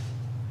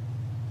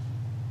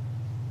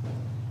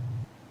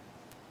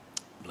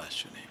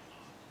 Bless your name,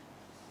 Lord.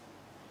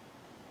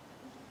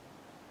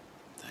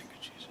 Thank you,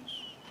 Jesus.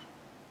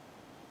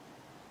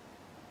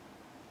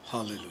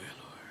 Hallelujah,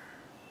 Lord.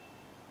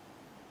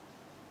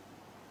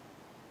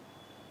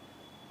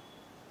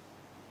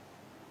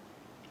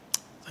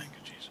 Thank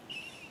you, Jesus.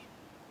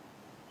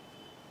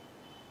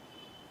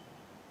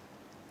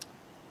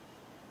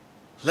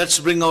 Let's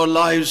bring our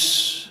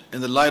lives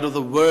in the light of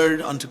the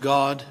word unto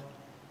God.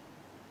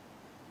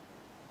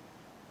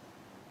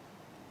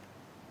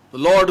 The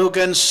Lord who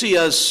can see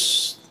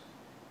us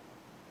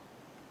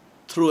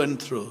through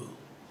and through.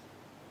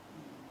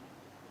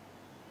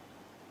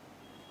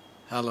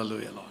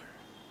 Hallelujah, Lord.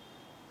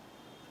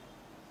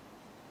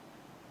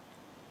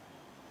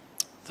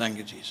 Thank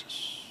you,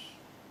 Jesus.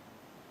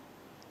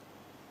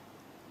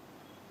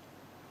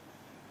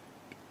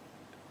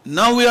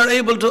 Now we are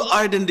able to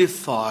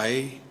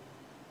identify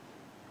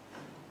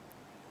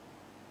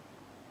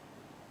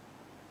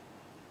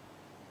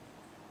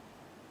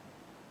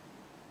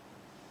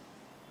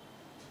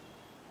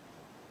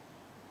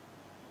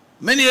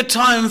many a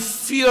time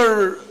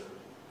fear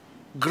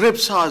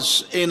grips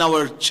us in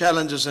our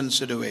challenges and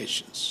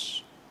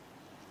situations.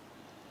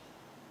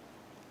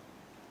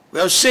 We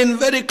have seen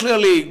very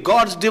clearly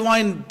God's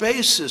divine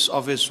basis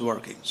of His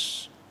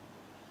workings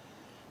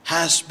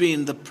has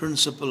been the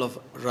principle of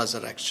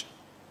resurrection.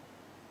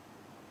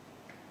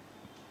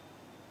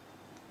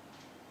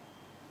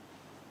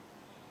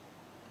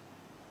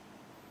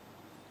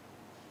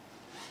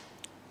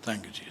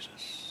 Thank you,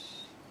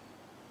 Jesus.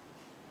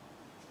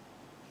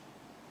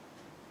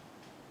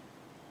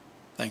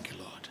 Thank you,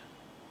 Lord.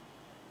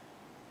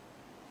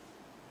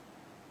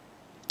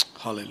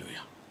 Hallelujah.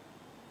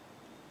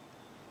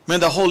 May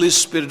the Holy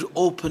Spirit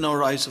open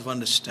our eyes of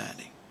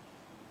understanding.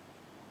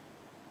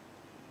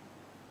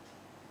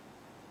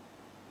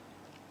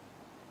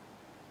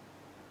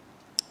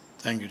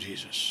 Thank you,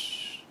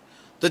 Jesus.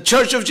 The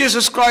Church of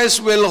Jesus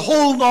Christ will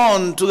hold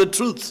on to the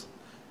truth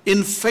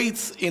in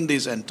faith in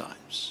these end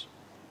times.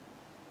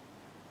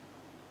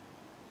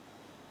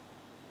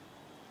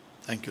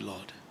 Thank you,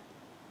 Lord.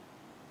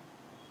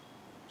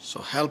 So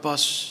help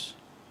us.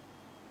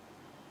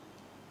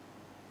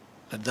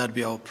 Let that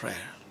be our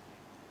prayer.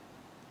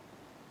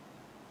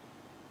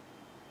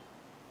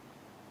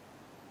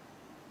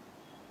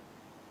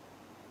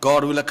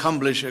 God will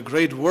accomplish a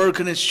great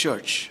work in His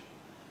church.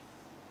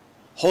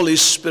 Holy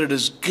Spirit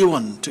is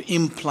given to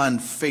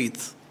implant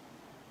faith,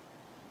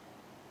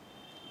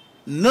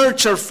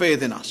 nurture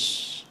faith in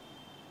us,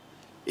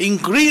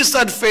 increase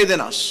that faith in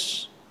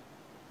us,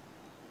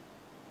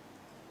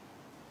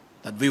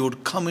 that we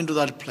would come into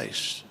that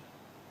place,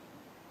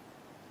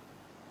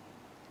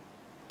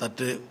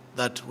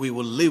 that we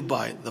will live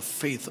by the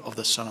faith of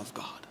the Son of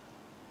God.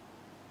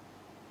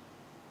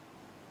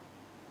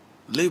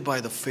 Live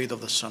by the faith of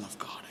the Son of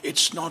God.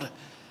 It's not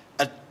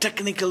a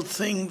technical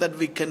thing that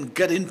we can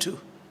get into,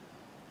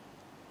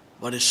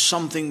 but it's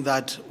something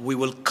that we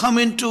will come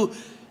into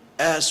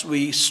as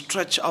we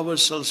stretch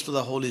ourselves to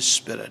the Holy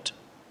Spirit.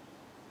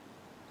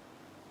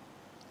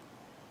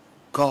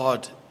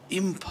 God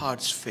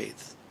imparts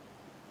faith.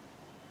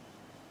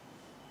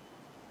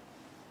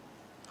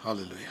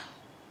 Hallelujah.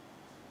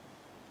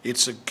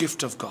 It's a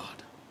gift of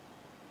God,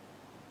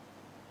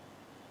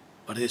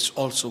 but it's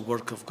also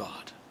work of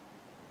God.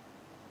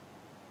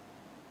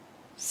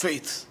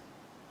 Faith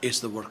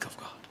is the work of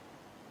God.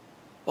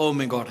 Oh,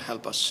 may God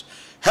help us.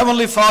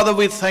 Heavenly Father,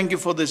 we thank you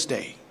for this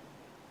day.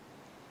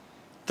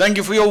 Thank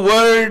you for your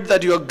word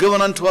that you have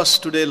given unto us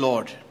today,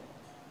 Lord.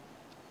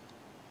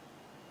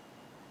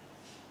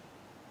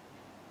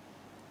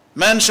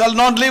 Man shall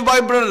not live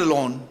by bread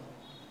alone,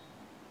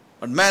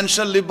 but man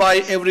shall live by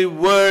every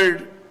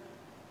word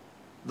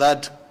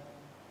that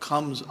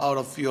comes out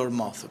of your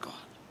mouth, O God.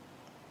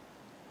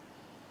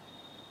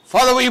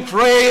 Father, we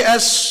pray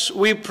as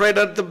we prayed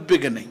at the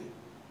beginning.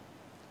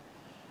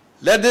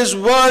 Let this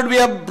word be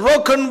a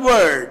broken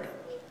word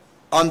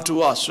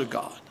unto us, O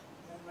God.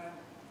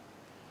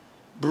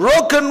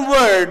 Broken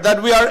word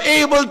that we are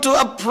able to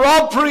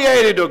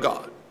appropriate it, O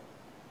God.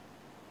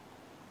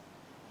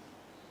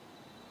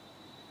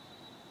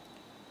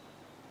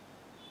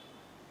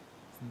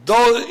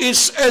 Though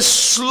it's a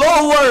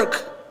slow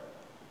work,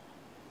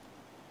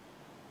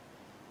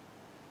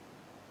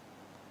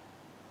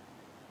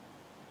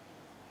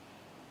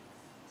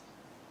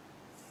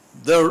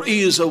 there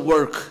is a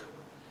work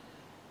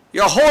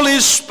your Holy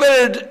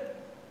Spirit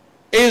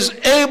is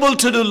able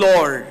to do,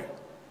 Lord.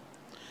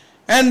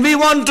 And we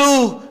want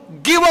to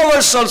give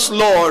ourselves,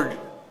 Lord,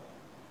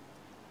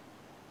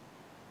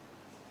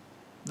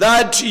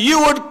 that you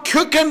would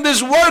quicken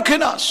this work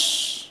in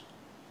us.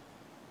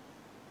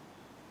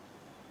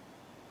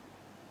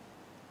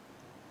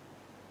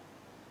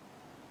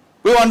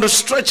 We want to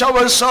stretch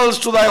ourselves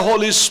to thy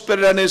Holy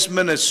Spirit and His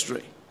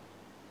ministry,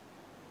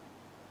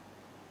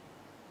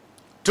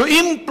 to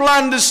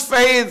implant this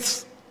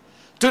faith,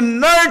 to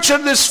nurture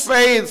this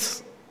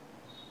faith,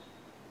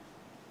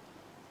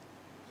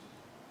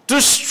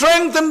 to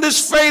strengthen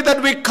this faith,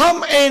 that we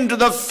come into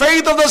the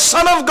faith of the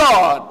Son of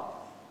God.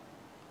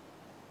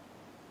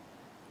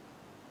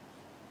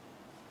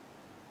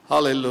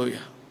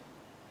 Hallelujah.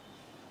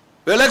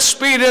 We'll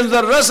experience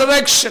the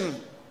resurrection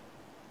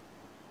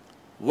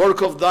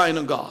work of thine,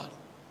 O God.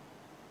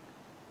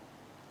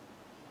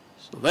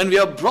 So when we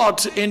are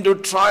brought into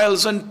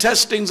trials and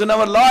testings in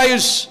our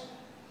lives,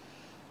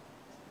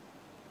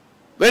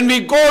 when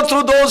we go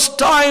through those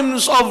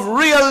times of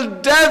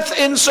real death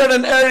in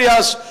certain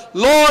areas,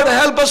 Lord,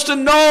 help us to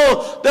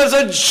know there's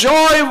a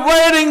joy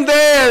waiting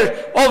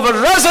there of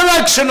a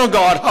resurrection, oh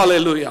God.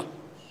 Hallelujah.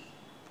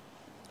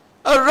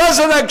 A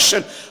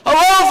resurrection. How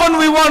often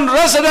we want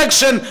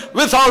resurrection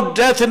without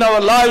death in our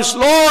lives.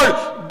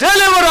 Lord,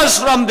 deliver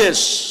us from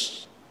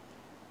this.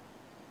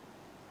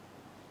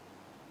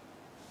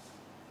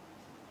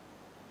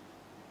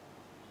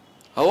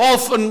 How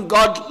often,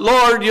 God,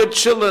 Lord, your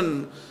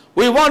children,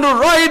 we want to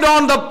ride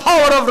on the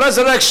power of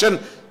resurrection,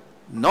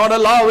 not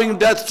allowing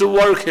death to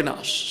work in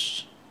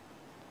us.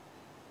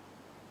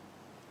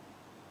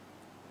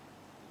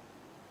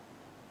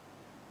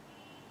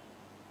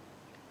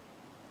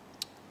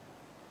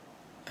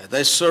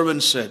 Thy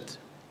servant said,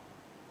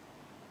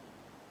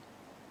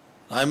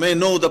 I may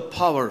know the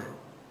power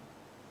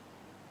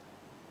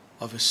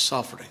of his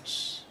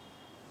sufferings,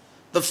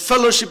 the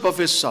fellowship of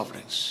his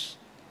sufferings,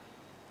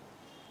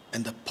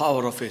 and the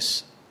power of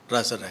his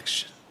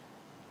resurrection.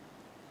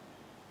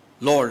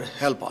 Lord,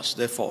 help us,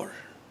 therefore.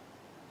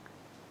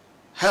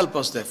 Help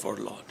us, therefore,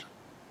 Lord,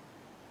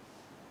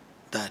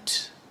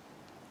 that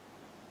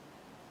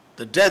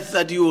the death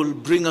that you will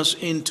bring us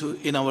into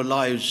in our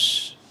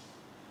lives,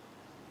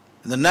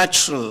 in the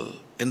natural,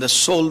 in the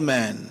soul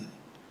man,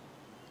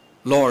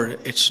 Lord,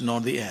 it's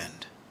not the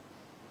end.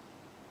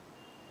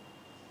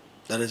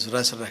 There is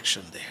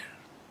resurrection there.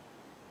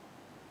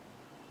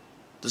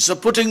 There's a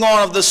putting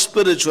on of the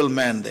spiritual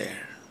man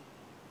there.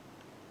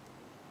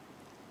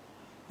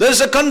 There's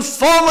a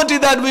conformity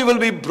that we will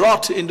be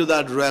brought into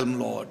that realm,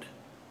 Lord.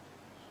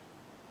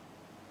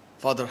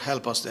 Father,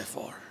 help us,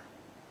 therefore.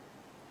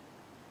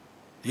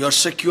 You're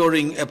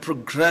securing a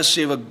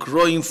progressive, a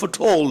growing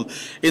foothold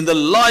in the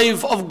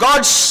life of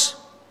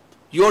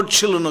your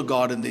children of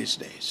God in these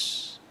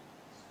days.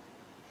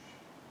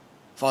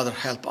 Father,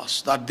 help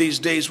us that these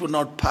days would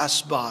not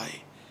pass by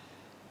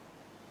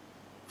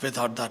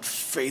without that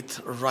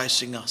faith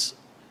rising us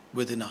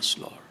within us,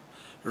 Lord.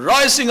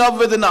 Rising up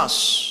within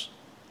us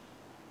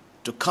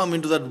to come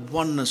into that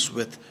oneness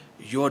with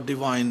your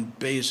divine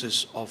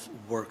basis of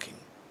working.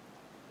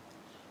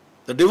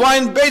 The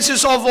divine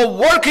basis of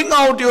working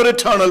out your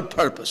eternal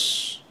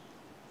purpose.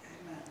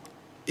 Amen.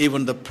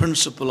 Even the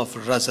principle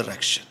of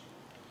resurrection.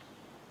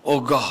 Oh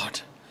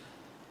God,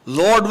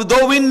 Lord,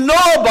 though we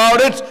know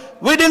about it,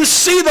 we didn't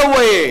see the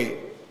way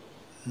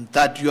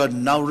that you are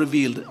now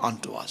revealed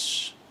unto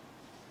us.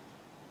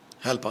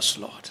 Help us,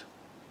 Lord.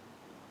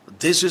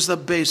 This is the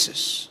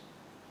basis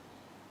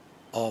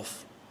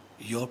of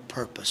your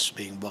purpose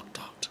being worked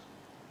out.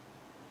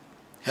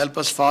 Help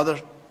us,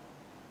 Father.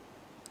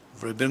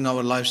 We bring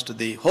our lives to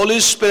thee. Holy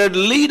Spirit,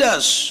 lead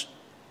us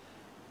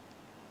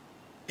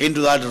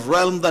into that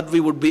realm that we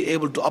would be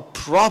able to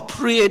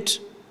appropriate.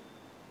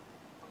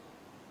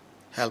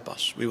 Help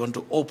us. We want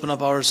to open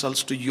up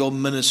ourselves to your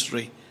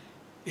ministry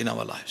in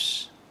our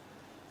lives.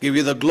 Give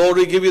you the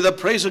glory, give you the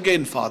praise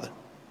again, Father.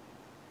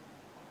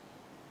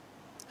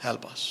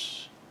 Help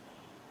us.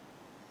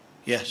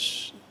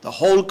 Yes, the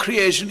whole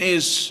creation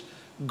is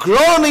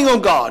groaning, O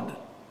God.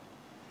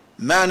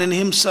 Man in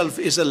himself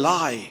is a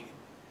lie,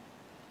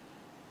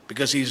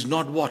 because he is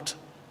not what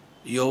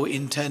you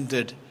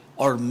intended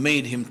or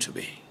made him to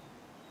be.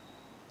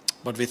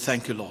 But we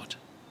thank you, Lord.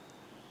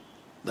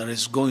 There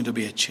is going to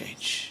be a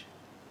change.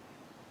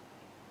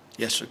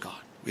 Yes, sir, God.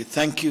 We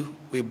thank you.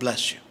 We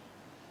bless you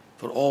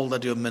for all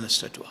that you have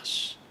ministered to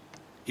us.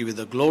 Give you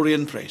the glory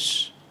and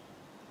praise.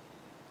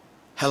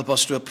 Help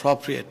us to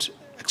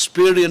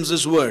experience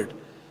this word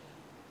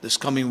this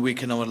coming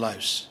week in our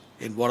lives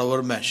in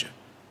whatever measure.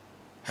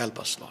 Help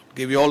us, Lord.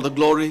 Give you all the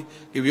glory.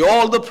 Give you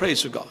all the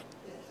praise, of God.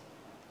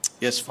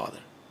 Yes, Father.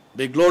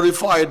 Be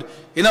glorified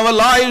in our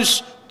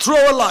lives, through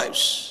our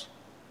lives.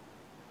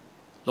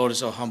 Lord,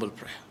 is our humble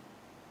prayer.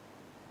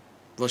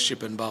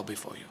 Worship and bow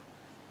before you.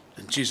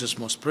 In Jesus'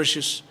 most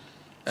precious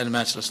and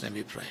matchless name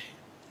we pray.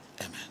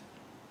 Amen.